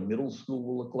layouts of what a middle school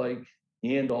will look like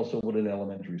and also what an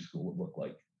elementary school would look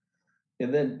like.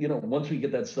 And then, you know, once we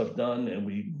get that stuff done and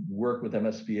we work with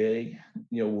MSBA,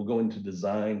 you know, we'll go into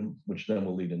design, which then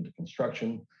will lead into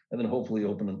construction, and then hopefully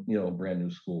open, you know, a brand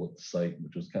new school at the site,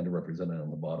 which was kind of represented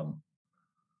on the bottom.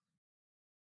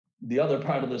 The other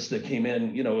part of this that came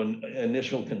in, you know, an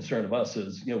initial concern of us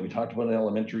is, you know, we talked about an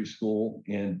elementary school,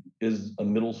 and is a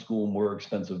middle school more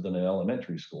expensive than an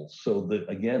elementary school? So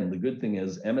again, the good thing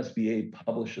is MSBA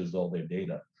publishes all their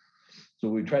data. So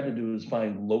what we tried to do is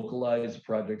find localized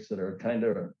projects that are kind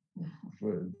of,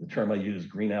 for the term I use,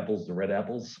 green apples to red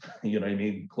apples, you know what I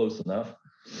mean, close enough.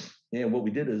 And what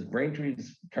we did is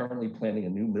Braintree's currently planning a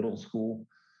new middle school.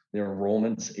 Their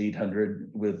enrollment's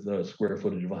 800 with a square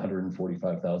footage of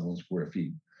 145,000 square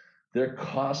feet. Their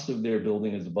cost of their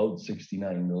building is about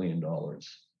 $69 million.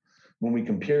 When we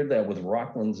compared that with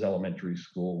Rockland's elementary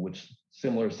school, which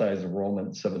similar size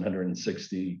enrollment,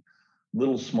 760,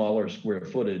 little smaller square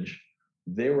footage,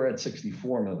 they were at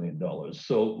 $64 million.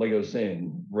 So like I was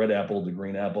saying, red apple to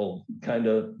green apple, kind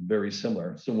of very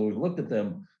similar. So when we looked at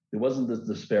them, there wasn't this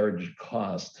disparaged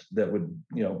cost that would,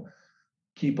 you know,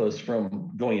 keep us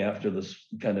from going after this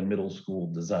kind of middle school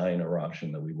design or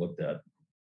option that we looked at.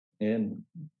 And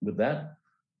with that,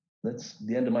 that's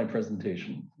the end of my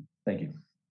presentation. Thank you.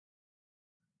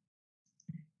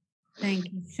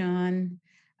 Thank you, Sean.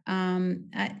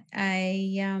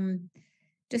 I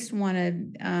just want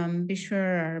to be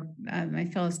sure my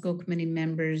fellow school committee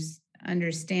members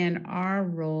understand our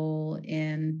role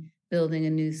in building a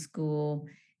new school.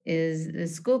 Is the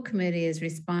school committee is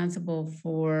responsible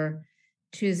for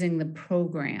choosing the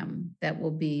program that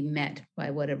will be met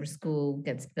by whatever school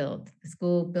gets built. The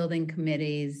school building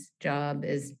committee's job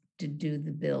is to do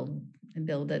the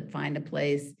build it, find a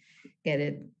place, get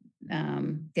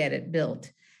it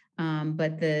built.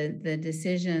 But the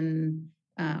decision,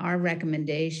 our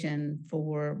recommendation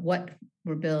for what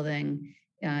we're building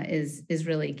is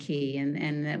really key.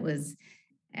 And that was,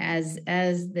 as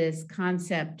this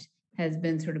concept has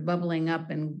been sort of bubbling up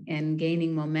and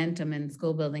gaining momentum in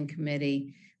school building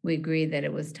committee, we agreed that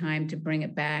it was time to bring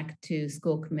it back to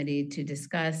school committee to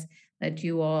discuss, that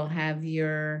you all have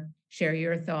your share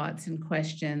your thoughts and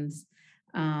questions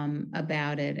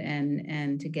about it,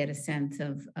 and to get a sense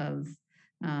of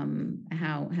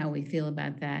how we feel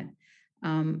about that.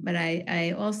 But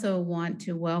I also want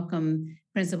to welcome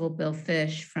Principal Bill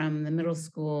Fish from the middle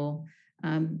school.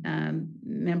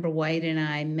 Member White and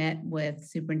I met with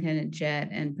Superintendent Jett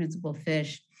and Principal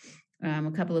Fish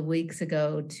a couple of weeks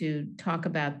ago to talk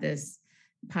about this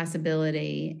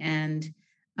possibility. And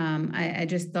I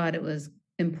just thought it was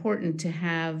important to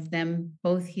have them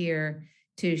both here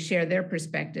to share their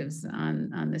perspectives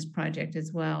on this project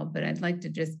as well. But I'd like to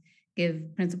just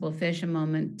give Principal Fish a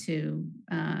moment to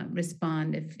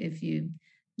respond if you'd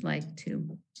like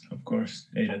to. Of course,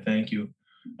 Ada, thank you.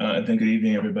 And good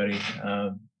evening, everybody.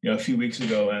 A few weeks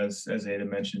ago, as Ada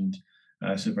mentioned,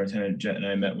 Superintendent Jett and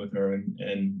I met with her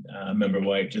and Member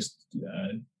White.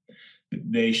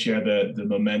 They share the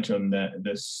momentum that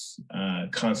this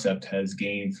concept has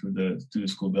gained through the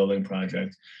school building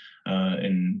project,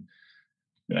 and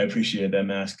I appreciated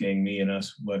them asking me and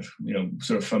us what,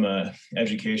 sort of from a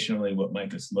educationally, what might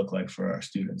this look like for our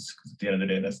students? Because at the end of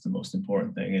the day, that's the most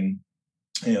important thing. And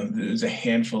there's a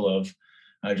handful of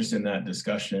just in that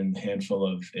discussion, handful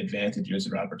of advantages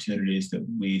or opportunities that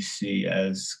we see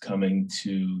as coming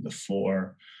to the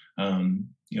fore,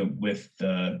 with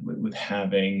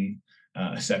having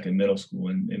a second middle school,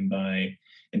 and by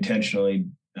intentionally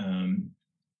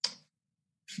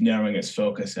narrowing its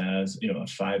focus as a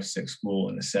 5-6 school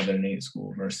and a 7 and 8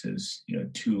 school versus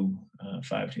 2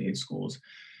 5 to 8 schools.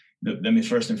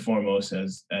 First and foremost,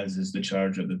 as is the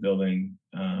charge of the building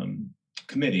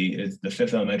committee, is the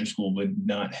 5th elementary school would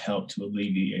not help to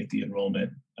alleviate the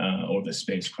enrollment or the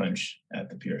space crunch at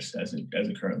the Pierce as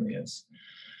it currently is.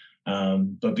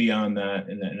 But beyond that,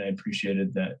 and I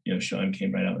appreciated that Sean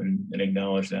came right out and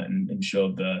acknowledged that and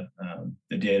showed the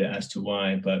data as to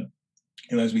why. But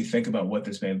as we think about what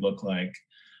this may look like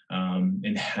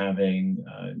in having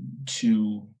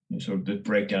two sort of the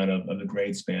breakdown of the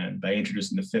grade span by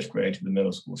introducing the 5th grade to the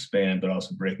middle school span, but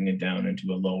also breaking it down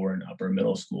into a lower and upper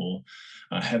middle school,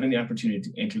 having the opportunity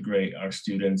to integrate our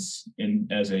students in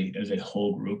as a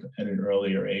whole group at an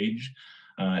earlier age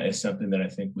is something that I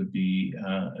think would be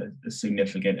a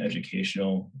significant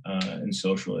educational and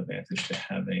social advantage to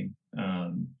having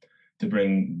to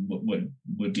bring what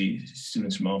would be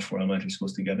students from all 4 elementary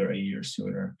schools together a year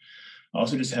sooner.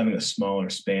 Also, just having a smaller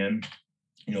span,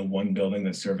 one building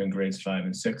that's serving grades 5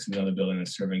 and 6, another building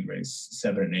that's serving grades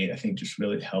 7 and 8, I think just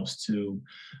really helps to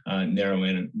zero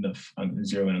in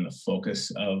on the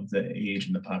focus of the age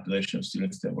and the population of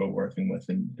students that we're working with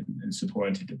and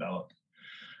supporting to develop.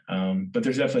 But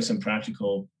there's definitely some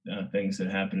practical things that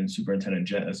happen, and Superintendent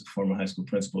Jett, as a former high school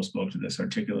principal, spoke to this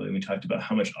articulately. We talked about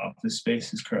how much office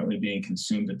space is currently being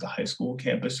consumed at the high school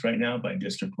campus right now by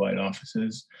district-wide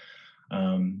offices.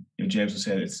 James was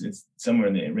saying it's somewhere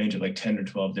in the range of like 10 or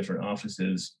 12 different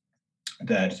offices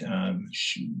that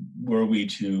were we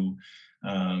to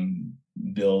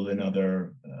build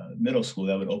another middle school,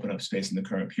 that would open up space in the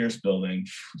current Pierce building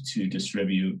to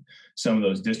distribute some of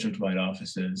those district-wide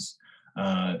offices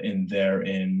and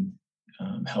therein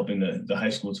helping the high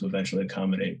school to eventually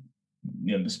accommodate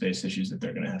the space issues that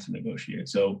they're going to have to negotiate.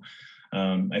 So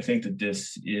I think that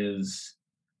this is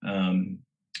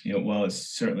while it's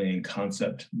certainly in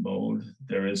concept mode,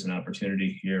 there is an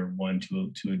opportunity here, one,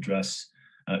 to address,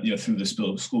 through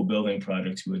the school building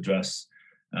project, to address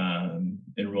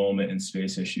enrollment and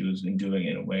space issues, and doing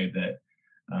it in a way that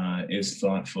is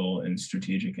thoughtful and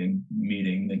strategic in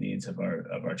meeting the needs of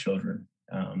our children.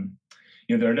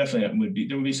 There are definitely would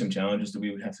be some challenges that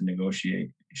we would have to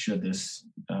negotiate should this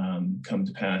come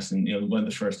to pass. And one of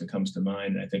the first that comes to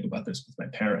mind, I think about this with my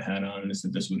parent hat on, is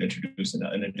that this would introduce an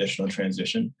additional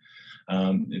transition.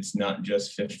 It's not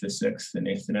just 5th to 6th and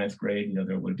 8th to 9th grade.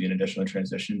 There would be an additional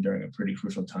transition during a pretty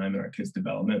crucial time in our kids'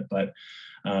 development. But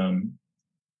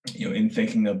in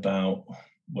thinking about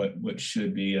what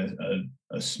should be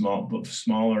a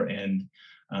smaller and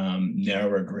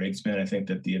narrower grade span, I think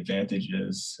that the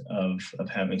advantages of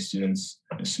having students,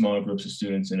 smaller groups of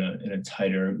students in a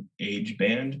tighter age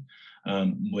band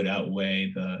would outweigh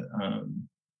the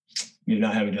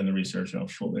not having done the research.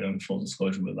 Full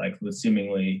disclosure, would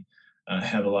seemingly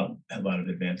have a lot of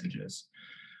advantages.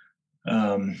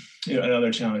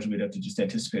 Another challenge we'd have to just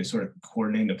anticipate sort of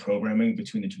coordinating the programming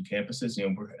between the two campuses.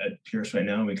 We're at Pierce right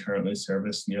now. We currently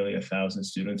service nearly 1,000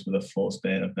 students with a full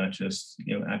span of not just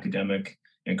academic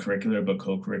and curricular, but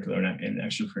co-curricular and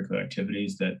extracurricular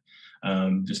activities that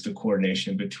just the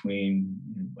coordination between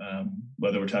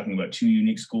whether we're talking about two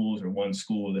unique schools or one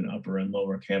school with an upper and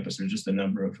lower campus, there's just a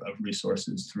number of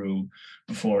resources through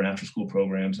before and after school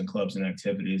programs and clubs and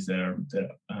activities that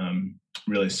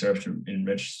really serve to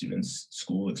enrich students'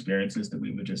 school experiences that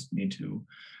we would just need to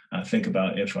think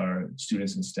about if our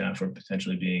students and staff are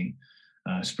potentially being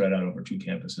spread out over two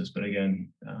campuses. But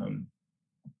again,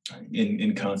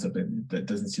 in concept, that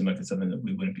doesn't seem like it's something that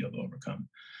we wouldn't be able to overcome.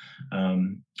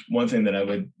 One thing that I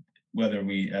would, whether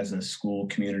we as a school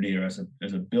community or as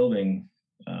a building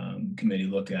committee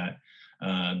look at,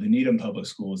 the Needham Public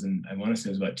Schools, and I want to say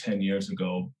it was about 10 years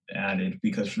ago, added,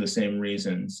 because for the same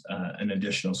reasons, an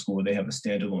additional school. They have a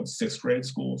standalone 6th grade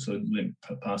school. So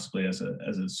possibly as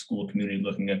a school community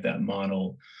looking at that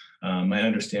model, my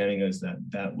understanding is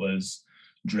that was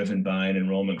driven by an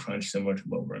enrollment crunch similar to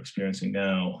what we're experiencing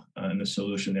now. And the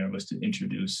solution there was to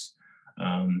introduce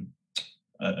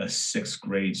a 6th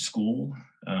grade school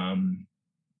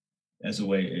as a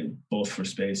way, both for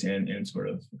space and sort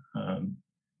of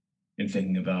in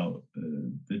thinking about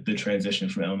the transition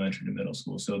from elementary to middle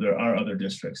school. So there are other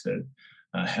districts that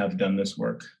have done this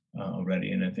work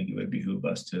already, and I think it would behoove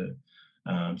us to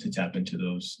tap into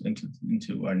those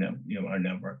into our our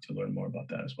network to learn more about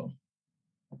that as well.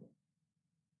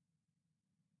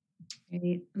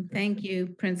 Great. Thank you,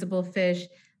 Principal Fish.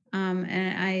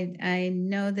 And I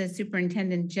know that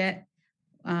Superintendent Jett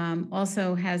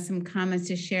also has some comments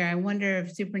to share. I wonder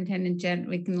if Superintendent Jett,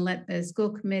 we can let the school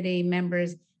committee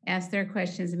members ask their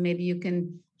questions, and maybe you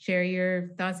can share your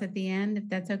thoughts at the end, if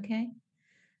that's okay.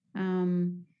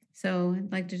 So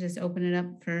I'd like to just open it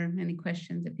up for any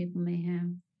questions that people may have.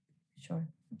 Sure.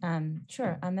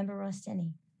 Sure. Member Ross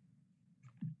Denny.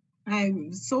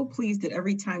 I'm so pleased that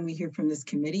every time we hear from this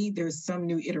committee, there's some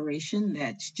new iteration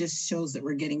that just shows that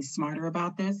we're getting smarter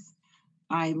about this.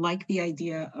 I like the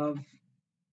idea of,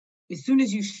 as soon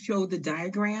as you show the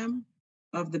diagram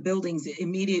of the buildings, it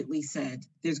immediately said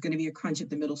there's going to be a crunch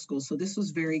at the middle school. So this was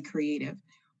very creative.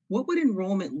 What would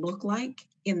enrollment look like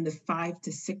in the 5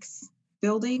 to 6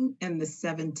 building and the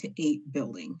 7 to 8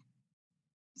 building?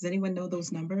 Does anyone know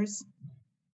those numbers?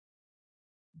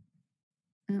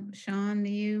 Sean, do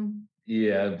you?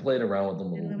 Yeah, I've played around with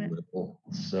them a little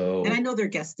bit. So, and I know they're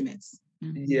guesstimates.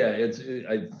 Yeah,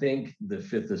 I think the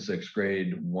 5th to 6th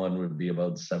grade one would be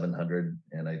about 700,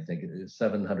 and I think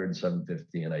 700,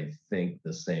 750, and I think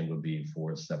the same would be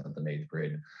for 7th and 8th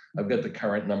grade. I've got the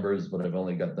current numbers, but I've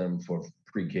only got them for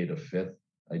pre-K to 5th.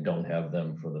 I don't have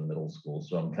them for the middle school,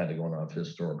 so I'm kind of going off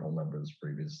historical numbers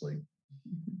previously.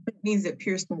 It means that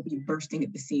Pierce won't be bursting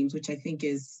at the seams, which I think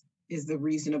is the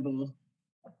reasonable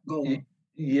goal.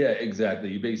 Yeah, exactly.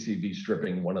 You basically be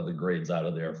stripping one of the grades out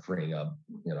of there, freeing up,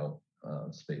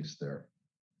 space there.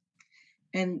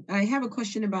 And I have a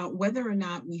question about whether or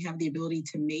not we have the ability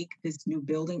to make this new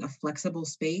building a flexible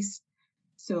space.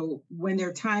 So when there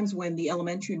are times when the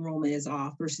elementary enrollment is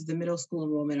off versus the middle school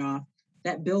enrollment off,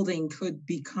 that building could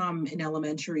become an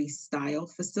elementary style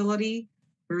facility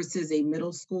versus a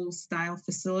middle school style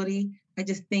facility. I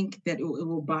just think that it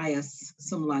will buy us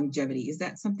some longevity. Is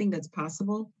that something that's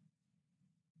possible?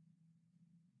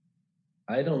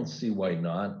 I don't see why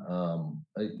not.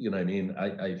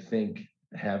 I think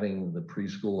having the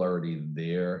preschool already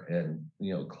there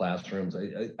and, classrooms,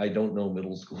 I don't know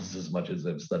middle schools as much as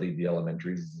I've studied the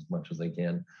elementaries as much as I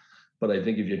can. But I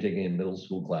think if you're taking a middle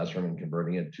school classroom and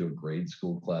converting it to a grade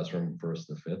school classroom 1st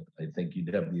to 5th, I think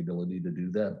you'd have the ability to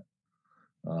do that.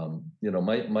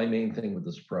 My main thing with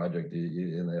this project,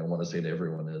 and I want to say to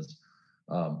everyone, is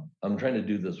I'm trying to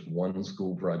do this one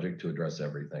school project to address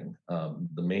everything.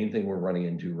 The main thing we're running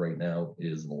into right now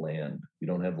is land. We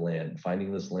don't have land.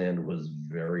 Finding this land was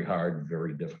very hard,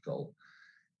 very difficult.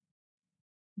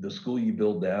 The school you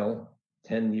build now,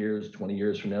 10 years, 20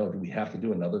 years from now, if we have to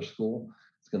do another school,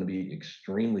 it's going to be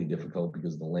extremely difficult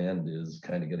because the land is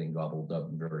kind of getting gobbled up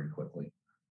very quickly.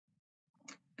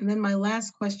 And then my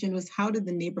last question was, how did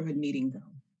the neighborhood meeting go?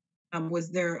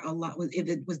 Was there a lot,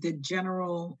 was the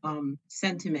general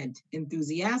sentiment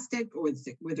enthusiastic, or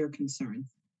were there concerns?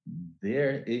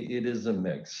 It is a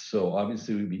mix. So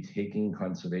obviously we'd be taking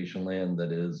conservation land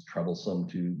that is troublesome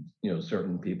to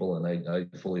certain people, and I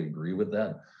fully agree with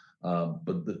that.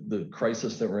 But the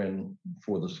crisis that we're in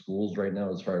for the schools right now,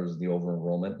 as far as the over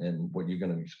enrollment and what you're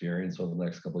going to experience over the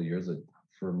next couple of years, it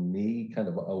for me kind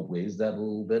of outweighs that a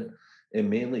little bit. And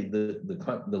mainly the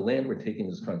land we're taking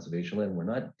is conservation land. We're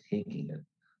not taking it,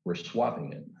 we're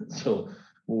swapping it. So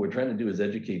what we're trying to do is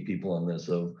educate people on this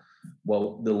of,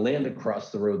 well, the land across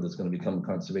the road that's going to become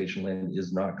conservation land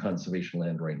is not conservation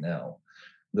land right now.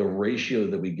 the ratio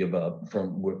that we give up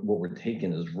from what we're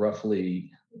taking is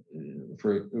roughly,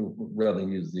 rather than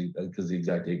use because the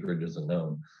exact acreage isn't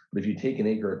known, but if you take an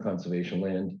acre of conservation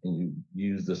land and you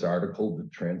use this article to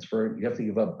transfer it, you have to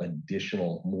give up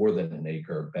additional more than an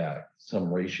acre back,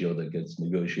 some ratio that gets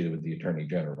negotiated with the Attorney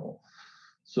General.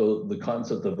 So the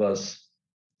concept of us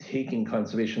taking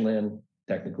conservation land,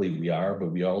 technically we are,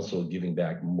 but we also giving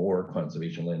back more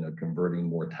conservation land or converting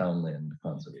more town land to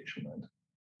conservation land.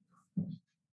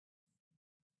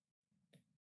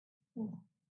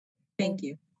 Thank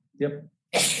you. Yep.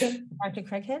 Dr.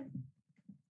 Craighead?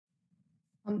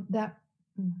 That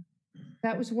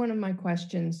was one of my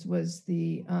questions, was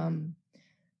the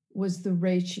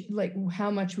ratio, like how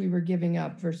much we were giving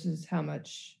up versus how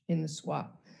much in the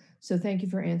swap. So thank you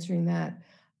for answering that.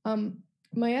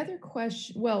 My other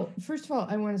question, well, first of all,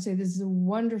 I want to say this is a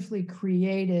wonderfully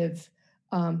creative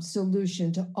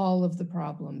solution to all of the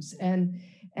problems, and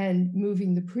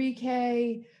moving the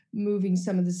pre-K, moving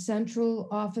some of the central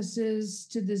offices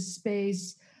to this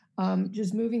space,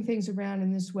 just moving things around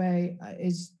in this way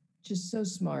is just so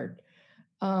smart.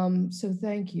 So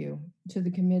thank you to the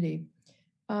committee.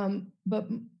 But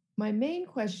my main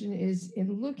question is,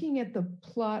 in looking at the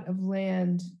plot of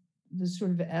land, the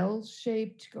sort of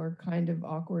L-shaped or kind of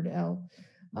awkward L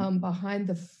behind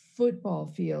the football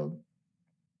field,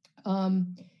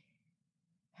 I'm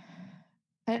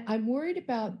worried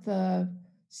about the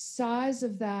size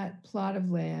of that plot of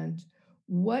land,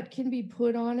 what can be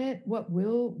put on it, what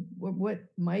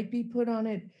might be put on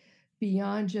it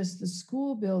beyond just the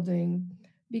school building,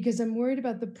 because I'm worried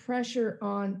about the pressure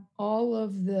on all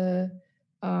of the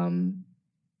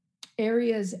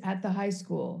areas at the high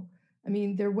school. I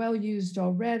mean, they're well used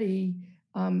already.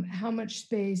 How much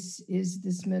space is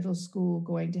this middle school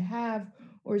going to have?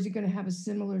 Or is it going to have a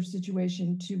similar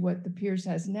situation to what the Pierce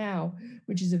has now,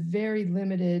 which is a very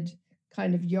limited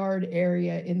kind of yard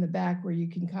area in the back where you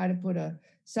can kind of put a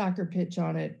soccer pitch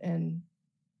on it and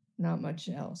not much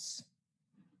else?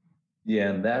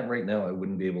 Yeah, and that right now I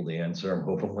wouldn't be able to answer. I'm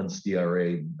hoping once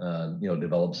DRA,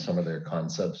 develops some of their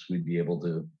concepts, we'd be able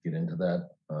to get into that.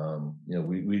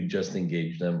 We just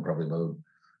engaged them probably about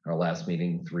our last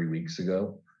meeting 3 weeks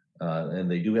ago, and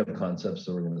they do have concepts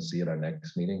that we're going to see at our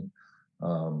next meeting.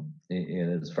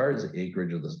 And as far as the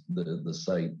acreage of the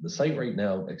site right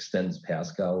now extends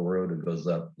Pascal Road. It goes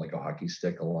up like a hockey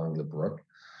stick along the brook,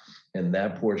 and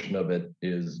that portion of it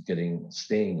is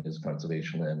staying as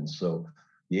conservation land. So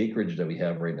the acreage that we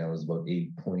have right now is about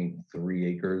 8.3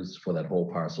 acres for that whole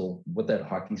parcel. What that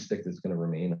hockey stick is going to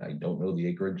remain, I don't know the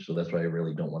acreage, so that's why I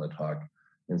really don't want to talk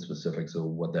in specifics of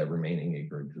what that remaining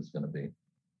acreage is going to be.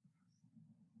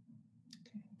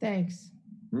 Thanks.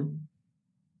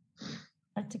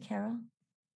 Dr. Carroll?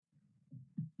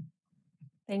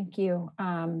 Thank you.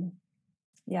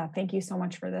 Yeah, thank you so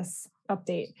much for this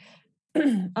update.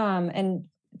 And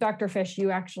Dr. Fish,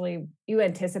 you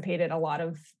anticipated a lot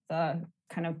of the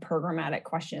kind of programmatic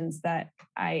questions that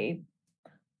I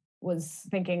was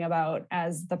thinking about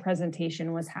as the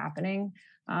presentation was happening.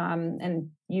 And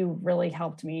you really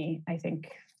helped me, I think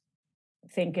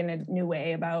in a new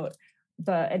way about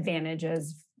the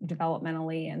advantages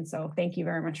developmentally. And so thank you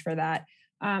very much for that.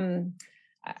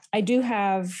 I do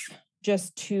have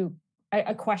just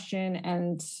a question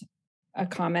and a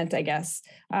comment, I guess.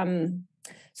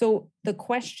 So the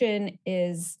question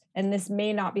is, and this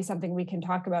may not be something we can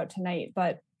talk about tonight,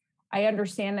 but I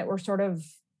understand that we're sort of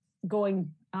going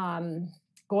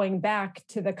back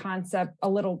to the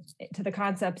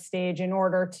concept stage in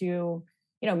order to,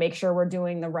 make sure we're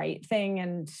doing the right thing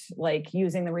and like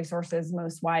using the resources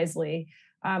most wisely.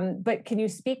 But can you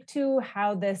speak to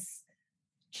how this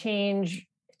change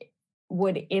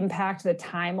would impact the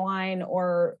timeline,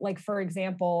 or like, for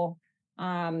example,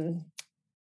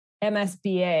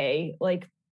 MSBA,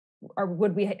 or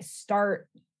would we start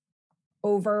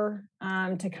over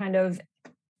to kind of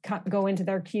go into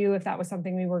their queue if that was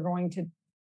something we were going to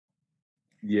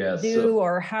do,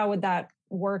 or how would that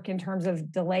work in terms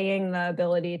of delaying the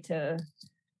ability to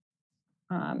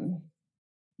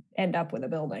end up with a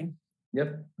building?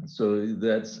 Yep. So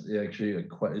that's actually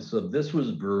so this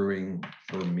was brewing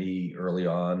for me early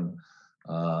on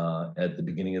at the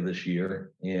beginning of this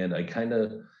year, and I kind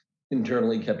of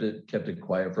internally kept it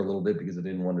quiet for a little bit because I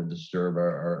didn't want to disturb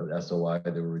our SOI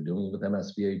that we were doing with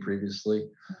MSBA previously.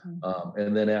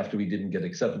 And then after we didn't get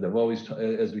accepted, I've always,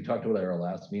 as we talked about at our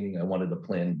last meeting, I wanted a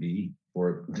plan B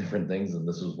for different things, and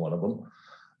this was one of them.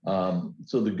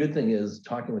 So the good thing is,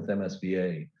 talking with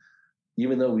MSBA,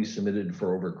 even though we submitted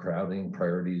for overcrowding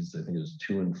priorities, I think it was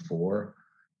 2 and 4,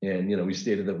 and we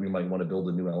stated that we might want to build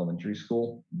a new elementary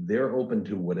school, they're open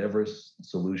to whatever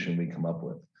solution we come up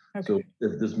with. Okay. So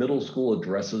if this middle school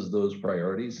addresses those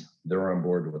priorities, they're on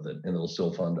board with it and it'll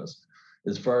still fund us.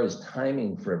 As far as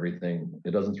timing for everything,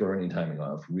 it doesn't throw any timing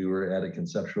off. We were at a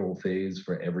conceptual phase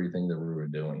for everything that we were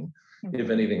doing.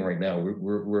 If anything, right now,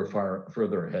 we're far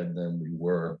further ahead than we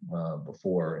were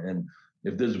before. And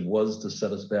if this was to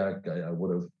set us back, I would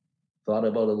have thought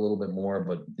about it a little bit more,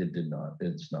 but it did not.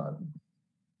 It's not.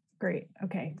 Great.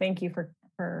 Okay. Thank you for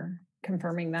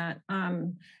confirming that.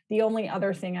 The only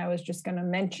other thing I was just going to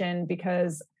mention,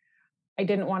 because I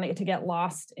didn't want it to get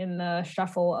lost in the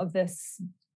shuffle of this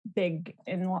big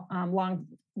and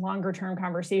longer term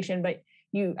conversation, but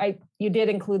you did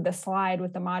include the slide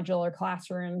with the modular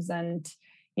classrooms. And,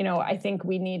 you know, I think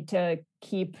we need to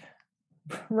keep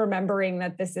remembering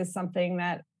that this is something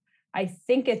that I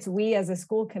think it's we as a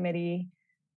school committee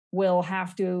will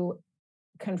have to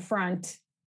confront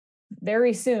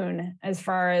very soon as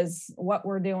far as what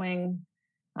we're doing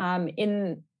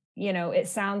you know, it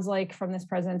sounds like from this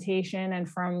presentation and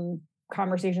from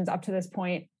conversations up to this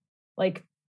point, like,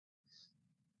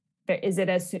 is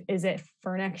it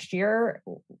for next year?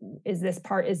 Is this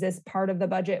part of the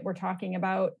budget we're talking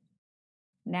about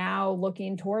now,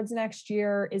 looking towards next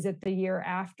year? Is it the year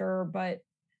after? But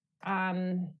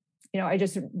you know, I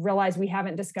just realized we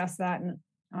haven't discussed that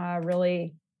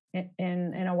really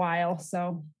in a while.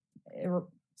 So it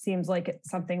seems like it's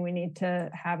something we need to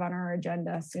have on our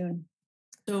agenda soon.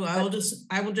 So I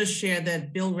will just share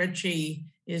that Bill Ritchie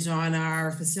is on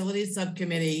our facilities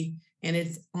subcommittee, and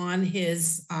it's on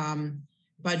his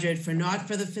budget for not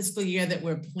for the fiscal year that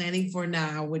we're planning for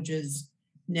now, which is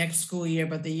next school year,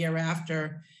 but the year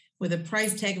after, with a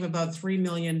price tag of about $3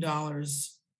 million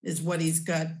is what he's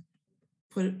got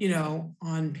put, you know,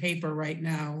 on paper right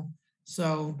now.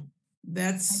 So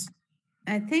that's.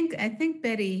 I think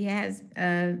Betty has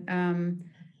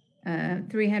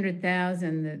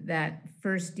 300,000 that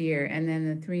first year, and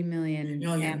then the 3 million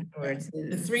afterwards.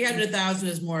 The 300,000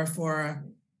 is more for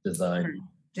design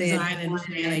and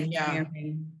planning. Yeah,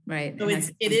 right. So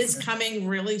it is coming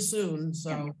really soon.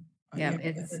 So yeah,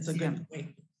 it's a good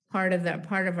point. Part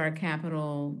of our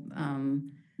capital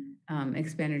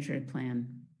expenditure plan.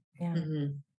 Yeah. Mm-hmm.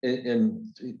 And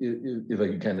if I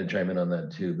could kind of chime in on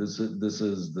that too, this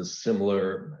is the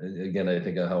similar, again, I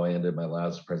think of how I ended my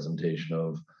last presentation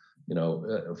of, you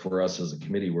know, for us as a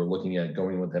committee, we're looking at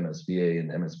going with MSBA, and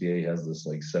MSBA has this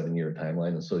like 7-year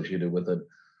timeline associated with it.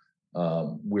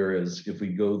 Whereas if we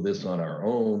go this on our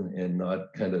own and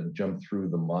not kind of jump through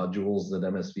the modules that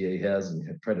MSBA has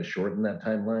and try to shorten that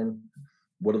timeline,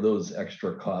 what are those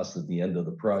extra costs at the end of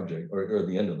the project or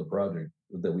the end of the project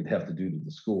that we'd have to do to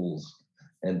the schools?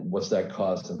 And what's that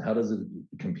cost, and how does it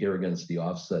compare against the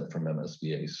offset from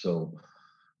MSBA? So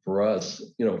for us,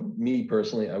 you know, me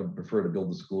personally, I would prefer to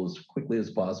build the school as quickly as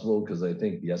possible, because I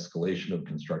think the escalation of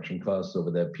construction costs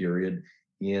over that period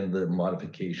and the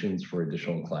modifications for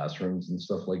additional classrooms and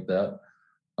stuff like that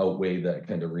outweigh that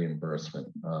kind of reimbursement.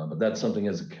 But that's something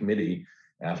as a committee,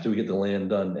 after we get the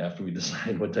land done, after we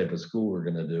decide what type of school we're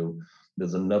going to do,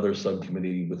 there's another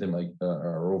subcommittee within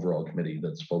our overall committee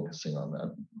that's focusing on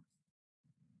that.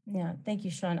 Yeah, thank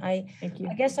you, Sean. I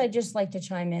guess I'd just like to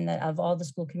chime in that of all the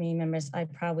school committee members, I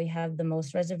probably have the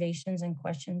most reservations and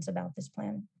questions about this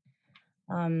plan.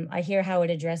 I hear how it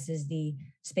addresses the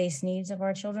space needs of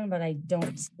our children, but I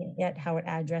don't see yet how it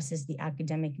addresses the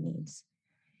academic needs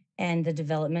and the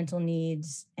developmental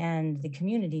needs and the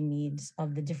community needs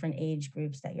of the different age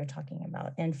groups that you're talking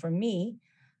about. And for me,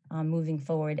 moving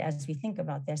forward, as we think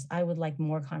about this, I would like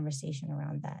more conversation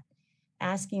around that.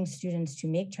 Asking students to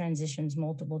make transitions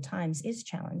multiple times is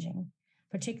challenging,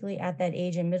 particularly at that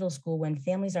age in middle school when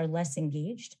families are less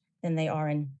engaged than they are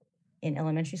in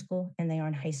elementary school and they are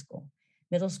in high school.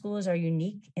 Middle schoolers are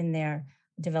unique in their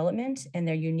development, and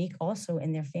they're unique also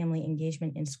in their family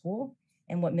engagement in school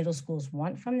and what middle schools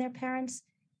want from their parents.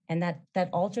 And that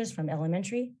alters from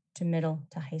elementary to middle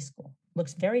to high school.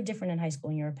 Looks very different in high school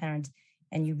when you're a parent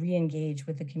and you re-engage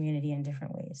with the community in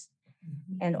different ways.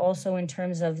 And also in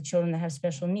terms of the children that have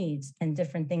special needs and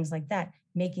different things like that,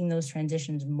 making those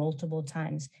transitions multiple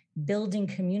times, building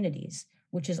communities,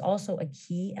 which is also a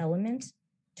key element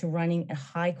to running a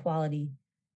high quality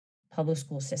public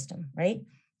school system, right?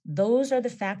 Those are the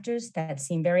factors that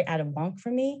seem very out of whack for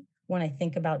me when I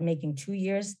think about making 2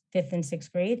 years, 5th and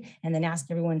 6th grade, and then ask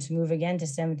everyone to move again to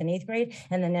 7th and 8th grade,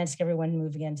 and then ask everyone to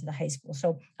move again to the high school.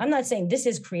 So I'm not saying this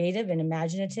is creative and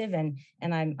imaginative, and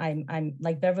I'm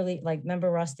like Beverly, like Member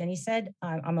Ross Denny said,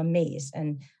 I'm amazed,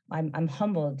 and I'm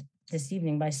humbled this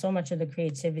evening by so much of the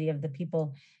creativity of the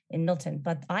people in Milton.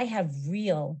 But I have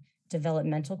real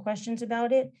developmental questions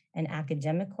about it and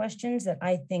academic questions that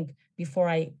I think before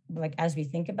as we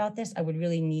think about this, I would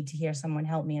really need to hear someone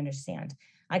help me understand.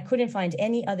 I couldn't find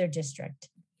any other district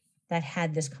that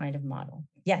had this kind of model.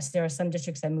 Yes, there are some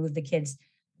districts that move the kids,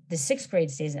 the 6th grade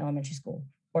stays in elementary school,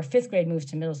 or 5th grade moves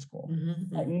to middle school.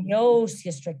 But no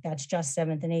district that's just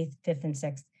 7th and 8th, 5th and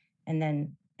 6th, and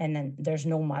then there's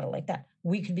no model like that.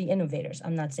 We could be innovators.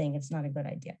 I'm not saying it's not a good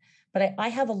idea, but I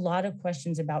have a lot of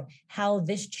questions about how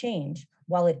this change,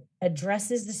 while it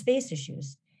addresses the space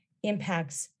issues,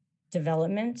 impacts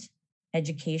development,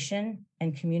 education,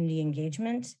 and community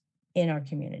engagement in our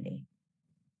community.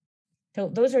 So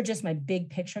those are just my big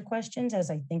picture questions as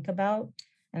I think about,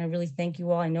 and I really thank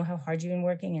you all. I know how hard you've been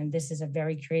working, and this is a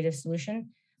very creative solution.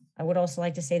 I would also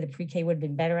like to say the pre-K would have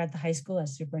been better at the high school,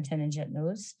 as Superintendent Jett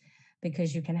knows,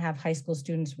 because you can have high school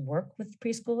students work with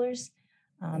preschoolers.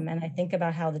 And I think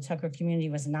about how the Tucker community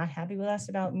was not happy with us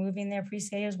about moving their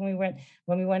pre-Kers when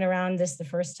we went around this the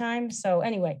first time. So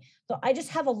anyway, so I just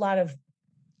have a lot of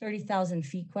 30,000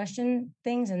 feet question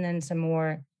things, and then some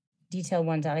more detailed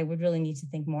ones that I would really need to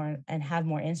think more and have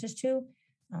more answers to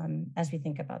as we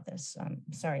think about this.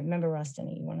 Sorry, Member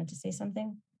Rostini, you wanted to say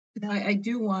something? No, I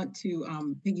do want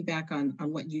to piggyback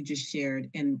on what you just shared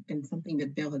and something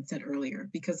that Bill had said earlier,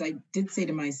 because I did say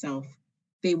to myself,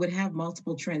 they would have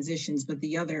multiple transitions, but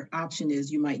the other option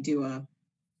is you might do a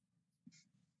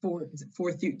 4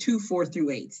 through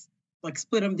 8, like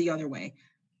split them the other way.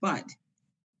 But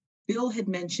Bill had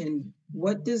mentioned,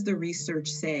 what does the research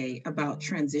say about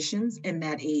transitions and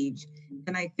that age?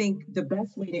 And I think the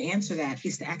best way to answer that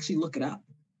is to actually look it up.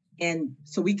 And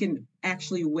so we can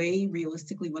actually weigh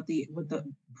realistically what the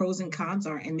pros and cons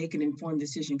are and make an informed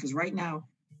decision. Because right now,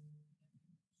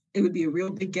 it would be a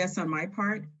real big guess on my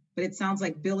part, but it sounds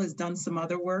like Bill has done some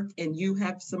other work and you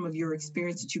have some of your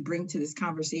experience that you bring to this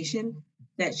conversation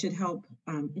that should help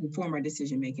inform our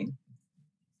decision-making.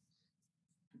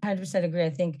 100% agree. I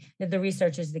think that the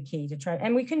research is the key to try,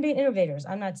 and we can be innovators.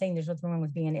 I'm not saying there's nothing wrong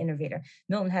with being an innovator.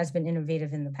 Milton has been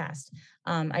innovative in the past.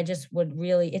 I just would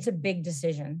really, it's a big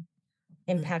decision,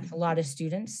 impacts a lot of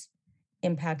students,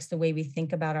 impacts the way we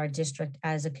think about our district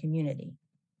as a community.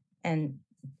 And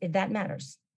that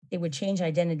matters. It would change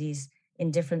identities in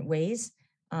different ways,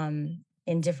 in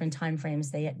different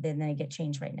timeframes than they get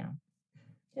changed right now.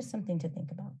 Just something to think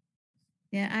about.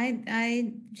 Yeah,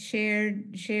 I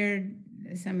shared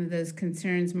some of those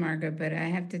concerns, Margaret, but I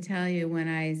have to tell you, when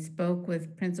I spoke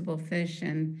with Principal Fish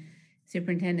and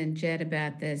Superintendent Jett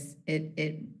about this,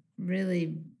 it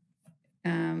really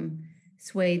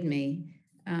swayed me,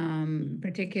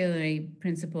 particularly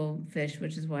Principal Fish,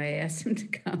 which is why I asked him to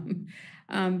come,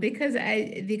 because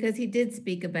he did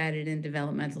speak about it in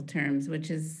developmental terms,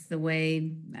 which is the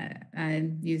way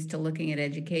I'm used to looking at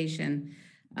education,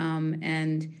 I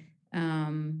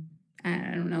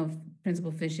don't know if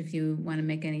Principal Fish, if you want to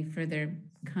make any further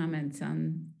comments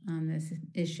on this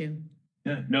issue.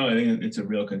 Yeah, no, I think it's a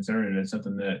real concern, and it's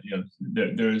something that, you know,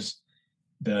 there's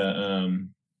the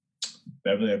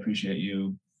Beverly, I appreciate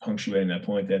you punctuating that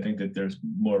point. I think that there's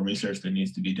more research that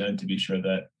needs to be done to be sure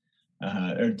that,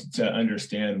 or to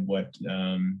understand what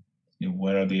you know,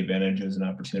 what are the advantages and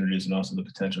opportunities, and also the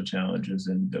potential challenges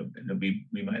and that we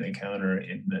might encounter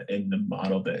in the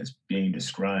model that is being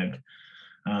described.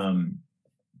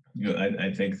 You know,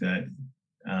 I think that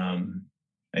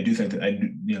I do think that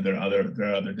you know, there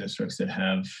are other districts that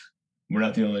have. We're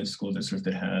not the only school district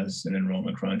that has an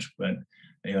enrollment crunch, but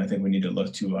you know, I think we need to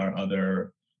look to our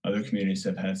other communities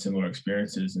that have had similar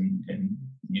experiences and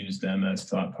use them as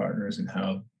thought partners and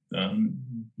how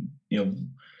you know,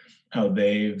 how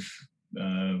they've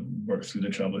worked through the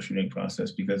troubleshooting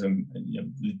process, because you know,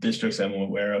 the districts I'm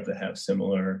aware of that have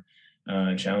similar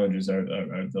challenges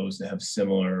are those that have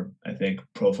similar, I think,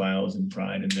 profiles and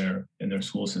pride in their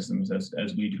school systems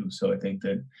as we do. So I think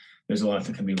that there's a lot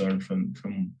that can be learned from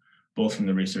both from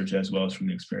the research as well as from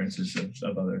the experiences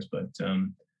of others. But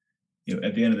you know,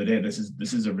 at the end of the day, this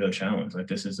is a real challenge. Like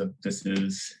this is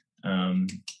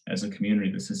as a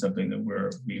community, this is something that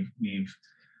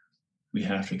we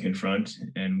have to confront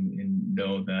and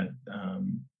know that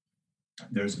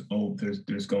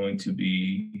there's going to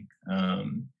be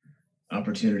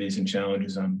opportunities and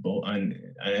challenges on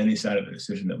any side of the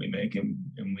decision that we make, and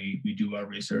we do our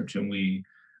research, and we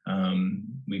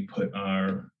put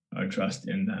our trust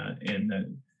in that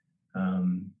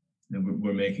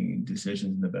we're making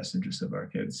decisions in the best interest of our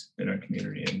kids in our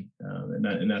community,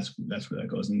 and that's where that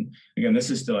goes. And again, this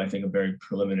is still, I think, a very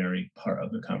preliminary part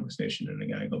of the conversation. And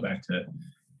again, I go back to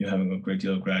having a great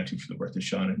deal of gratitude for the work that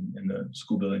Sean and the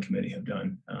school building committee have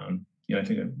done. You know, I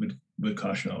think I would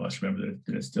caution all of us to remember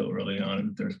that it's still early on and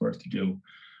that there's work to do.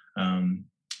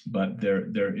 but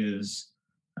there is,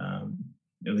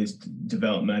 at least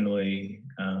developmentally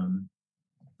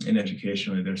and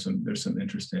educationally, there's some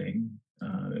interesting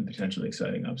and potentially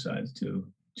exciting upsides to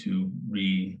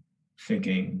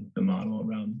rethinking the model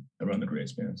around the grade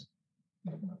spans.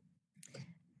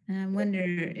 I wonder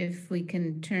if we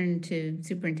can turn to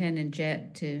Superintendent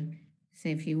Jett to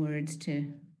say a few words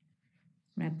to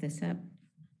wrap this up.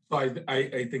 So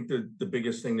I think the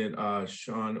biggest thing that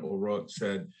Sean O'Rourke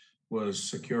said was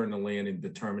securing the land and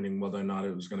determining whether or not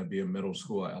it was going to be a middle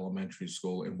school or elementary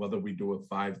school, and whether we do a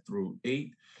 5 through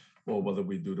 8 or whether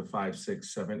we do the 5,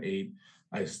 6, 7, 8.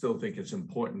 I still think it's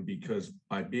important because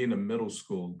by being a middle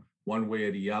school, one way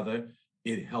or the other,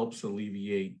 it helps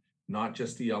alleviate not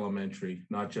just the elementary,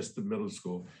 not just the middle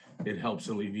school. It helps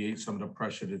alleviate some of the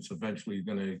pressure that's eventually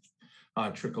going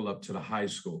to trickle up to the high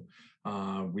school.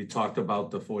 We talked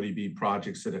about the 40B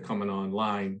projects that are coming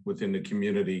online within the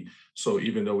community. So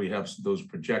even though we have those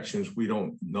projections, we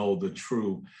don't know the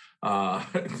true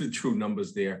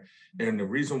numbers there. And the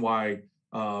reason why,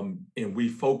 and we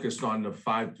focused on the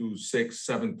 5 through 6,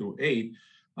 7 through 8,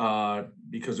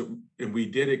 because we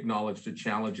did acknowledge the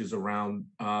challenges around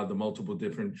the multiple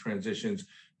different transitions,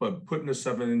 but putting the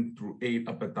 7 through 8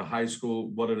 up at the high school,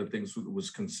 one of the things that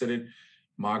was considered,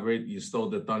 Margaret, you stole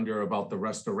the thunder about the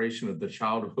restoration of the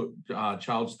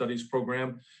child studies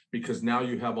program, because now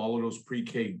you have all of those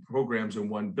pre-K programs in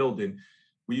one building.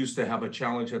 We used to have a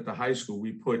challenge at the high school.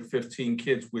 We put 15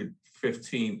 kids with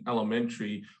 15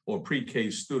 elementary or pre-K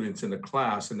students in a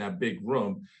class in that big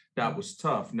room. That was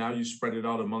tough. Now you spread it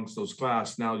out amongst those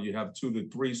classes. Now you have 2 to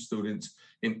 3 students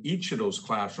in each of those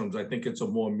classrooms. I think it's a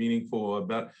more meaningful,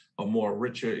 a more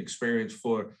richer experience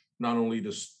for not only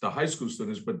the high school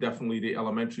students, but definitely the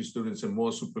elementary students, and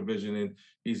more supervision and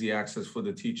easy access for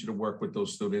the teacher to work with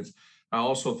those students. I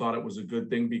also thought it was a good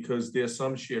thing because there's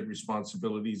some shared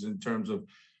responsibilities in terms of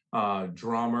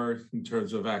drama, in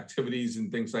terms of activities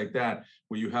and things like that,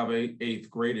 where you have 8th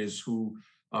graders who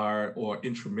are, or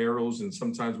intramurals, and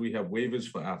sometimes we have waivers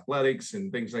for athletics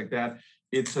and things like that.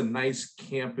 It's a nice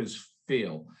campus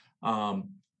feel.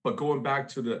 But going back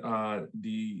to the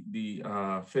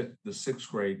 5th, the 6th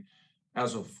grade,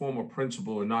 as a former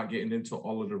principal and not getting into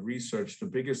all of the research, the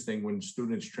biggest thing when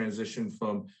students transitioned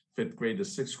from 5th grade to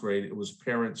 6th grade, it was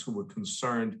parents who were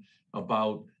concerned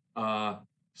about 7th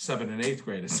and 8th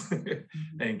graders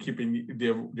and keeping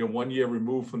their 1 year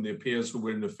removed from their peers who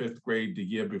were in the 5th grade the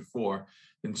year before.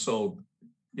 And so,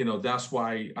 that's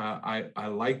why I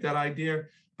like that idea.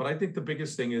 But I think the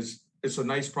biggest thing is, it's a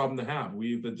nice problem to have. We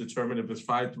either determine if it's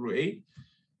 5 through 8,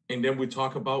 and then we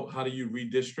talk about how do you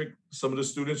redistrict some of the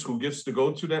students who gets to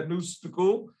go to that new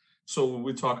school. So when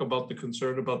we talk about the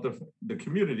concern about the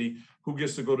community, who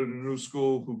gets to go to the new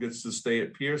school, who gets to stay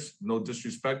at Pierce, no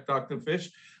disrespect, Dr.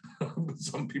 Fish, but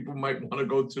some people might want to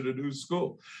go to the new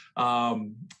school.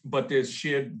 But there's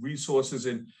shared resources,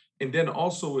 and then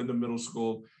also in the middle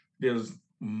school, there's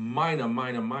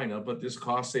minor, but there's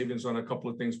cost savings on a couple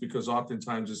of things, because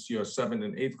oftentimes it's your 7th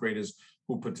and 8th graders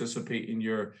who participate in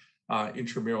your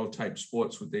intramural type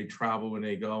sports, where they travel and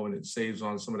they go, and it saves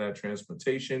on some of that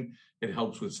transportation. It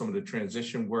helps with some of the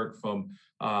transition work from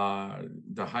the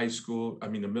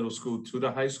middle school to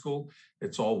the high school.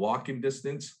 It's all walking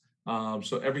distance.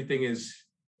 So everything is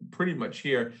pretty much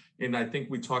here. And I think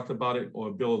we talked about it,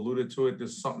 or Bill alluded to it.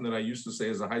 There's something that I used to say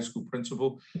as a high school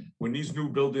principal. When these new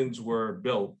buildings were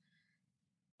built,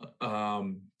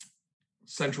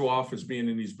 central office being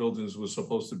in these buildings was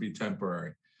supposed to be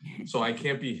temporary. So I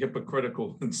can't be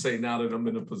hypocritical and say now that I'm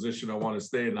in a position I want to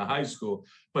stay in the high school,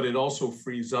 but it also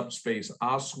frees up space.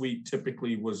 Our suite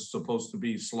typically was supposed to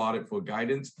be slotted for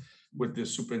guidance, with the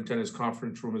superintendent's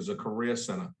conference room as a career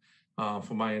center,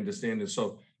 from my understanding.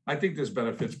 So I think there's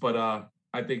benefits, but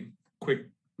I think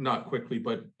not quickly,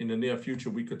 but in the near future,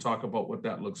 we could talk about what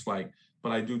that looks like.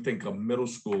 But I do think a middle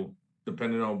school,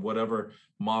 depending on whatever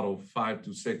model, 5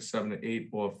 through 6, 7 to 8,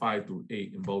 or 5 through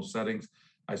 8 in both settings,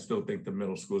 I still think the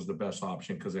middle school is the best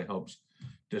option because it helps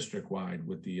district-wide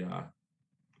with the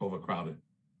overcrowded.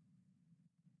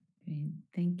 Great,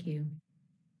 thank you.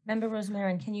 Member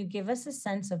Rosemarin, can you give us a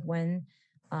sense of when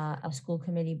a school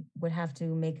committee would have to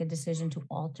make a decision to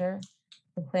alter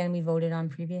the plan we voted on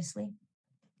previously?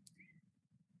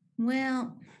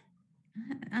 Well,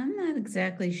 I'm not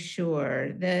exactly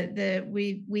sure.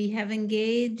 We have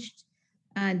engaged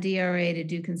DRA to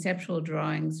do conceptual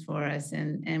drawings for us,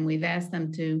 and we've asked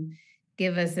them to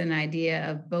give us an idea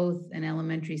of both an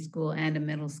elementary school and a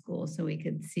middle school, so we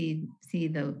could see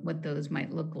what those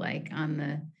might look like on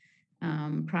the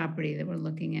property that we're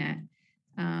looking at.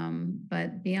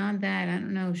 But beyond that, I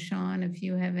don't know, Sean, if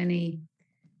you have any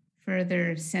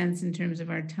further sense in terms of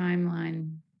our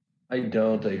timeline. I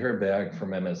don't. I heard back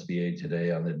from MSBA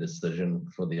today on the decision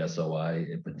for the SOI.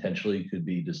 It potentially could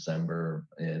be December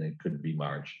and it could be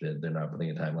March. They're not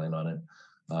putting a timeline on it.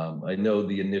 I know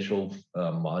the initial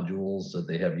modules that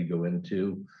they have you go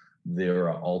into, there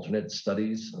are alternate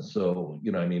studies. So,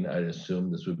 I mean, I assume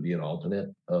this would be an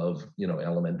alternate of,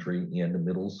 elementary and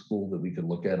middle school that we could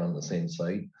look at on the same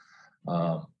site.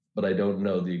 But I don't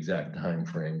know the exact time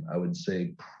frame. I would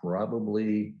say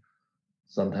probably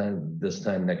sometime this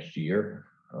time next year,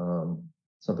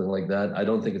 something like that. I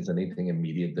don't think it's anything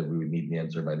immediate that we would need an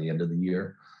answer by the end of the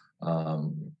year.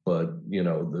 But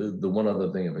the one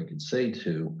other thing, if I could say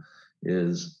too,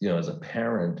 is as a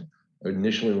parent,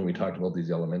 initially when we talked about these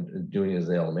doing it as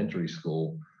an elementary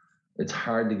school, it's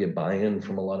hard to get buy-in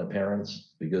from a lot of parents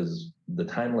because the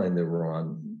timeline that we're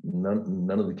on,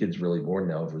 none of the kids really born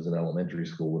now, if it was an elementary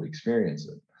school, would experience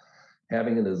it.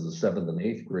 Having it as a 7th and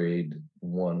 8th grade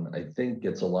one, I think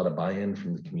gets a lot of buy-in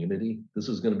from the community. This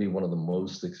is going to be one of the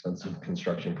most expensive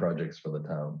construction projects for the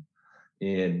town.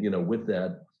 And, with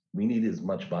that, we need as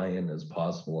much buy-in as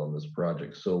possible on this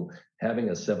project. So having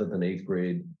a 7th and 8th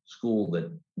grade school that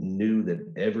knew that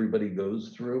everybody goes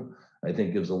through, I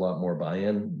think gives a lot more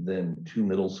buy-in than 2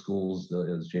 middle schools,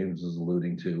 as James was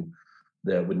alluding to,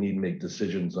 that would need to make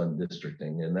decisions on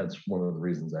districting. And that's one of the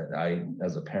reasons that I,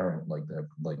 as a parent, like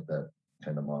that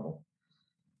kind of model.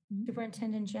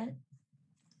 Superintendent Jett?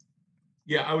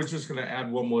 Yeah, I was just going to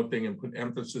add one more thing and put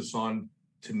emphasis on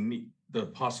the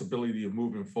possibility of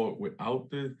moving forward without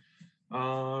the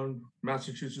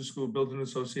Massachusetts School Building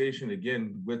Association.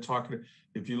 Again, we're talking,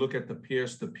 if you look at the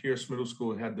Pierce Middle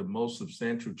School had the most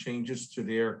substantial changes to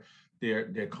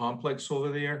their complex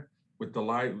over there, with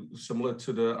the similar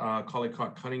to the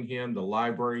Collycott Cunningham, the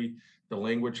library, the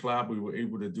language lab. We were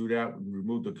able to do that. We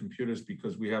removed the computers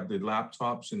because we have the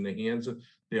laptops in the hands of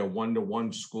their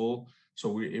one-to-one school. So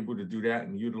we were able to do that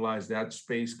and utilize that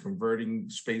space, converting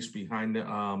space behind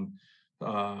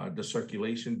the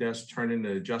circulation desk, turning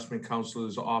the adjustment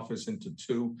counselor's office into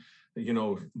 2,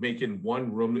 making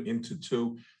one room into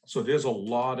 2. So there's a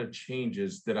lot of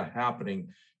changes that are happening.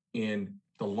 And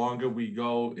the longer we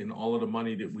go in all of the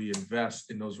money that we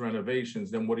invest in those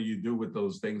renovations, then what do you do with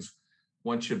those things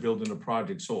once you're building a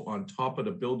project? So on top of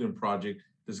the building project,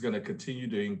 is going to continue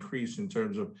to increase in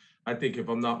terms of, I think if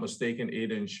I'm not mistaken,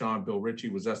 Ada and Sean, Bill Ritchie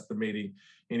was estimating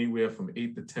anywhere from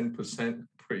 8 to 10%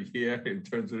 per year in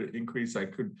terms of the increase.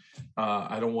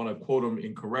 I don't want to quote them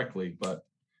incorrectly, but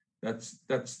that's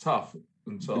tough.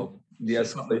 And so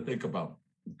yes, something to think about.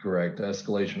 Correct.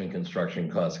 Escalation in construction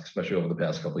costs, especially over the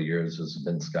past couple of years, has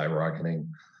been skyrocketing.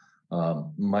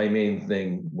 My main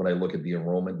thing when I look at the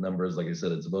enrollment numbers, like I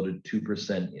said, it's about a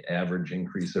 2% average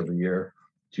increase every year.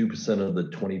 2% of the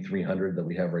 2,300 that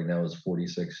we have right now is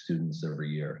 46 students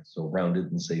every year. So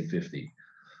rounded and say 50.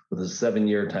 With a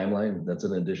 7-year timeline, that's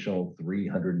an additional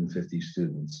 350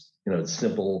 students. It's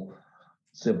simple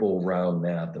round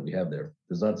math that we have there.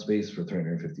 There's not space for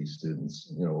 350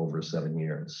 students, over 7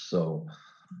 years. So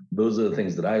those are the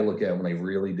things that I look at when I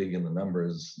really dig in the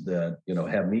numbers that,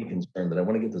 have me concerned that I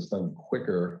want to get this done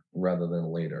quicker rather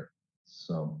than later.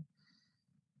 So.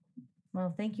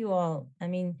 Well, thank you all. I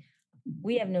mean,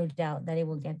 we have no doubt that it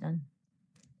will get done.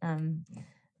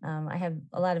 I have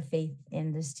a lot of faith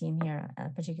in this team here.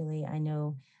 Particularly, I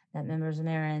know that members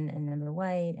Marin and Member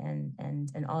White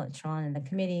and all Sean and the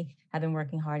committee have been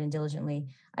working hard and diligently.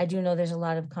 I do know there's a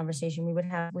lot of conversation we would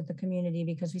have with the community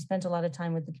because we spent a lot of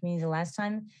time with the community the last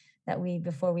time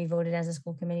before we voted as a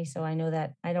school committee. So I know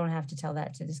that I don't have to tell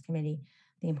that to this committee,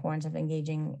 the importance of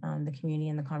engaging the community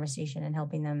in the conversation and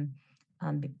helping them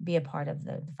be a part of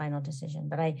the final decision.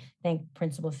 But I thank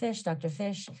Principal Fish, Dr.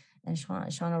 Fish, and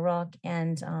Sean O'Rourke,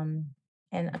 and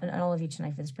all of you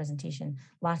tonight for this presentation.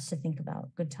 Lots to think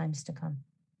about. Good times to come.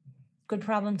 Good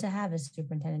problem to have, as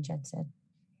Superintendent Jett said.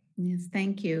 Yes,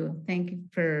 thank you. Thank you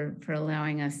for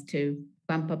allowing us to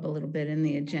bump up a little bit in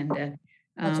the agenda.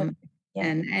 Yeah.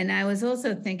 And I was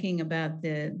also thinking about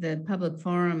the public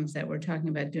forums that we're talking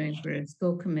about doing for a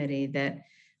school committee,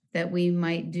 that we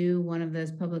might do one of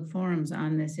those public forums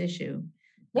on this issue.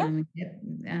 Yeah.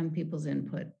 Get people's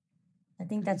input. I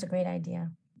think that's a great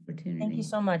idea. Opportunity. Thank you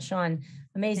so much, Sean.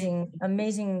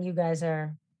 Amazing you guys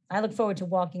are. I look forward to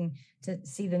walking to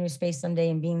see the new space someday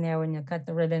and being there when you cut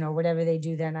the ribbon or whatever they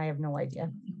do then. I have no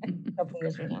idea. A couple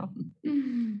years from now.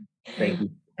 Thank you.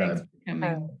 Thanks for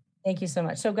coming. Thank you so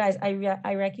much. So guys,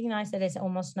 I recognize that it's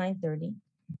almost 9:30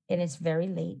 and it's very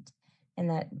late,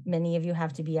 and that many of you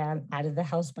have to be out of the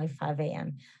house by 5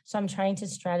 a.m. So I'm trying to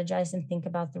strategize and think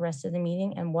about the rest of the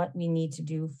meeting and what we need to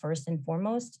do first and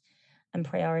foremost and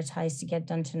prioritize to get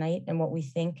done tonight, and what we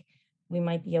think we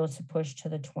might be able to push to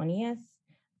the 20th.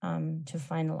 to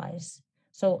finalize.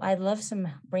 So I'd love some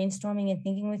brainstorming and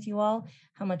thinking with you all,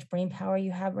 how much brain power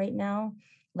you have right now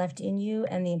left in you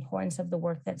and the importance of the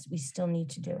work that we still need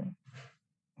to do.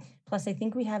 Plus, I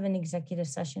think we have an executive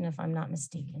session, if I'm not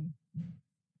mistaken.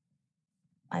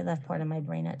 I left part of my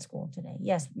brain at school today.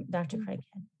 Yes, Dr. Craig.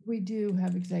 We do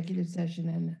have executive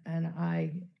session, and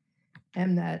I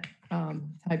am that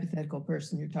hypothetical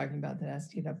person you're talking about that has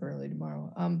to get up early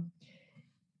tomorrow.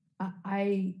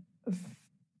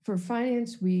 For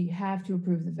finance, we have to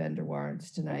approve the vendor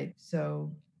warrants tonight,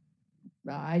 so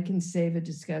I can save a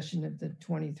discussion of the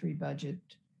 23 budget,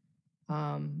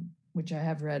 which I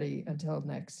have ready until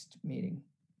next meeting.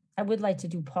 I would like to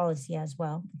do policy as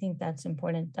well. I think that's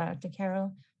important. Dr.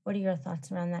 Carroll, what are your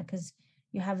thoughts around that? Because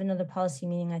you have another policy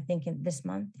meeting, I think, this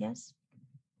month, yes?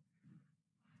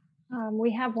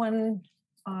 We have one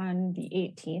on the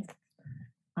 18th.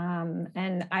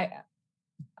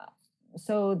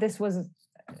 So this was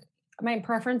my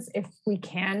preference, if we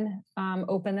can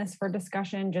open this for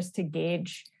discussion, just to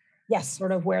gauge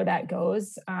sort of where that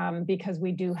goes, because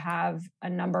we do have a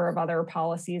number of other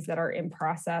policies that are in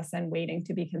process and waiting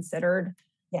to be considered.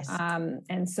 Yes.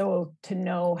 And so to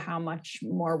know how much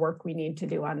more work we need to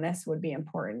do on this would be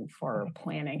important for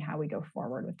planning how we go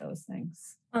forward with those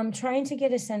things. I'm trying to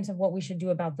get a sense of what we should do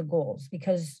about the goals,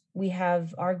 because we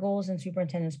have our goals and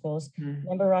superintendent's goals.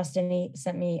 Member Ross Denny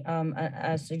sent me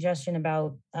a suggestion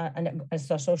about a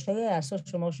social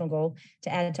emotional goal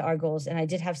to add to our goals. And I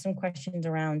did have some questions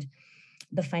around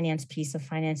the finance piece of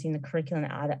financing the curriculum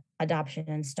adoption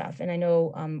and stuff. And I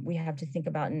know we have to think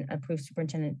about and approve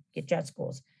superintendent jet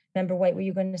schools. Member White, were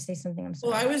you going to say something? I'm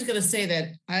sorry. Well, I was going to say that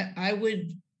I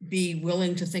would be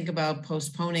willing to think about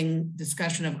postponing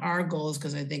discussion of our goals,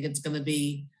 because I think it's going to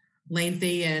be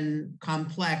lengthy and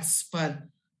complex. But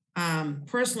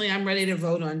personally, I'm ready to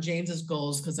vote on James's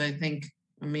goals, because I think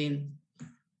they're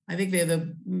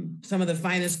some of the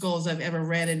finest goals I've ever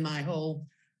read in my whole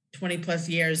 20 plus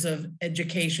years of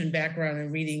education background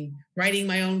and writing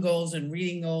my own goals and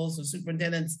reading goals of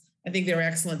superintendents. I think they're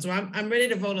excellent. So I'm ready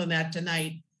to vote on that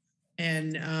tonight,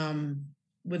 and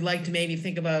would like to maybe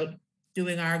think about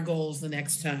doing our goals the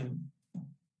next time.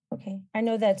 Okay, I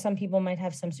know that some people might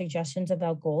have some suggestions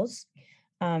about goals,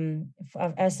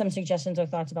 as some suggestions or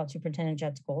thoughts about Superintendent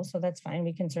Jett's goals. So that's fine.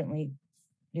 We can certainly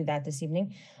do that this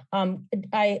evening. I'm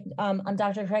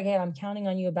Dr. Craig, I'm counting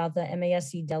on you about the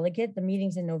MASC delegate. The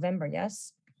meeting's in November,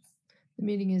 yes? The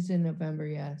meeting is in November,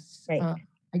 yes. Right.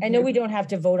 I know we don't have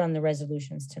to vote on the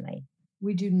resolutions tonight.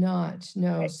 We do not,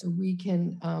 no. Right. So we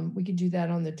can do that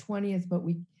on the 20th, but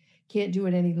we can't do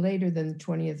it any later than the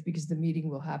 20th because the meeting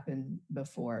will happen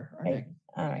before. Right.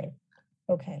 All right.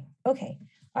 Okay.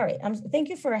 All right. Thank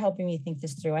you for helping me think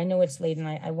this through. I know it's late and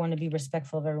I want to be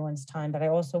respectful of everyone's time, but I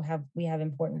also we have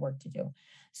important work to do.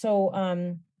 So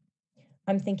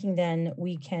I'm thinking then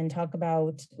we can talk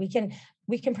about, we can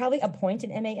probably appoint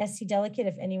an MASC delegate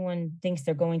if anyone thinks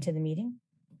they're going to the meeting.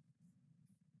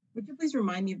 Would you please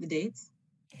remind me of the dates?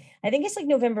 I think it's like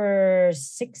November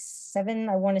 6, 7,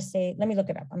 I want to say, let me look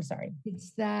it up. I'm sorry.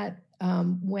 It's that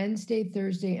Wednesday,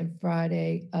 Thursday, and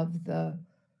Friday of the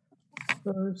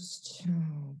first,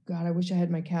 oh God, I wish I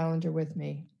had my calendar with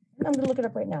me. I'm gonna look it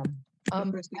up right now. I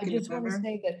just want to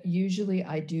say that usually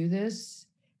I do this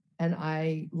and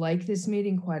I like this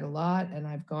meeting quite a lot, and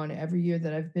I've gone every year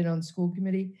that I've been on school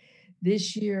committee.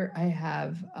 This year I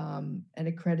have an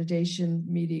accreditation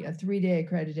meeting, a 3-day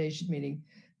accreditation meeting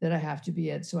that I have to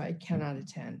be at, so I cannot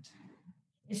attend.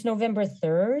 It's November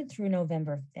 3rd through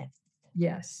November 5th.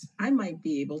 Yes. I might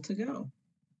be able to go.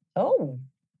 Oh.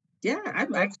 Yeah,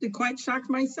 I'm actually quite shocked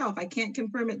myself. I can't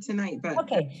confirm it tonight, but.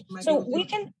 Okay, so we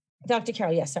can, Dr.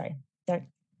 Carroll, yes, sorry.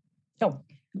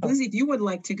 Lizzie, if you would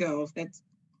like to go, if that's.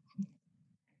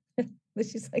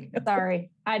 She's like, no. Sorry,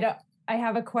 I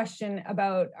have a question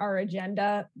about our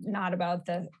agenda, not about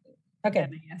the. Okay,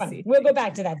 fine. We'll go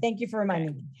back to that. Thank you for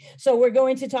reminding me. So we're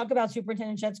going to talk about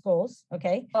Superintendent Jett's goals,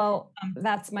 okay? Well,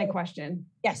 that's my question.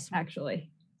 Yes.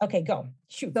 Actually. Okay, go,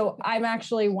 shoot. So I'm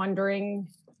actually wondering,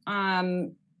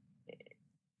 I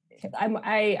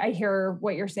hear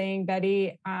what you're saying,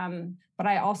 Betty, but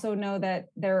I also know that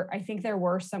I think there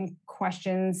were some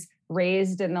questions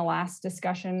raised in the last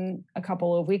discussion a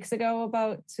couple of weeks ago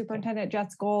about Superintendent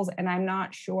Jett's goals, and I'm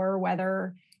not sure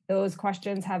whether those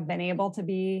questions have been able to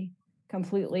be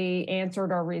completely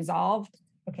answered or resolved.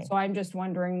 Okay. So I'm just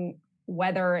wondering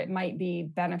whether it might be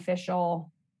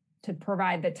beneficial to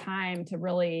provide the time to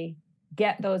really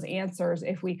get those answers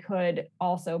if we could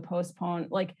also postpone,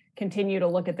 like continue to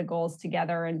look at the goals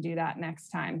together and do that next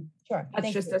time. Sure.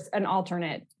 That's just an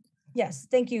alternate Yes,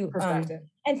 thank you. perspective.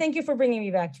 And thank you for bringing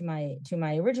me back to my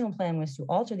original plan was to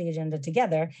alter the agenda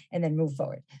together and then move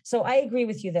forward. So I agree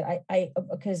with you that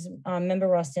because member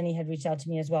Ross Denny had reached out to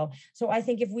me as well. So I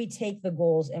think if we take the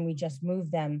goals and we just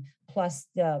move them plus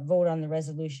the vote on the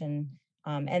resolution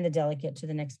and the delegate to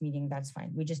the next meeting, that's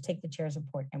fine. We just take the chair's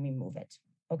report and we move it.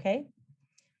 Okay.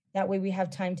 That way we have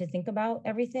time to think about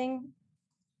everything.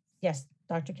 Yes,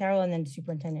 Dr. Carroll and then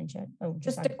Superintendent Jett. Oh,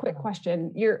 Just a quick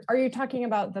question. Are you talking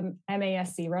about the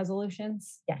MASC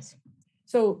resolutions? Yes.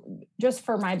 So just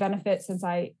for my benefit, since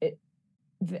I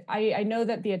know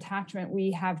that the attachment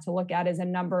we have to look at is a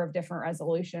number of different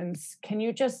resolutions. Can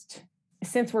you just,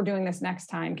 since we're doing this next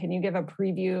time, can you give a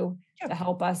preview to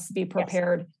help us be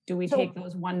prepared? Yes. Do we take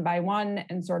those one by one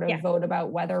and sort of vote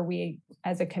about whether we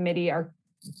as a committee are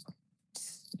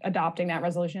adopting that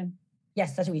resolution?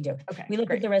 Yes, that's what we do. Okay, we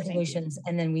look at the resolutions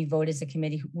and then we vote as a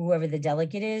committee, whoever the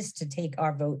delegate is, to take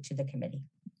our vote to the committee.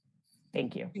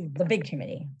 Thank you. The big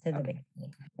committee, to the big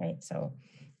committee, right? So,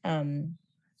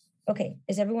 okay,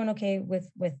 is everyone okay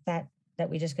with that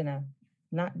we're just gonna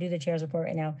not do the chair's report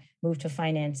right now, move to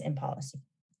finance and policy?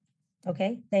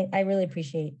 Okay, I really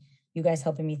appreciate you guys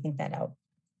helping me think that out.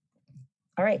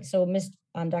 All right, so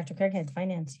Dr. Craighead,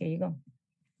 finance, here you go.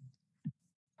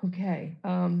 Okay.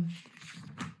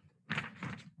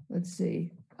 Let's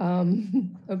see.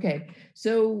 Okay,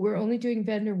 so we're only doing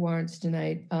vendor warrants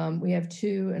tonight. We have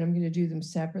two, and I'm going to do them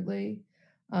separately.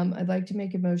 I'd like to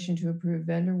make a motion to approve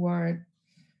vendor warrant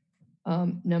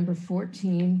number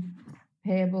 14,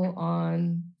 payable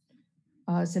on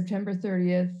September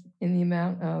 30th in the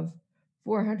amount of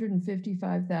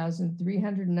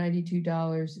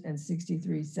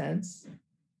 $455,392.63.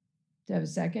 Do I have a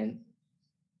second?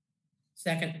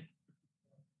 Second.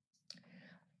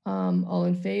 All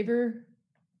in favor?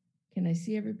 Can I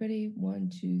see everybody? 1,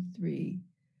 2, 3,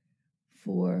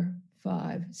 4,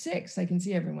 5, 6. I can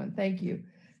see everyone. Thank you.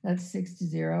 That's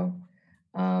 6-0.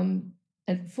 And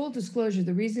full disclosure,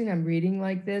 the reason I'm reading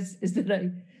like this is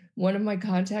that one of my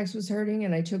contacts was hurting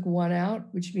and I took one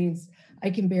out, which means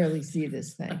I can barely see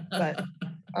this thing. But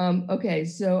okay,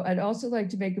 so I'd also like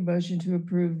to make a motion to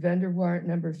approve vendor warrant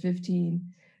number 15,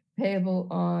 payable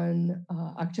on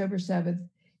October 7th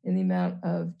in the amount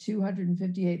of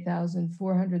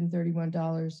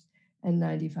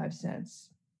 $258,431.95.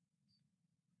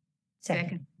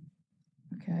 Second.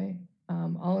 Okay,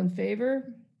 all in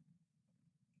favor?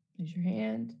 Raise your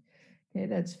hand. Okay,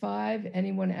 that's 5.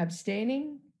 Anyone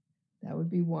abstaining? That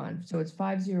would be 1. So it's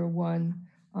 5-0-1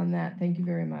 on that. Thank you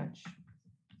very much.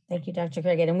 Thank you, Dr.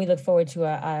 Craighead. And we look forward to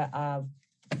a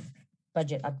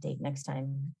budget update next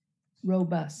time.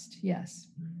 Robust, yes.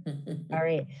 All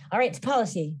right, it's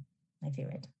policy, my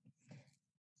favorite.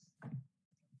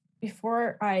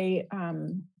 Before I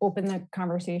open the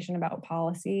conversation about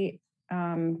policy,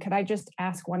 could I just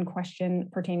ask one question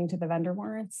pertaining to the vendor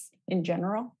warrants in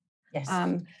general? Yes.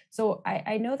 So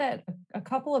I know that a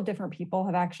couple of different people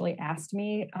have actually asked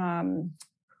me,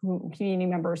 community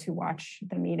members who watch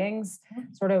the meetings,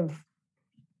 sort of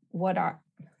where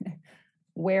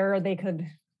they could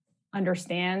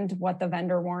understand what the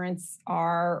vendor warrants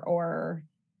are, or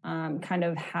kind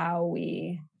of how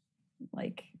we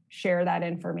share that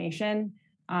information.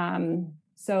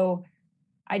 So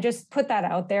I just put that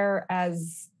out there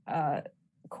as a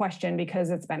question because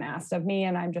it's been asked of me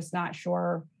and I'm just not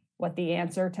sure what the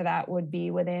answer to that would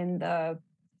be within the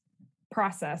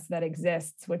process that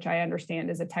exists, which I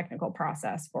understand is a technical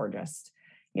process for just,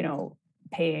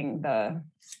 paying the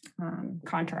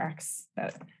contracts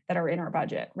that are in our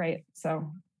budget, right? So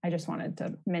I just wanted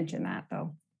to mention that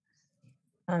though.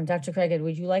 Dr. Craighead,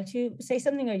 would you like to say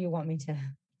something or you want me to?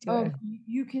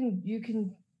 You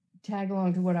can tag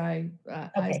along to what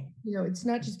okay. It's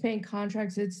not just paying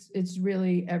contracts, it's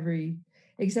really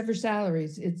except for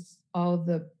salaries, it's all of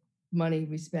the money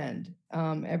we spend.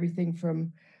 Everything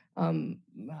from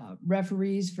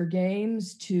referees for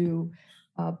games to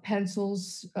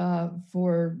pencils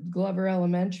for Glover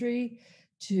Elementary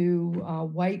to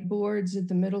whiteboards at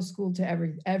the middle school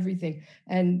to everything,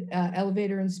 and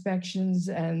elevator inspections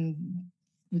and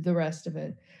the rest of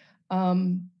it.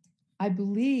 I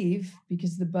believe,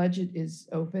 because the budget is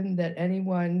open, that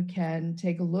anyone can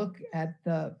take a look at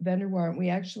the vendor warrant. We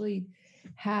actually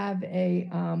have a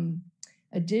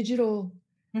digital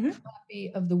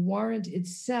copy of the warrant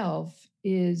itself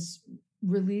is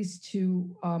released to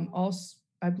all,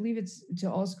 I believe it's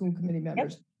to all school committee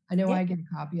members. Yep. I know I get a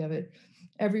copy of it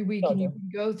every week, and you can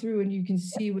go through and you can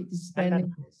see what the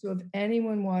spending is. So if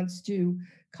anyone wants to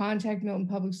contact Milton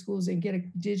Public Schools and get a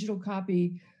digital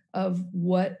copy of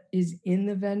what is in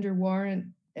the vendor warrant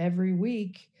every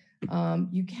week,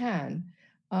 you can.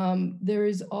 There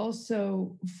is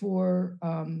also for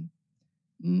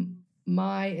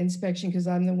my inspection, because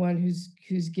I'm the one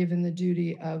who's given the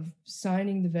duty of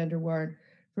signing the vendor warrant.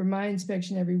 For my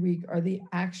inspection every week are the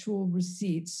actual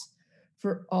receipts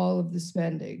for all of the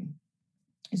spending,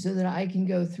 so that I can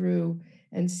go through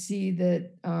and see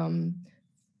that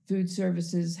food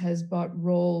services has bought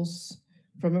rolls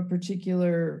from a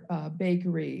particular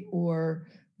bakery, or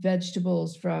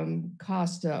vegetables from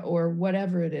Costa, or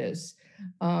whatever it is,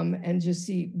 and just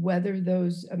see whether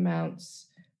those amounts,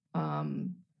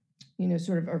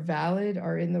 sort of are valid,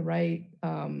 are in the right,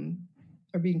 are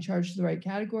being charged to the right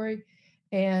category,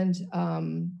 and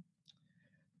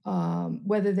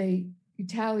whether they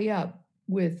tally up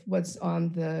with what's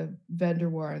on the vendor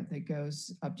warrant that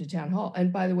goes up to town hall.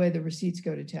 And by the way, the receipts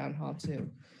go to town hall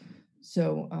too.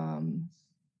 So,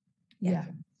 yeah,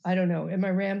 I don't know. Am I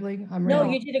rambling? I'm No,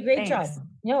 rambling. you did a great job.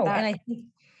 No, That- and I think,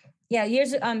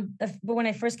 but when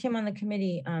I first came on the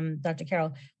committee, Dr.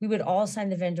 Carroll, we would all sign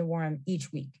the vendor warrant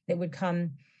each week. They would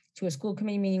come to a school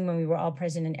committee meeting when we were all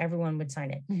present, and everyone would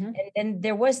sign it. Mhm. And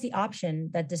there was the option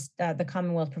that the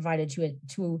Commonwealth provided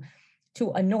to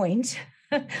anoint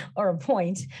or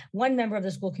appoint one member of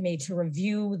the school committee to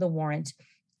review the warrant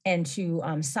and to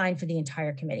sign for the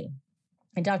entire committee.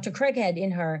 And Dr. Craighead,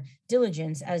 in her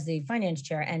diligence as the finance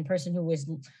chair and person who was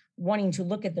wanting to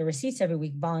look at the receipts every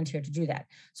week, volunteered to do that.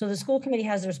 So the school committee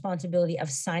has the responsibility of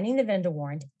signing the vendor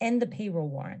warrant and the payroll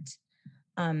warrant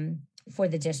for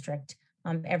the district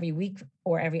every week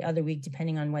or every other week,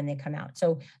 depending on when they come out.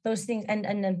 So those things, and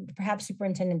then perhaps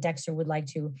Superintendent Dexter would like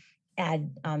to add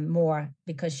more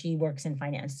because she works in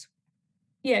finance.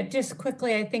 Yeah, just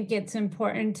quickly, I think it's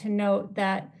important to note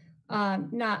that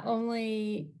not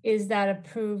only is that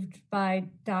approved by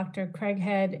Dr.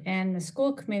 Craighead and the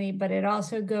school committee, but it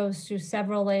also goes through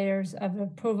several layers of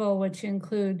approval, which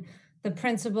include the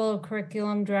principal,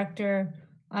 curriculum director,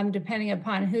 depending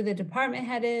upon who the department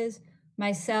head is,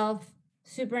 myself,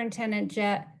 Superintendent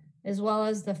Jett, as well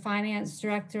as the finance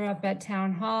director up at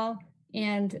Town Hall,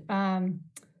 and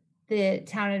the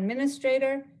town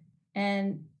administrator.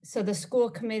 And so the school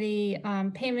committee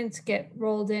payments get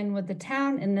rolled in with the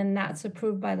town, and then that's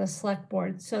approved by the select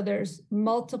board. So there's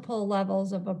multiple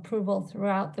levels of approval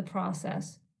throughout the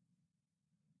process.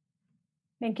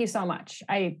 Thank you so much.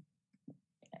 No,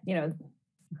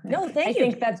 thank I you.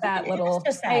 think that little,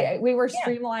 we were Yeah.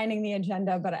 streamlining the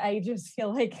agenda, but I just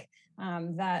feel like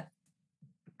that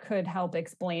could help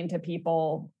explain to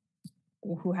people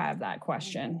who have that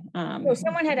question. So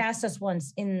someone had asked us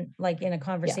once in a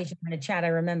conversation, in a chat, I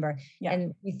remember, Yeah.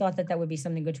 and we thought that would be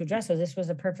something good to address. So this was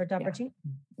a perfect opportunity.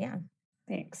 Yeah.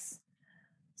 Thanks.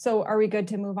 So are we good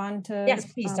to move on to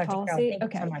Yes, please, Dr. Carroll. policy?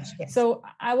 Thank you so Okay. much. Yes. So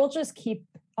I'll just keep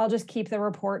the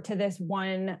report to this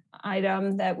one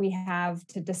item that we have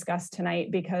to discuss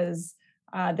tonight, because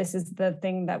this is the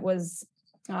thing that was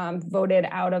voted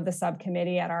out of the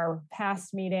subcommittee at our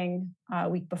past meeting,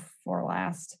 week before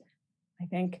last, I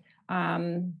think.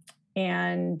 I'll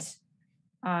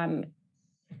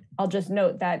just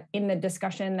note that in the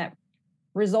discussion that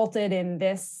resulted in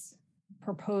this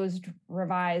proposed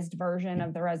revised version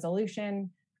of the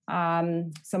resolution,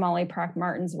 Somali Prack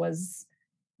Martins was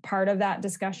part of that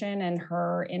discussion, and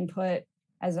her input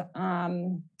as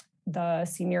the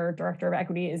senior director of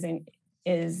equity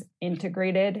is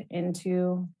integrated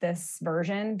into this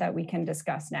version that we can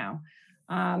discuss now.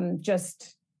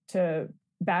 Just to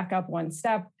back up one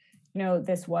step,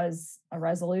 this was a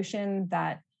resolution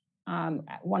that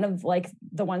one of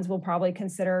the ones we'll probably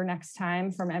consider next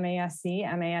time from MASC.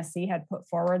 MASC had put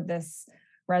forward this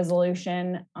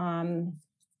resolution on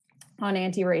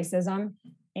anti-racism,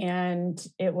 and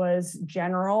it was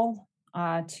general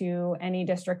to any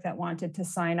district that wanted to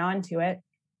sign on to it.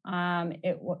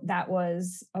 That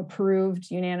was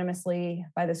approved unanimously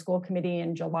by the school committee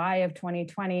in July of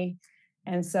 2020.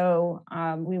 And so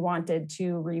we wanted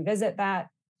to revisit that,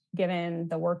 given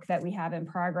the work that we have in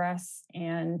progress,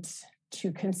 and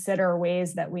to consider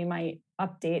ways that we might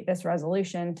update this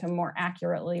resolution to more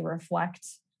accurately reflect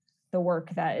the work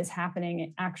that is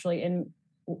happening actually in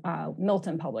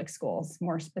Milton Public Schools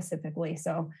more specifically.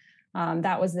 So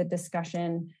that was the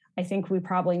discussion. I think we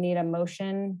probably need a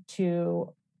motion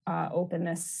to open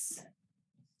this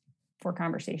for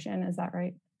conversation. Is that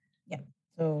right? Yeah.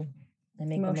 So I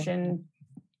make a motion.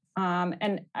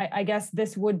 And I guess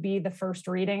this would be the first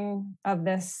reading of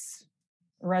this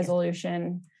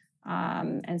resolution.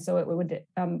 And so it would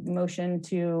motion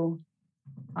to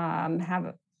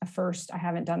have a first. I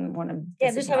haven't done one of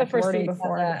just have a first reading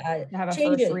before. Have a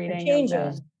changes, first reading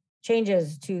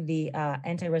changes to the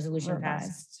anti-resolution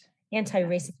pass.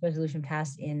 anti-racist resolution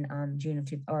passed in June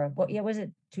of was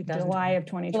it 2000? July of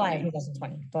 2020. July of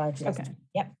 2020. July of 2020. Okay.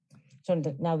 Yep.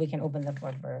 So now we can open the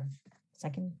floor for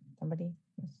second, somebody?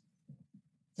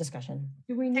 Discussion.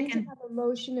 Do we need to have a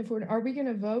motion if are we going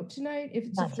to vote tonight? If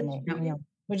it's a Not first tonight, reading? no.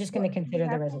 We're just going to Do we consider the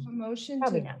have to have resolution. a motion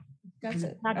Probably to not. discuss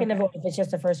it? Not going to Okay. vote if it's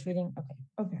just the first reading. Okay.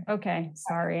 Okay. Okay,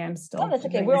 sorry, I'm still. Oh, that's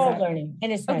okay. figuring We're this all out. learning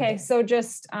and it's fine. Okay, so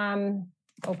just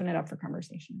open it up for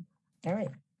conversation. All right.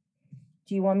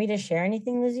 Do you want me to share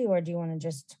anything, Lizzie, or do you want to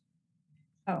just?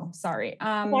 Oh, sorry.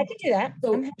 I can do that.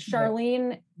 So I'm happy to.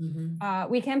 Charlene, Mhm.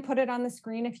 we can put it on the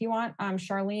screen if you want.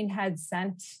 Charlene had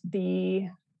sent the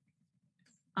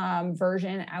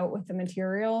version out with the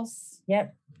materials.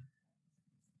 Yep.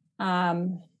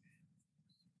 Um,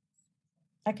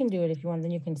 I can do it if you want,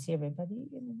 then you can see everybody.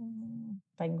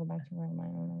 If I can go back to where I don't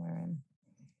know where I am.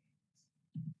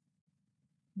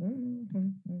 There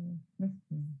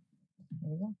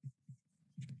we go.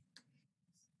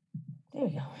 There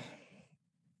we go.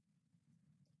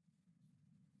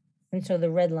 And so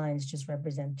the red lines just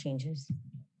represent changes.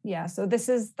 yeah, so this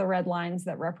is the red lines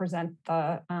that represent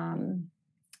the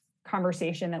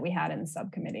conversation that we had in the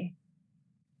subcommittee.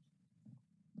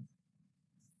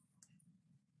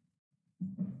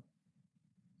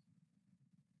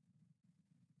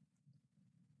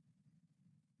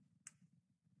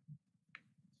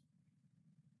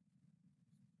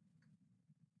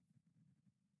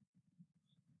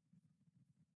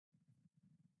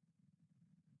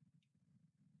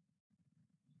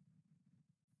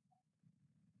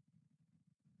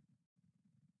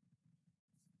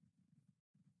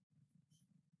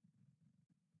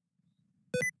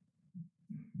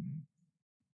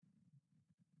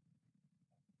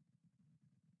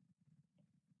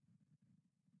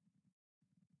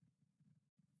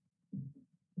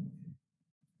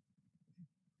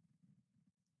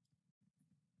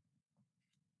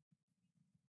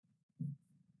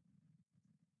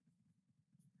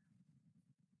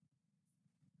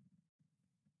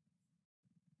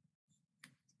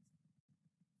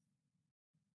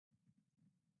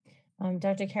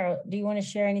 Dr. Carroll, do you want to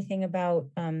share anything about,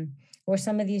 were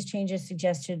some of these changes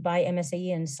suggested by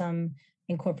MSAE and some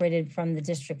incorporated from the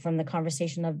district, from the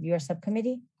conversation of your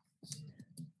subcommittee?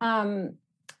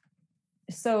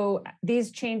 So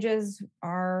these changes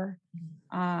are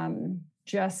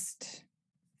just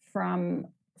from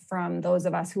those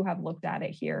of us who have looked at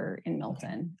it here in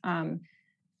Milton.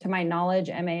 To my knowledge,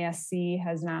 MASC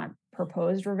has not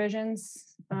proposed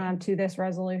revisions to this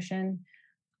resolution.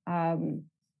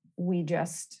 We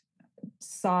just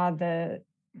saw the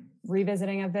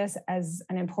revisiting of this as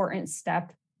an important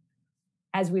step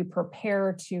as we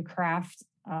prepare to craft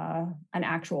an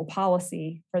actual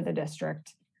policy for the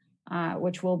district,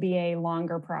 which will be a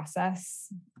longer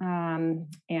process. I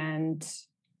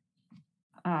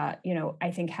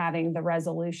think having the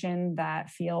resolution that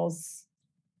feels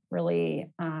really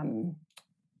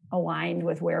aligned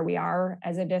with where we are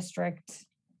as a district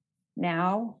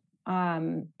now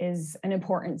is an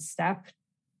important step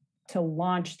to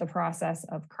launch the process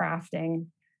of crafting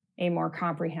a more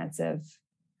comprehensive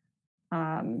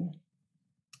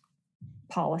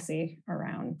policy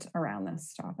around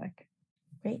this topic.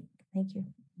 Great, thank you.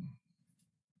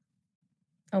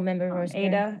 Oh, Member Rosemary.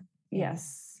 Ada,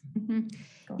 yes.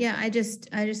 Yeah, I just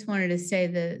wanted to say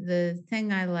the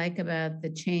thing I like about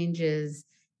the changes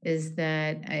is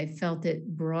that I felt it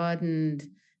broadened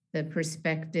the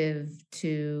perspective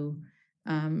to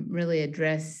really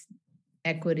address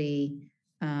equity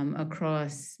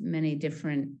across many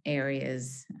different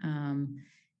areas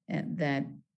that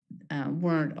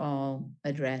weren't all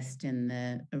addressed in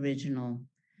the original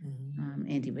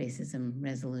anti-racism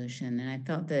resolution. And I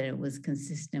felt that it was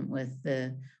consistent with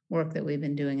the work that we've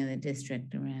been doing in the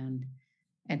district around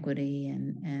equity,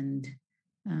 and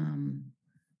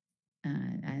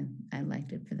I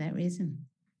liked it for that reason.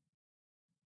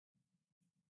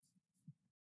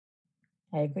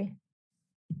 I agree.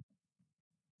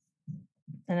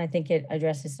 And I think it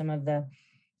addresses some of the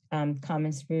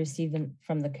comments we received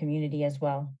from the community as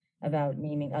well about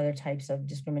naming other types of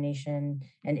discrimination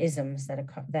and isms that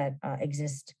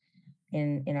exist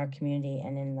in our community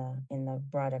and in the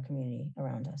broader community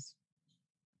around us.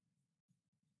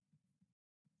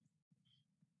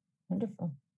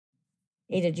 Wonderful.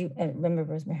 Ada, do you remember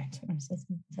Rosemary? Do you want to say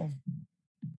something? Sorry.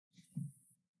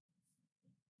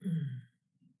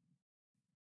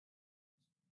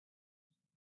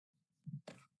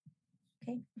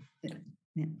 Okay.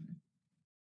 Yeah.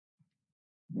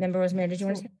 Member Rosemary, did you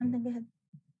want to say something? Go ahead.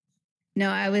 No,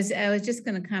 I was just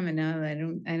going to comment. No,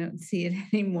 I don't see it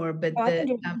anymore. But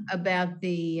about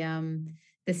the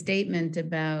statement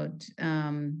about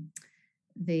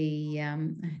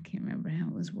I can't remember how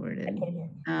it was worded,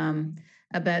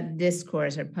 about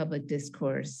discourse or public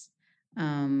discourse,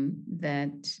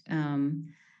 that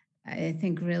I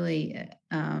think really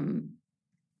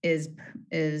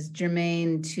is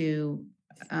germane to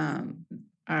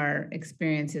our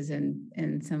experiences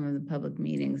in some of the public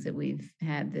meetings that we've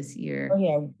had this year. Oh,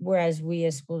 yeah. Whereas we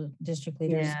as school district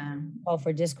leaders Yeah. call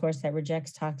for discourse that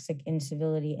rejects toxic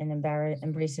incivility and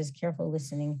embraces careful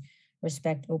listening,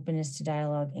 respect, openness to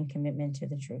dialogue, and commitment to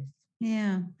the truth.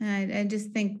 Yeah, I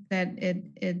just think that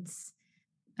it's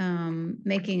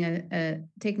taking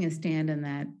a stand in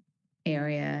that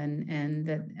area, and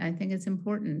that I think it's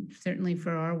important, certainly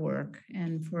for our work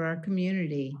and for our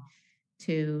community,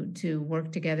 to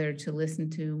work together, to listen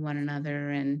to one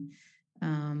another, and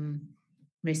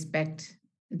respect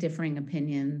differing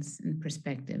opinions and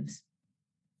perspectives.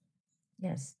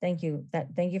 Yes, thank you.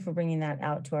 Thank you for bringing that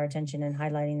out to our attention and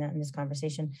highlighting that in this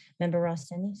conversation. Member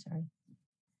Rostenny, sorry.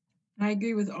 I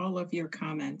agree with all of your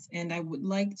comments, and I would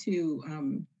like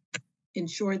to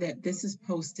ensure that this is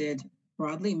posted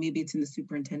broadly. Maybe it's in the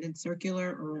superintendent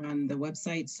circular or on the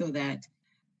website so that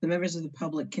the members of the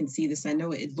public can see this. I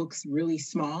know it looks really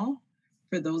small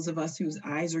for those of us whose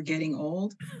eyes are getting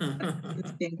old.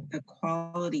 I think the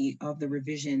quality of the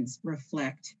revisions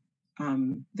reflect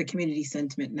the community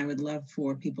sentiment, and I would love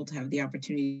for people to have the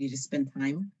opportunity to spend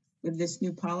time with this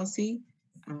new policy,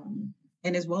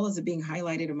 and as well as it being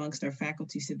highlighted amongst our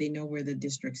faculty so they know where the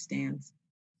district stands.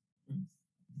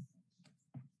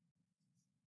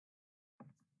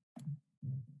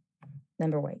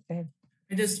 Member White, go ahead.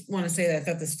 I just want to say that I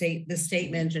thought the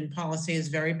statement and policy is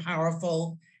very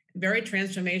powerful, very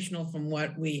transformational from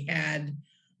what we had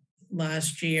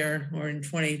last year or in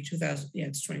 2000, yeah,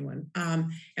 it's 21.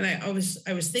 And I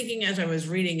was thinking as I was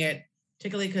reading it,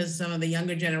 particularly because some of the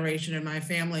younger generation in my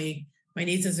family, my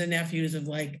nieces and nephews, of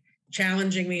like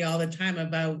challenging me all the time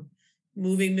about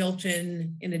moving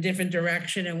Milton in a different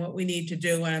direction and what we need to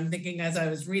do. And I'm thinking, as I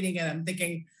was reading it, I'm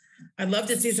thinking, I'd love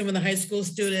to see some of the high school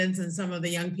students and some of the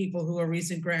young people who are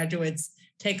recent graduates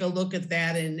take a look at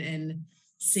that and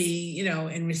see, you know,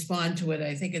 and respond to it.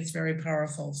 I think it's very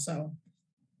powerful. So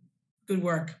good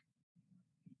work.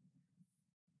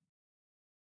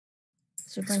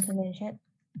 Superintendent Chet.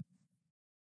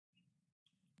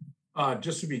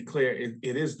 Just to be clear,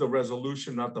 it is the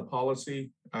resolution, not the policy.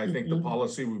 I think the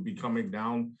policy will be coming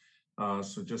down.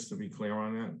 So just to be clear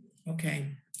on that. Okay.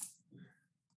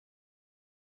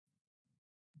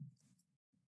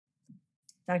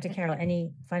 Dr. Carroll,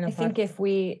 any final thoughts? I think if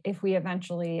we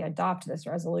eventually adopt this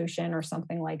resolution or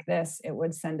something like this, it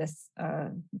would send us a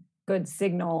good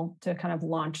signal to kind of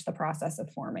launch the process of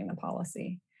forming the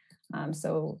policy.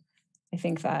 So I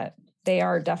think that they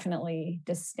are definitely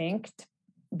distinct,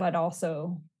 but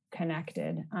also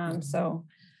connected. So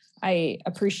I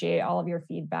appreciate all of your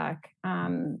feedback.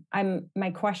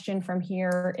 My question from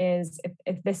here is,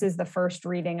 if this is the first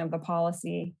reading of the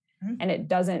policy, and it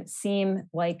doesn't seem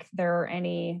like there are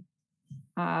any,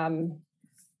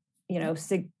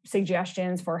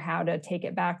 suggestions for how to take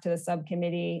it back to the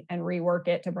subcommittee and rework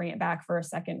it to bring it back for a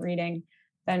second reading,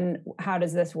 then how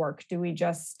does this work? Do we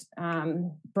just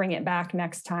bring it back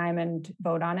next time and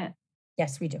vote on it?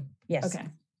 Yes, we do. Yes. Okay.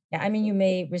 Yeah, I mean, you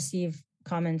may receive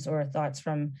comments or thoughts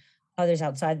from others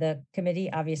outside the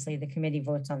committee. Obviously, the committee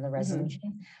votes on the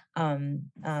resolution.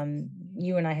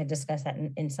 You and I had discussed that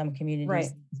in some communities,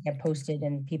 right, get posted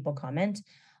and people comment.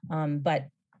 But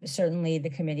certainly the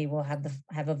committee will have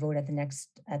a vote at the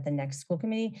next school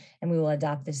committee, and we will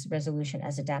adopt this resolution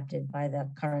as adopted by the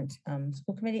current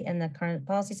school committee and the current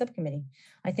policy subcommittee.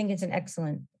 I think it's an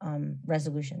excellent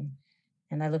resolution,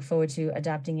 and I look forward to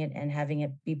adopting it and having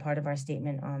it be part of our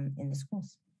statement in the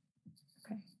schools.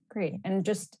 Okay, great. And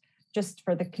just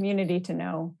for the community to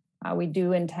know, we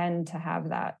do intend to have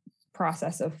that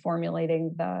process of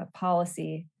formulating the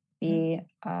policy be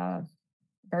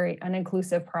an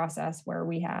inclusive process where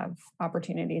we have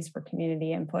opportunities for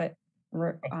community input,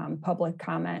 public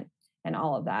comment, and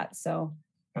all of that. So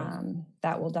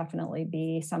that will definitely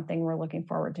be something we're looking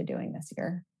forward to doing this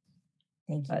year.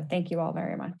 Thank you. But thank you all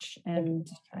very much. And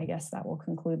I guess that will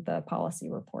conclude the policy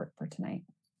report for tonight.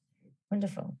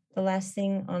 Wonderful. The last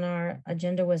thing on our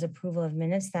agenda was approval of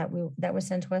minutes that was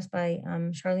sent to us by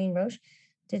Charlene Roche.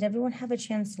 Did everyone have a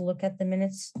chance to look at the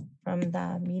minutes from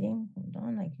the meeting? Hold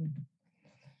on, I can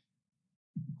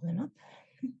pull them up.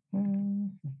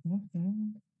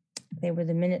 They were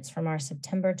the minutes from our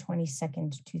September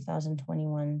 22nd,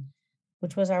 2021,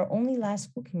 which was our only last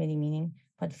school committee meeting,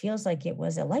 but feels like it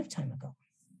was a lifetime ago.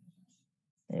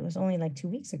 It was only like 2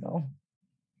 weeks ago.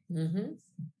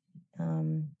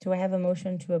 Do I have a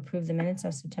motion to approve the minutes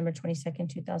of September 22nd,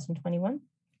 2021?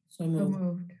 So So moved.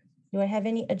 moved. Do I have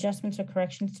any adjustments or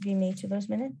corrections to be made to those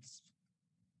minutes?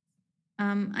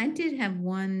 I did have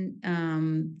one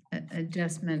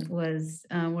adjustment was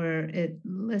where it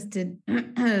listed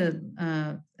in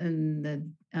the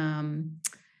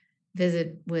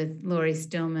visit with Lori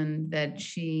Stillman that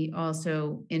she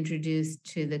also introduced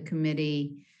to the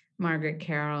committee Margaret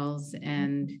Carrolls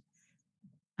and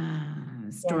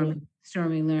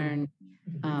Stormy Learn,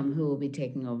 who will be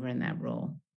taking over in that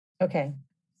role. Okay.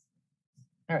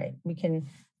 All right, we can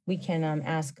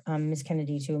ask Ms.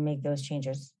 Kennedy to make those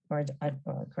changes or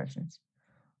corrections.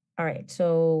 All right,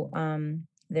 so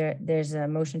there's a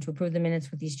motion to approve the minutes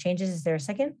with these changes. Is there a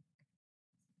second?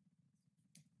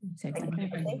 Second.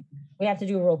 Okay. We have to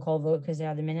do a roll call vote because they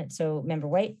are the minutes. So Member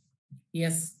White,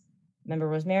 Yes. Member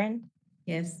Rosemarin,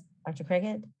 Yes. Dr.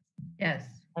 Craighead, Yes.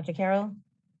 Dr. Carroll,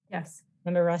 Yes.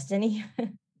 Member Rostini,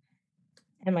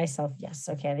 and myself, yes.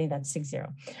 Okay, I think that's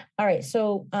 6-0. All right,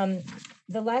 so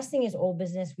the last thing is old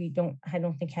business. I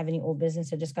don't think have any old business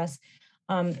to discuss.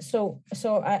 So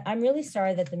I'm really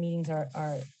sorry that the meetings are,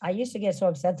 I used to get so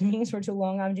upset the meetings were too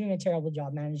long. I'm doing a terrible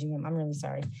job managing them. I'm really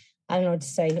sorry. I don't know what to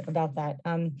say about that.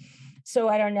 So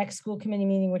at our next school committee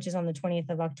meeting, which is on the 20th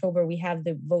of October, we have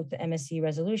to vote the MSC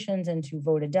resolutions and to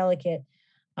vote a delegate.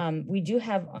 We do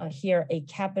have here a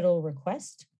capital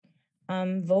request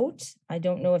vote. I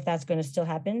don't know if that's going to still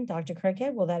happen. Dr.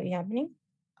 Craighead, will that be happening?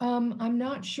 I'm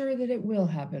not sure that it will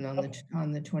happen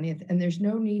on the 20th, and there's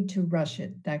no need to rush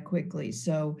it that quickly.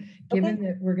 So given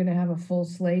that we're going to have a full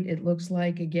slate, it looks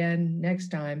like, again, next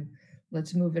time,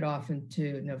 let's move it off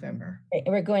into November.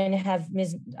 We're going to have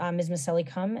Ms. Maselli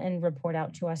come and report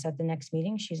out to us at the next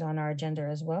meeting. She's on our agenda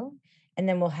as well. And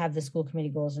then we'll have the school committee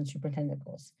goals and superintendent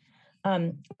goals.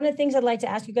 One of the things I'd like to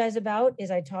ask you guys about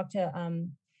is I talked to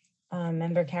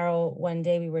Member Carroll one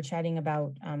day. We were chatting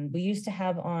about, we used to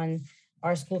have on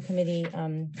our school committee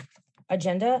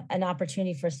agenda an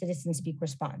opportunity for citizen speak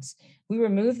response. We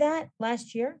removed that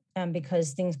last year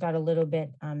because things got a little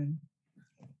bit,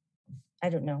 I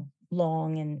don't know,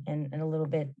 long and a little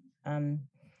bit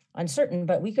uncertain,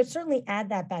 but we could certainly add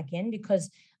that back in because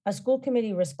a school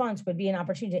committee response would be an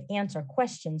opportunity to answer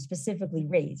questions specifically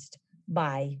raised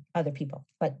by other people.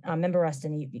 But Member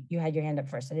Rustin, you had your hand up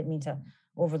first. I didn't mean to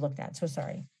overlook that, so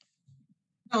sorry.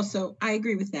 Also, I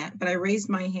agree with that, but I raised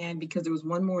my hand because there was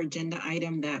one more agenda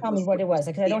item that Tell me what it was,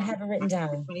 because I don't have it written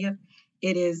down.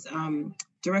 It is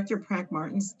Director Prack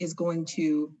Martins is going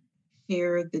to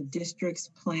share the district's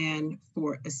plan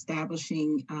for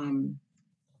establishing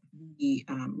the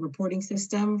reporting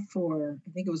system for,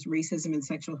 I think it was racism and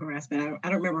sexual harassment. I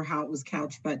don't remember how it was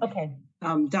couched, but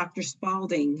Dr.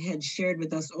 Spalding had shared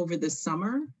with us over the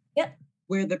summer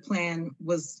where the plan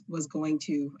was going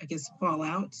to, I guess, fall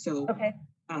out. So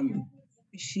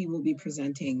she will be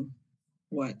presenting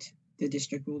what the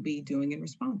district will be doing in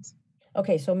response.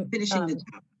 Okay, so finishing the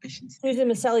top, I should say. Susan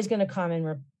Maselli's going to come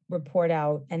and report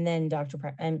out, and then Dr.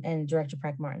 and Director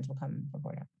Prack Martins will come and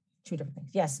report out. Two different things.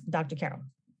 Yes, Dr. Carroll.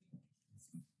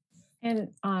 And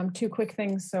two quick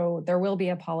things. So there will be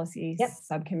a policy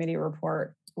subcommittee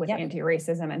report with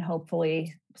anti-racism and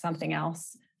hopefully something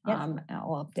else.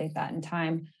 I'll update that in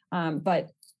time.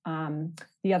 But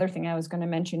the other thing I was going to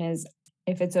mention is,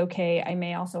 if it's okay, I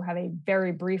may also have a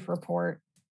very brief report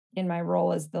in my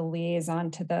role as the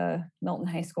liaison to the Milton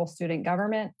High School student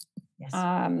government. Yes.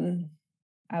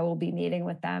 I will be meeting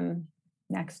with them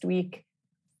next week,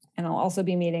 and I'll also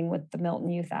be meeting with the Milton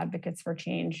Youth Advocates for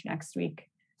Change next week.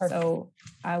 Perfect. So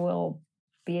I will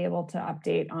be able to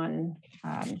update on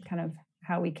kind of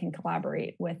how we can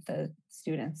collaborate with the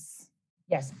students.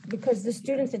 Yes, because the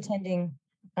students attending,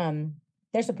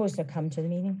 they're supposed to come to the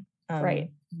meeting.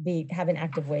 Right. Have an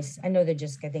active voice. I know they're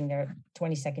just getting their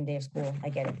 22nd day of school. I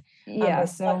get it. Yeah.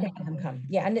 So have them come.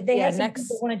 Yeah, and they had some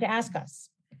people wanted to ask us.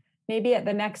 Maybe at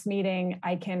the next meeting,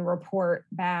 I can report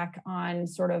back on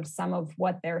sort of some of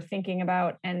what they're thinking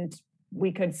about, and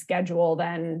we could schedule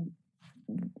then,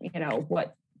 you know,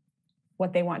 what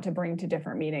they want to bring to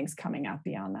different meetings coming up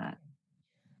beyond that.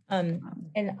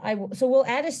 So we'll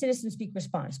add a citizen speak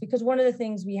response, because one of the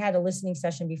things, we had a listening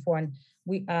session before, and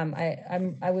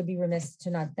I would be remiss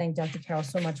to not thank Dr. Carroll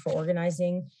so much for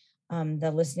organizing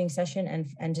the listening session,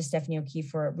 and to Stephanie O'Keefe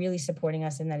for really supporting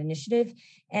us in that initiative.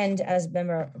 And as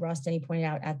Member Rosteni pointed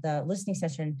out, at the listening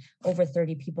session, over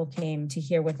 30 people came to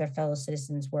hear what their fellow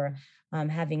citizens were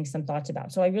having some thoughts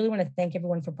about. So I really want to thank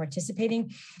everyone for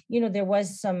participating. You know, there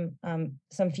was some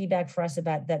feedback for us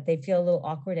about that they feel a little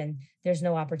awkward and there's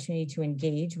no opportunity to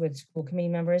engage with school committee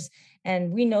members.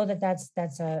 And we know that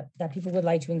that people would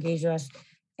like to engage with us.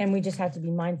 And we just have to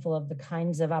be mindful of the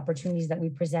kinds of opportunities that we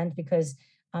present, because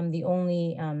the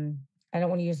only, I don't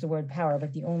want to use the word power,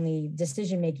 but the only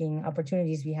decision-making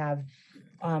opportunities we have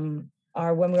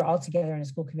are when we're all together in a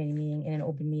school committee meeting, in an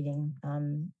open meeting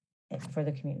for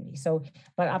the community. So,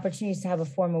 but opportunities to have a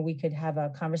forum where we could have a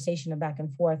conversation back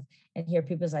and forth and hear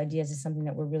people's ideas is something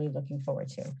that we're really looking forward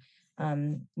to.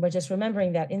 But just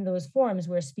remembering that in those forums,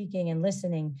 we're speaking and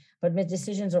listening, but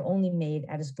decisions are only made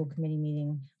at a school committee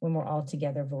meeting when we're all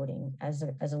together voting as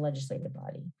a legislative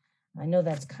body. I know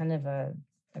that's kind of a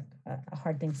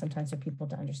hard thing sometimes for people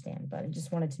to understand, but I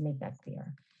just wanted to make that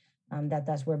clear,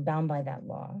 that we're bound by that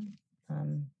law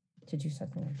to do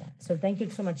something like that. So thank you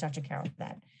so much, Dr. Carroll, for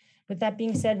that. With that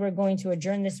being said, we're going to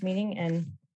adjourn this meeting and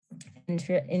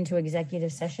into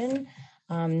executive session,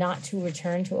 not to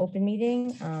return to open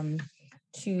meeting,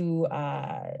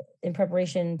 in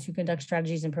preparation to conduct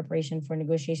strategies in preparation for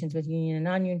negotiations with union and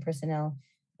non-union personnel,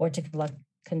 or to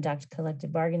conduct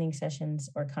collective bargaining sessions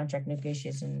or contract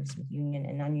negotiations with union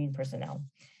and non-union personnel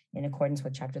in accordance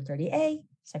with Chapter 30A,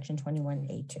 Section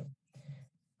 21A2.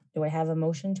 Do I have a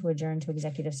motion to adjourn to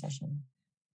executive session?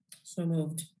 So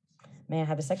moved. May I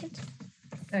have a second?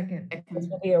 Second. This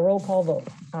will be a roll call vote.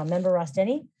 Member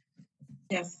Rosteni?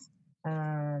 Yes.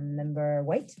 Member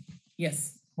White?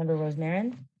 Yes. Member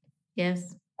Rosemarin?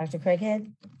 Yes. Dr.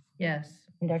 Craighead? Yes.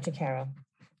 And Dr. Carroll?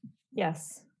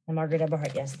 Yes. And Margaret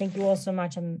Eberhardt, yes. Thank you all so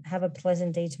much. Have a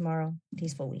pleasant day tomorrow.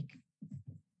 Peaceful week.